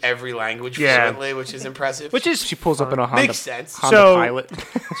speak every language Yeah. fluently, which is impressive. Which is She pulls up in a Honda, Makes sense. Honda So- Pilot.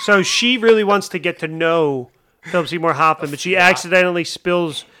 So she really wants to get to know Philip Seymour Hoffman, but she accidentally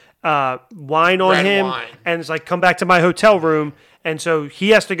spills wine on Red him, wine. and it's like, "Come back to my hotel room." And so he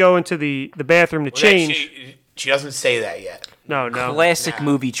has to go into the bathroom to Well, that- change. She doesn't say that yet. No. Classic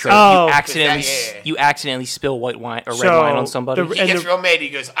movie trope. Oh. Yeah. You accidentally spill white wine or red So, wine on somebody. the- He And gets the- real mad. He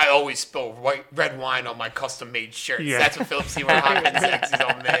goes, "I always spill red wine on my custom-made shirts." Yeah. That's what Philip Seymour Hoffman says. He's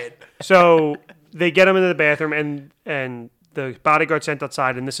all mad. So they get him into the bathroom, and the bodyguard sent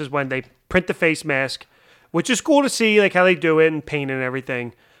outside, and this is when they print the face mask, which is cool to see, like how they do it and paint and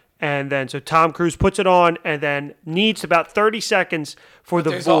everything. And then so Tom Cruise puts it on, and then needs about 30 seconds for the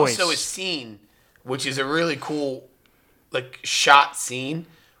There's voice. also a scene, which is a really cool, like shot scene,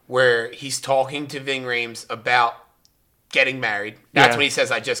 where he's talking to Ving Rhames about getting married. That's Yeah. when he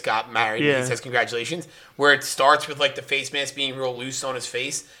says, "I just got married." Yeah. He says, "Congratulations." Where it starts with like the face mask being real loose on his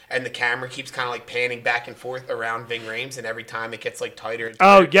face, and the camera keeps kind of like panning back and forth around Ving Rhames, and every time it gets like tighter. And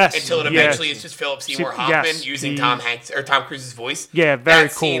Oh, tighter, yes. until it Yes. eventually is just Philip Seymour See, Hoffman yes. using He- Tom Cruise's voice. Yeah, very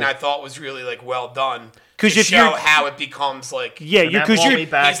that scene cool. I thought was really like well done. 'Cause To if show you're- how it becomes like Yeah, And that because brought you're me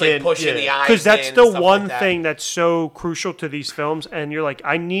back he's like in, pushing yeah. the eyes because that's in the and stuff one like that. thing that's so crucial to these films, and you're like,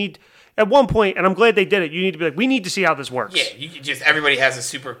 I need at one point, and I'm glad they did it. You need to be like, we need to see how this works. Yeah, you could just everybody has a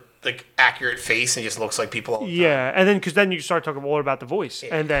super like accurate face and just looks like people all the time. Yeah, and then because then you start talking more about the voice,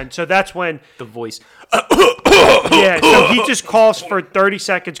 and then so that's when The voice. yeah, so he just calls for 30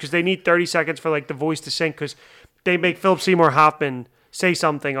 seconds because they need 30 seconds for like the voice to sync because they make Philip Seymour Hoffman say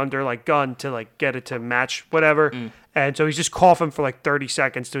something under like gun to like get it to match whatever. And so he's just coughing for like 30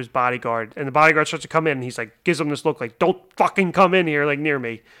 seconds to his bodyguard, and the bodyguard starts to come in, and he's like gives him this look like, "Don't fucking come in here like near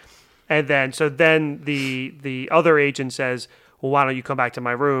me." And then the other agent says, "Well, why don't you come back to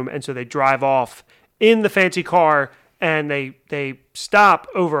my room?" And so they drive off in the fancy car, and they stop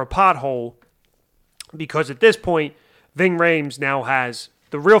over a pothole because at this point, Ving Rhames now has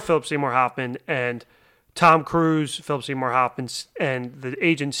the real Philip Seymour Hoffman, and Tom Cruise, Philip Seymour Hoffman, and the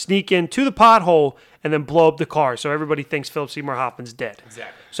agent sneak into the pothole and then blow up the car. So everybody thinks Philip Seymour Hoffman's dead.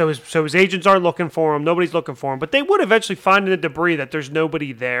 Exactly. So his agents aren't looking for him. Nobody's looking for him. But they would eventually find in the debris that there's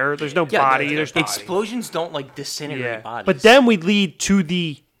nobody there. There's no body. no, There's no no Explosions don't like disintegrate yeah. bodies. But then we lead to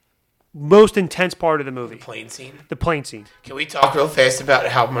the most intense part of the movie, Plane scene. the plane scene. Can we talk real fast about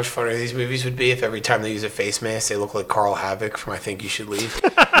how much funner these movies would be if every time they use a face mask they look like Carl Havoc from I Think You Should Leave?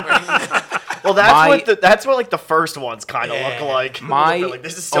 Well, that's My- that's what like the first ones kind of Yeah. look like. My Like,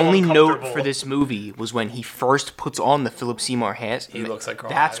 this is so only note uncomfortable. for this movie was when he first puts on the Philip Seymour hat. He looks like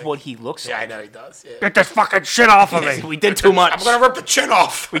Carl That's Havoc. what he looks Yeah, I like. know he does. Yeah. Get this fucking shit off of me. We did too much. I'm gonna rip the chin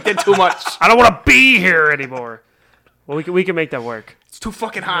off. We did too much. I don't want to be here anymore. Well, we can make that work. It's too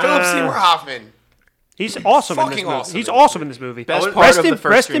fucking hot. Philip Seymour Hoffman. He's awesome in this Fucking movie. awesome He's in this awesome in this movie. Best rest part of in, the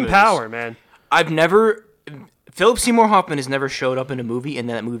first rest three in movies. power, man. Philip Seymour Hoffman has never showed up in a movie, and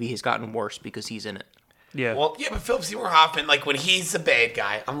then that movie has gotten worse because he's in it. Yeah. Well, Yeah, but Philip Seymour Hoffman, like when he's the bad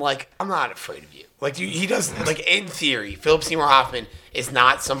guy, I'm like, I'm not afraid of you. Like he does, like in theory, Philip Seymour Hoffman is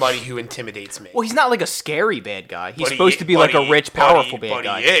not somebody who intimidates me. Well, he's not like a scary bad guy. He's But supposed he- to be but like a he- rich, but powerful he- bad but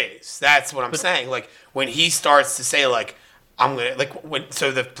guy. He is. That's what I'm saying. Like when he starts to say like, I'm gonna like when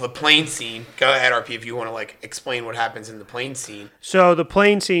so the plane scene. Go ahead, RP, if you want to like explain what happens in the plane scene. So the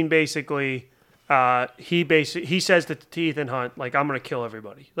plane scene basically, he says to Ethan Hunt, like, "I'm gonna kill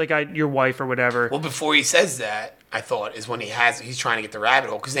everybody, like your wife or whatever." Well, before he says that, I thought is when he's trying to get the rabbit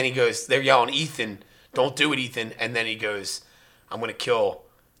hole because then he goes, they're yelling, "Ethan, don't do it, Ethan," and then he goes, I'm going to kill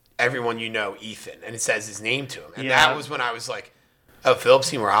everyone you know, Ethan. And it says his name to him. And Yeah. that was when I was like, oh, Philip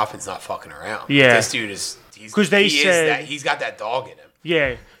Seymour Hoffman's not fucking around. Yeah. This dude is... 'Cause they said- he's got that dog in him.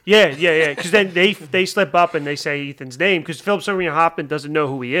 Yeah. Because then they slip up and they say Ethan's name because Philip Seymour Hoffman doesn't know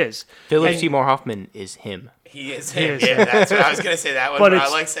who he is. Philip And- Seymour Hoffman is him. He is He him. is Yeah, him. that's what I was going to say that one. But But I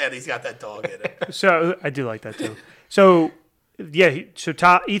it's- like saying he's got that dog in it. So I do like that too. So yeah,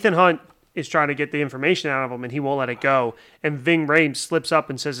 Ethan Hunt is trying to get the information out of him, and he won't let it go. And Ving Rhames slips up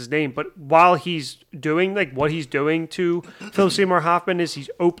and says his name, but while he's doing like what he's doing to Philip Seymour Hoffman is he's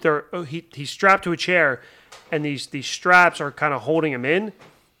strapped to a chair, and these straps are kind of holding him in.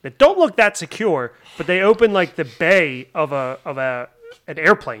 That don't look that secure, but they open like the bay of an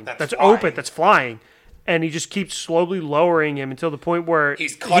airplane that's flying. open, that's flying. And he just keeps slowly lowering him until the point where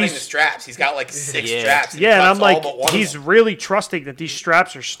He's cutting the straps. He's got like 6 straps. yeah, and I'm cuts all like, but one of he's them. really trusting that these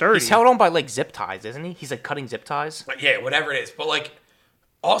straps are sturdy. He's held on by like zip ties, isn't he? He's like cutting zip ties. But yeah, whatever it is. But like,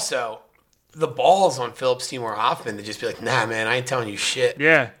 also, the balls on Philip Seymour Hoffman to just be like, nah, man, I ain't telling you shit.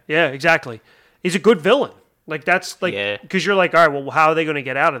 Yeah, exactly. He's a good villain. Like that's like Yeah. because you're like, all right, well, how are they going to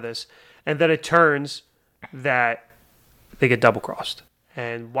get out of this? And then it turns that they get double crossed.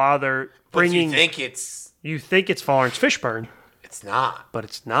 And while they're But bringing, you think it's Lawrence Fishburne, it's not. but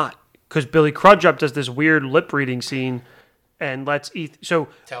it's not because Billy Crudup does this weird lip reading scene and lets Ethan. So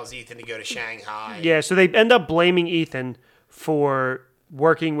Tells Ethan to go to Shanghai. yeah, so they end up blaming Ethan for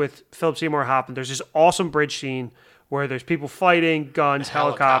working with Philip Seymour Hoffman. There's this awesome bridge scene where there's people fighting, guns,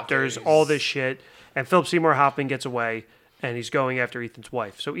 helicopters, all this shit, and Philip Seymour Hoffman gets away and he's going after Ethan's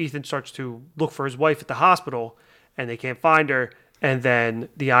wife. So Ethan starts to look for his wife at the hospital and they can't find her. And then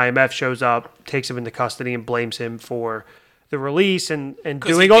the IMF shows up, takes him into custody, and blames him for the release and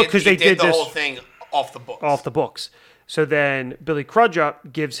doing all because they did the this whole thing off the books. off the books. So then Billy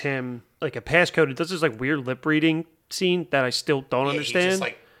Crudup gives him like a passcode. It does this like weird lip reading scene that I still don't Yeah, understand. He's just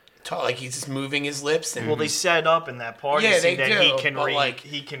like he's just moving his lips and Well, they set up in that party yeah, they scene that do. he can but read. like,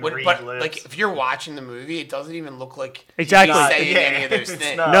 He can when- read but lips. like if you're watching the movie, it doesn't even look like Exactly. he's saying Yeah, any of those it's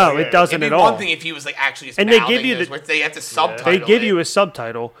things. not. no, yeah. it doesn't It'd be at all. one thing if he was like actually just And they mouthing give you those the- words. They have to subtitle. They give it. you a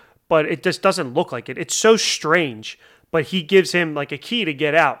subtitle, but it just doesn't look like it. It's so strange. But he gives him like a key to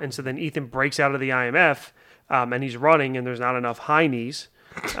get out, and so then Ethan breaks out of the IMF, and he's running, and there's not enough high knees.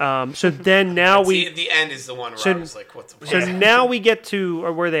 So then now See, we, the end is the one where So- I was like, "What the so fuck?" now we get to,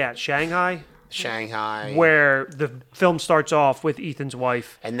 or where are they at? Shanghai, Shanghai, where the film starts off with Ethan's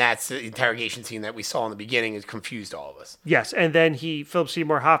wife. and that's the interrogation scene that we saw in the beginning. It confused all of us. Yes, and then Philip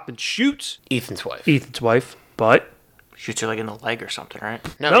Seymour Hoffman shoots Ethan's wife. Ethan's wife, but Shoots her like in the leg or something, right?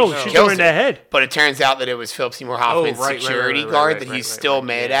 no, he she's kills her in the her. head. But it turns out that it was Philip Seymour Hoffman's right, right, security right, guard right, that right, he's right, still right,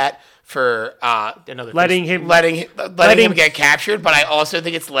 mad yeah. at for Another Letting fish- him, letting him get captured. But I also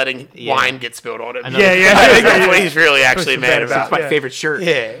think it's letting Yeah. wine get spilled on him. Another- Yeah, I think that's what he's really actually What's mad bad about. about my Yeah. favorite shirt.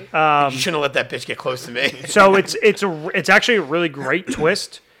 Yeah, you shouldn't have let that bitch get close to me. So it's actually a really great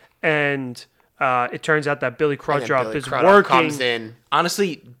twist, and it turns out that Billy And then Crudup Billy is Crudup working. comes in.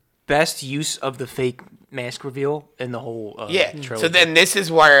 Honestly, best use of the fake mask reveal in the whole Yeah. trilogy. So then this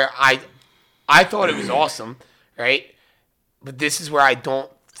is where I thought it was awesome, right? But this is where I don't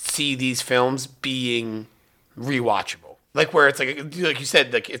see these films being rewatchable. Like where it's like you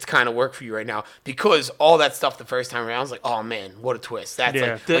said, like it's kind of work for you right now because all that stuff the first time around I was like, oh man, what a twist! That's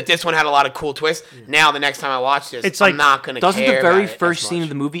Yeah. like this one had a lot of cool twists. Now the next time I watch this, It's I'm like- not gonna. Doesn't care the very about it first as scene much. of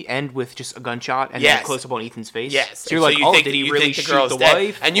the movie end with just a gunshot and Yes. then close up on Ethan's face? Yes. So you're like, you oh, think, did he you really think the shoot girl's the dead?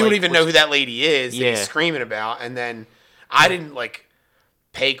 wife? And you don't Like, even know who that lady is that Yeah. he's screaming about. And then I didn't like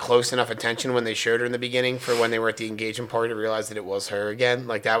pay close enough attention when they showed her in the beginning for when they were at the engagement party to realize that it was her again.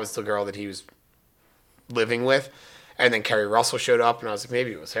 Like that was the girl that he was living with. And then Kerry Russell showed up, and I was like,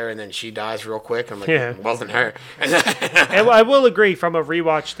 maybe it was her. And then she dies real quick. I'm like, Yeah. it wasn't her. And I will agree from a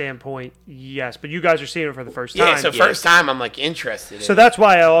rewatch standpoint, yes, but you guys are seeing it for the first time. yeah, so first time I'm like interested. So in that's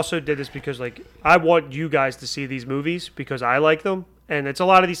why I also did this because like I want you guys to see these movies because I like them, and it's a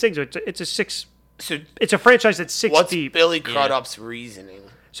lot of these things. So It's a franchise that's six what's deep. Billy Crudup's reasoning?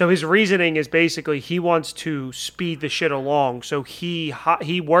 So his reasoning is basically he wants to speed the shit along. So he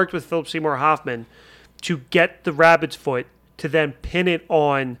worked with Philip Seymour Hoffman to get the rabbit's foot to then pin it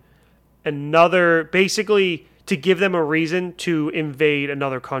on another, basically to give them a reason to invade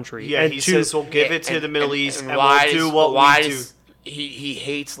another country. Yeah, and he to, says we'll give it to And- the Middle and- East and and why we'll do does- what why we do. does- He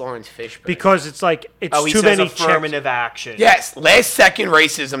hates Lawrence Fishburne. because it's like it's Oh, he too says many checks. affirmative action. Yes, last second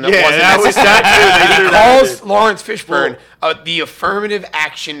racism that Yeah, wasn't that was necessary. that too. They He do that. calls Lawrence Fishburne the affirmative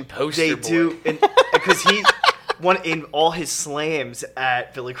action poster They boy. do, because he. one in all his slams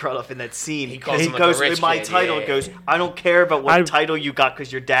at Billy Crudup in that scene. He calls he him like a goes rich with my kid, title. yeah. Goes, I don't care about what I- title you got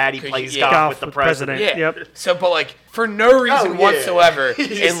because your daddy plays yeah. golf with the president. Yeah. Yep. So, but like for no reason yeah. whatsoever, He in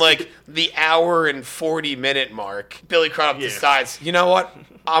just- like the hour and 40-minute mark, Billy Crudup Yeah. decides, you know what?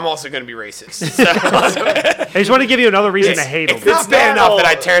 I'm also going to be racist. So, I just want to give you another reason to hate him. it's not bad not enough all- that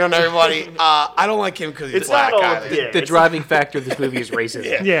I turn on everybody. I don't like him because he's It's black not all. either. Yeah, The it's- driving factor of this movie is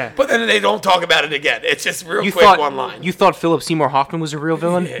racism. Yeah. But then they don't talk about it again. It's just real You quick thought one line. you thought Philip Seymour Hoffman was a real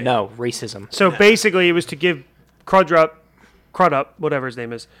villain? No, racism. So basically, it was to give Crudup, whatever his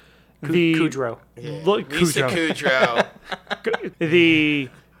name is, the Kudrow. Lisa Kudrow. the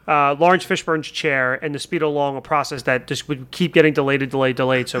Lawrence Fishburne's chair and to speed along a process that just would keep getting delayed,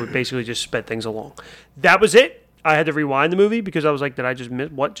 so it basically just sped things along. That was it. I had to rewind the movie because I was like, did I just miss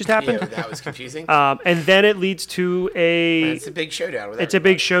what just Yeah, happened? that was confusing. And then it leads to It's a big showdown. With it's a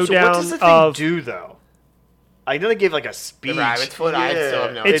big everybody. So what showdown does the thing of do though? I know they gave like a speech. The rabbit's foot. I still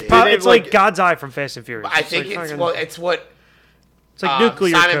have no it's idea. it's like God's Eye from Fast and Furious. I think like it's fucking- it's what it's like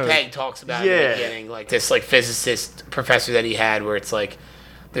nuclear Simon code. Pegg talks about in Yeah. the beginning, like this like physicist professor that he had, where it's like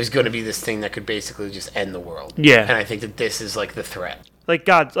there's going to be this thing that could basically just end the world. Yeah. and I think that this is like the threat. Like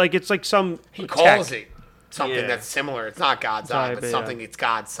God, like it's like some He tech. calls it something Yeah. that's similar. It's not God's eye, Eye, but but yeah. something. It's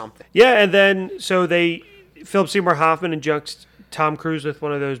God's something. Yeah, and then so Philip Seymour Hoffman injects Tom Cruise with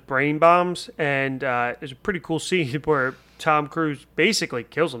one of those brain bombs, and there's a pretty cool scene where Tom Cruise basically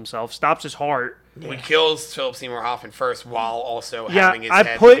kills himself, stops his heart. He kills Philip Seymour Hoffman first, while also Yeah, having his I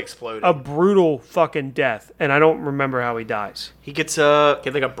head put exploded. a brutal fucking death, and I don't remember how he dies. He gets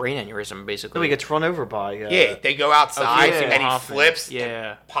Get like a brain aneurysm, basically. no, he gets run over by. yeah, they go outside yeah. and he Hoffman. flips.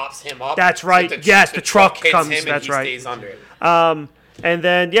 Yeah. and pops him up. That's right. So Yes, the truck hits comes. him and That's he right. Stays under it. And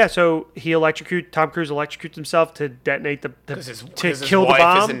then so Tom Cruise electrocutes himself to detonate Because his to kill the wife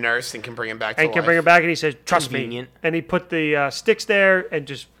bomb. is a nurse and can bring him back to and life. can bring him back, and he says, "Trust Convenient. me." And he put the sticks there and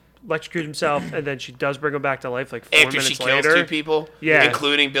just electrocutes himself, and then she does bring him back to life like 4 After minutes she kills later. 2 people, Yeah.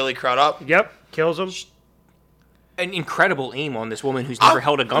 including Billy Crudup. Yep, kills him. An incredible aim on this woman who's never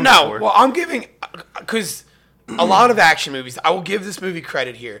held a gun no, before. well, I'm giving because a lot of action movies. I will give this movie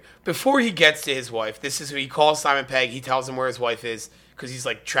credit here. Before he gets to his wife, this is who he calls Simon Pegg. He tells him where his wife is because he's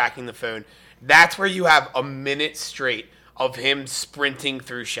like tracking the phone. That's where you have a minute straight of him sprinting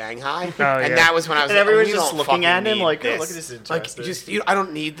through Shanghai, and yeah. that was when I was And like, everyone's we just don't looking fucking at him need like, oh, this. look at this Like, interesting. just I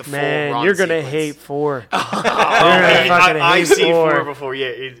don't need the full Man, run you're gonna sequence. hate 4. I, fucking I hate see 4 4. before.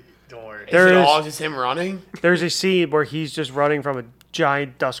 Yeah, don't worry. Is it There's- all just him running? There's a scene where he's just running from a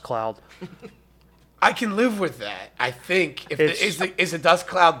giant dust cloud. I can live with that. I think if It's- is the dust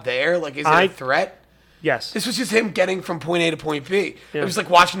cloud there? Like, is it I- a threat? Yes. This was just him getting from point A to point B. Yeah. It was like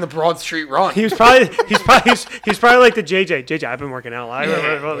watching the Broad Street run. He was probably he's probably like the JJ. JJ, I've been working out.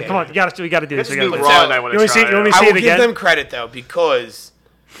 Yeah. Come on, we got to do this. This We new gotta do this. run I want You to wanna see- try. you want me out. to I see will it give again? them credit though because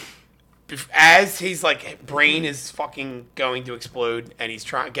as his like brain is fucking going to explode and he's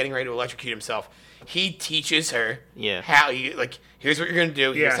getting ready to electrocute himself, he teaches her Yeah. how you like. Here's what you're gonna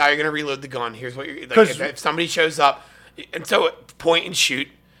do. Here's Yeah. how you're gonna reload the gun. Here's what you're like. 'Cause- If somebody shows up, and so point and shoot.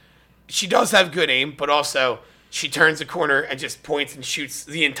 She does have good aim, but also she turns the corner and just points and shoots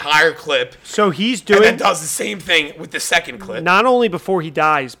the entire clip. So he's And doing then does the same thing with the second clip. not only before he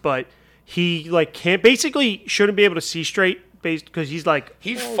dies, but he like can't basically shouldn't be able to see straight based because he's like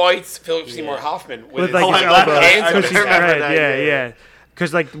He fights Philip Seymour Hoffman with, with his, like Oh, his I got elbow that. hands I on because his he's remember red. that, Yeah, yeah. yeah.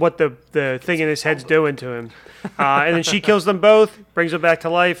 Because like what the thing in his head's doing to him, and then she kills them both, brings them back to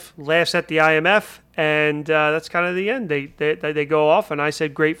life, laughs at the IMF, and that's kind of the end. They go off, and I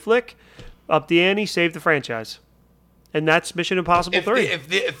said, "Great flick, up the ante, save the franchise," and that's Mission Impossible if, 3.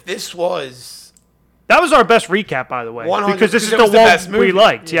 if this was That was our best recap, by the way, 100 because this is because it the was the one best we movie.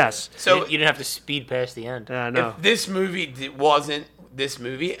 liked. Yes. so, you didn't have to speed past the end. No. if this movie wasn't this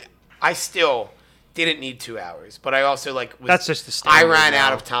movie, I still didn't need 2 hours. But I also like That's just the I standard ran now.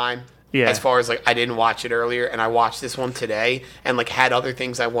 out of time. Yeah. As far as like I didn't watch it earlier, and I watched this one today, and like had other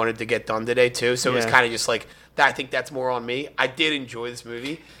things I wanted to get done today too. So it was Yeah. kind of just like that. I think that's more on me. I did enjoy this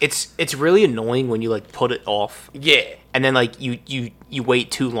movie. It's really annoying when you like put it off Yeah. and then like you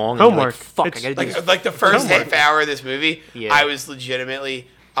wait too long. And Homework. You're like, fuck, It's I gotta do this. Like the first Homework. half hour of this movie, Yeah. I was legitimately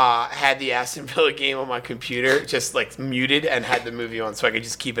had the Aston Villa game on my computer just like muted and had the movie on so I could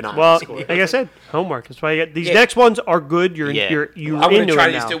just keep an eye on Well, the score. like I said, homework. That's why you get these Yeah. next ones are good. You're Yeah. you're I'm gonna into try it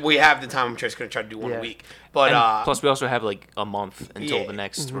to just now. do. We have the time. I'm just gonna try to do one Yeah. a week. But And plus, we also have like a month until yeah. the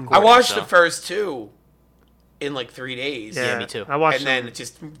next recording. I watched so. the first 2 in like 3 days. Yeah, me too. I watched And then them. it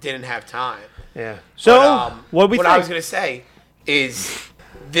just didn't have time. Yeah. So But, what we what think? I was gonna say is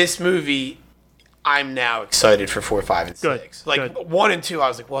this movie. I'm now excited for 4, 5, and Good, 6. Like good. 1 and 2, I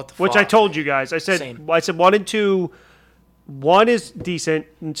was like, what the fuck? Which I told you guys. I said Same. 1 and 2. 1 is decent,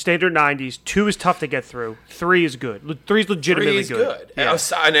 standard 90s. 2 is tough to get through. 3 is good. 3 is legitimately 3 is good. Yeah.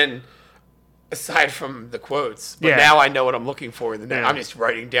 And then, aside from the quotes, but Yeah. now I know what I'm looking for. And Yeah. I'm just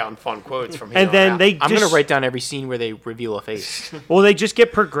writing down fun quotes from here And on then out. they I'm just, gonna write down every scene where they reveal a face. well, they just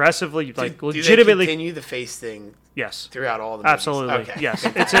get progressively, like, Do they legitimately. continue the face thing Yes. throughout all the movies? Absolutely. Okay. Yes.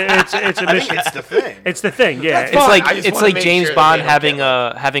 It's a mission. It's the thing. It's the thing. Yeah. That's It's fine. like, I just It's wanna like make James sure that Bond they don't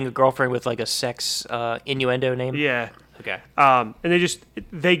get, having a girlfriend with like a sex innuendo name. yeah. Okay. And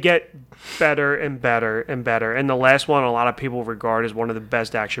they get better and better and better. And the last one, a lot of people regard as one of the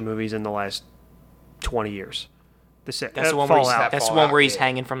best action movies in the last 20 years. That's the one where he's, Fallout. that's the Fallout, one where he's yeah.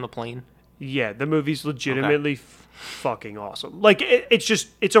 hanging from the plane. Yeah, the movie's legitimately fucking awesome. Like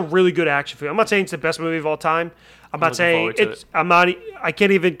it's a really good action film. I'm not saying it's the best movie of all time. I'm not looking saying forward to it's. I'm not. I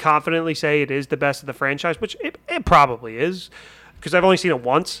can't even confidently say it is the best of the franchise, which it probably is, because I've only seen it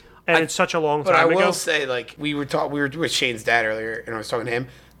once, and it's such a long But I time will ago. say, like, we were with Shane's dad earlier, and I was talking to him.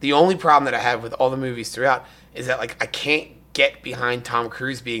 The only problem that I have with all the movies throughout is that, like, I can't get behind Tom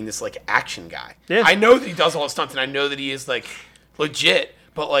Cruise being this, like, action guy. Yeah. I know that he does all the stunts, and I know that he is, like, legit,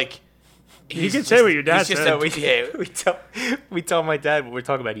 but, like, he's can say just- what your dad he's just said. we tell my dad what we're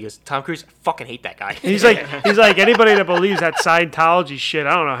talking about. He goes, Tom Cruise, I fucking hate that guy. He's like anybody that believes that Scientology shit.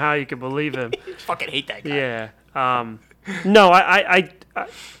 I don't know how you can believe him. fucking hate that guy. Yeah. No,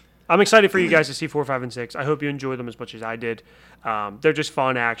 I'm excited for you guys to see 4, 5, and 6. I hope you enjoy them as much as I did. They're just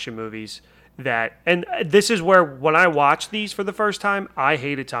fun action movies. And this is where, when I watched these for the first time, I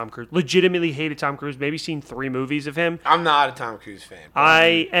hated Tom Cruise. Legitimately hated Tom Cruise. Maybe seen 3 movies of him. I'm not a Tom Cruise fan. but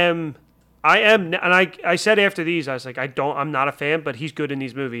I am, and I said after these, I was like, I'm not a fan, but he's good in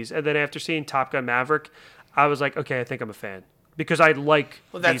these movies. And then after seeing Top Gun Maverick, I was like, okay, I think I'm a fan because I like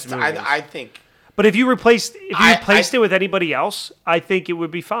well, that's, these movies. I think... But if you replaced I- it with anybody else, I think it would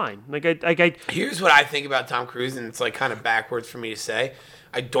be fine. Here's what I think about Tom Cruise, and it's like kind of backwards for me to say.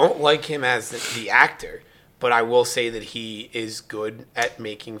 I don't like him as the actor, but I will say that he is good at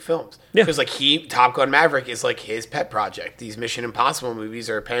making films. Yeah. Because like Top Gun Maverick is like his pet project. These Mission Impossible movies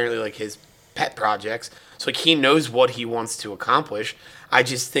are apparently like his pet projects. So like he knows what he wants to accomplish. I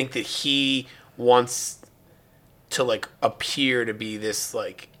just think that he wants to like appear to be this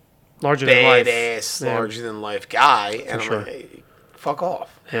like larger than life. badass, Yeah. larger than life guy, and I'm sure. like, hey, fuck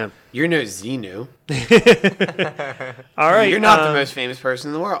off. Yeah. You're no Xenu. All right. You're not the most famous person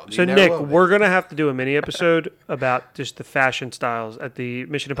in the world. So You never Nick, will be. we're gonna have to do a mini episode about just the fashion styles at the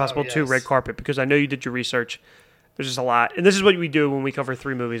Mission Impossible 2 yes. red carpet, because I know you did your research. There's just a lot, and this is what we do when we cover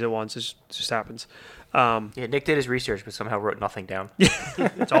 3 movies at once. It just happens. Yeah, Nick did his research, but somehow wrote nothing down.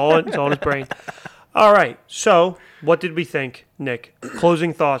 It's all in his brain. All right. So, what did we think, Nick?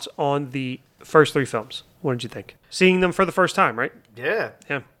 Closing thoughts on the first 3 films. What did you think? Seeing them for the first time, right? Yeah.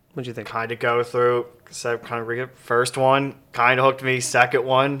 Yeah. What did you think? Kind of go through. So kind of read it. First one kind of hooked me. Second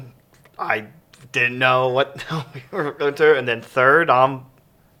one, I didn't know what we were going to. And then third, I'm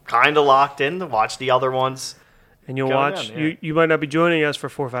kind of locked in to watch the other ones. And you'll Go watch. down, yeah. You might not be joining us for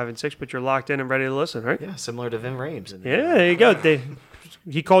 4, 5, and 6, but you're locked in and ready to listen, right? Yeah, similar to Vin Rames. Yeah, there you go.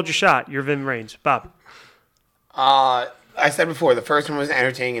 He called your shot. You're Vin Rames. Bob. I said before, the first one was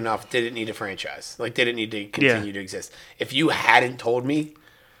entertaining enough. Didn't need a franchise. Like, didn't need to continue to exist. If you hadn't told me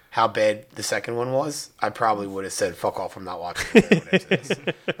how bad the second one was, I probably would have said, "Fuck off! I'm not watching." This.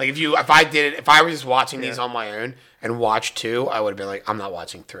 Like, if I were just watching these on my own and watched 2, I would have been like, "I'm not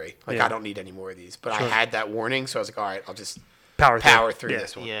watching 3. Like, Yeah. I don't need any more of these." But I had that warning, so I was like, "All right, I'll just Power through Yeah.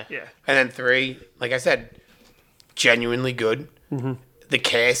 this one." Yeah. Yeah. And then 3, like I said, genuinely good. Mm-hmm. The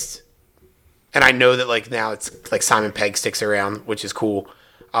cast, and I know that like now it's like Simon Pegg sticks around, which is cool.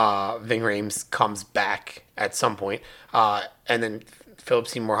 Ving Rhames comes back at some point, and then Philip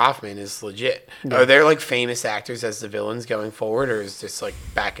Seymour Hoffman is legit. Are there like famous actors as the villains going forward, or is this like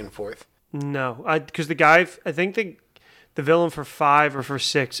back and forth? No, because the guy, I think the villain for 5 or for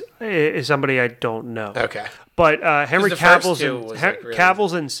 6 is somebody I don't know. Okay, But Henry the first Cavill's two in was, like, really-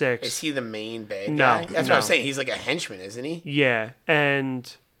 Cavill's in is 6. he the main bad No, guy? That's what no. I'm saying. He's like a henchman, isn't he? Yeah,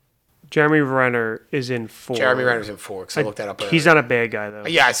 and Jeremy Renner is in 4. Jeremy Renner's in 4 because I looked that up. He's earlier. not a bad guy though.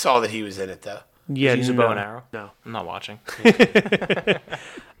 Yeah, I saw that he was in it though. Yeah, Use a bow and arrow. No, I'm not watching.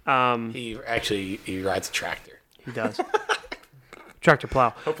 He rides a tractor. he does. Tractor plow.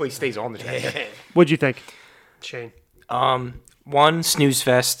 Hopefully he stays on the track. What'd you think, Shane? One, snooze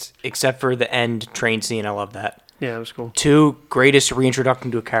fest, except for the end train scene. I love that. Yeah, it was cool. 2, greatest reintroduction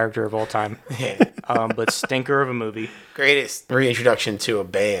to a character of all time. But stinker of a movie. Greatest reintroduction to a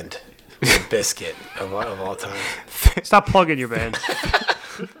band, Biscuit of all time. Stop plugging your band.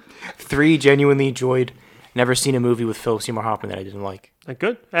 3 genuinely enjoyed. Never seen a movie with Philip Seymour Hoffman that I didn't like.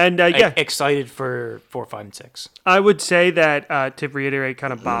 Good. And yeah, Excited for 4, 5, and 6. I would say that to reiterate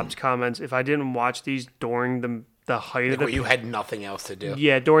kind of Bob's comments, if I didn't watch these during the height of the Where you had nothing else to do.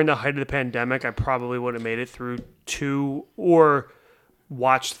 yeah, during the height of the pandemic, I probably would have made it through 2 or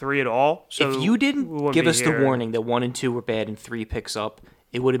watched 3 at all. So If you we didn't wouldn't give be us here. the warning that 1 and 2 were bad and 3 picks up,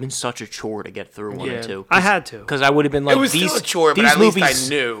 it would have been such a chore to get through 1 and 2. I had to. Because I would have been like, It was these, still a chore, but these at movies, least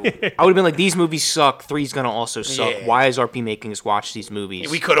I knew. I would have been like, these movies suck. 3's gonna also suck. Yeah. Why is RP making us watch these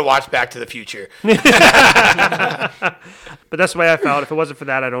movies? We could have watched Back to the Future. But that's the way I felt. If it wasn't for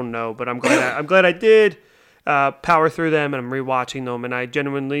that, I don't know. But I'm glad I did power through them, and I'm rewatching them, and I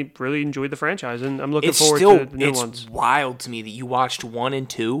genuinely really enjoyed the franchise, and I'm looking it's forward still to the new it's ones. wild to me that you watched 1 and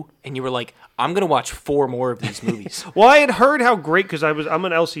 2 and you were like, I'm gonna watch 4 more of these movies. Well, I had heard how great because I'm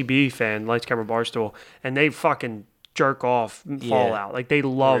an LCB fan, Lights Camera Barstool, and they fucking jerk off Fallout. Like they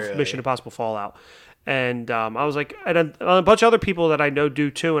love Really? Mission Impossible Fallout. And I was like, and a bunch of other people that I know do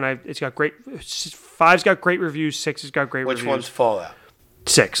too. And it's got great. 5's got great reviews. 6 has got great Which reviews. one's Fallout?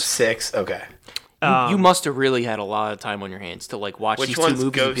 6. 6? Okay. You must have really had a lot of time on your hands to like watch Which these 2 one's movies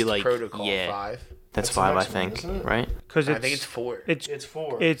and Ghost be like, Protocol? yeah, 5? that's the 5, I next one, think, isn't it? right? Because I think it's 4. It's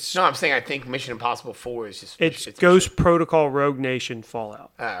 4. It's No, I'm saying I think Mission Impossible 4 is just... it's Mission- Ghost Protocol, Rogue Nation,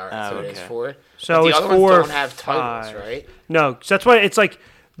 Fallout. all right, so it is okay. 4. So But the it's other 4 ones or don't have titles, 5. right? No, so that's why it's like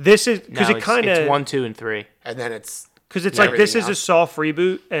this is because No, it kind it's of 1, 2, and 3. And then it's... because it's Yeah, like this everything is a else. soft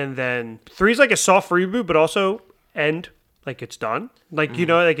reboot, and then 3's like a soft reboot, but also end like it's done. Like you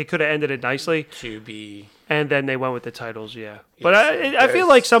know, like it could have ended it nicely, To be... and then they went with the titles. Yeah, but Yes, I feel there's-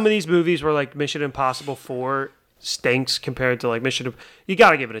 like some of these movies were like Mission Impossible 4 stinks compared to like You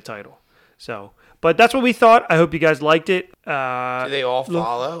got to give it a title. So, but that's what we thought. I hope you guys liked it. Do they all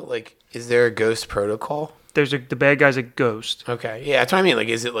follow? Like, is there a Ghost Protocol? There's the bad guy's a ghost. Okay. Yeah, that's what I mean. Like,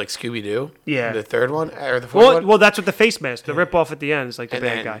 is it like Scooby-Doo? Yeah. The third one? Or the fourth one? Well, that's what the face mask, the rip off at the end is like the And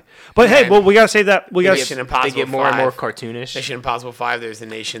bad then- guy. But hey, then- well, we gotta save that. We Maybe gotta it's an Impossible They get more and 5. more cartoonish. Mission Impossible 5, there's a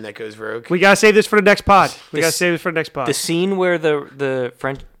nation that goes rogue. we gotta save this for the next pod. We This- gotta save this for the next pod. The scene where the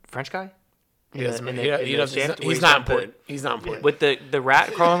French guy He doesn't, in the- he in doesn't- the he doesn't- stand- where he's he's not got the- important. He's not important. with the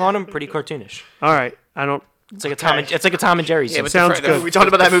rat crawling on him, pretty cartoonish. All right, I don't. It's like a Tom and Jerry scene. Yeah, but Sounds good. We talked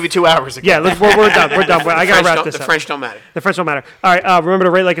about that movie 2 hours ago. Yeah, we're done. We're done. I gotta wrap this The up. French don't matter. The French don't matter. All right, remember to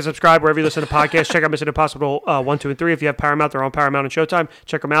rate, like, and subscribe wherever you listen to podcasts. Check out Mission Impossible 1, 2, and 3. If you have Paramount, they're on Paramount and Showtime.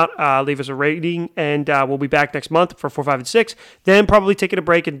 Check them out. Leave us a rating, and we'll be back next month for 4, 5, and 6. Then probably taking a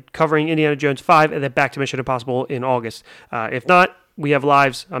break and covering Indiana Jones 5, and then back to Mission Impossible in August. If not, we have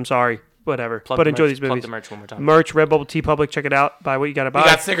lives. I'm sorry. Whatever. Plug But the enjoy merch- these movies. Plug the merch one more time. Merch, Redbubble, T Public. Check it out. Buy what you gotta buy. We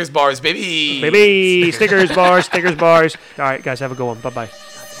got Snickers bars, baby. Baby, stickers, bars. All right, guys, have a good one. Bye-bye.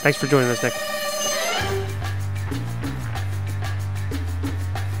 Thanks for joining us, Nick.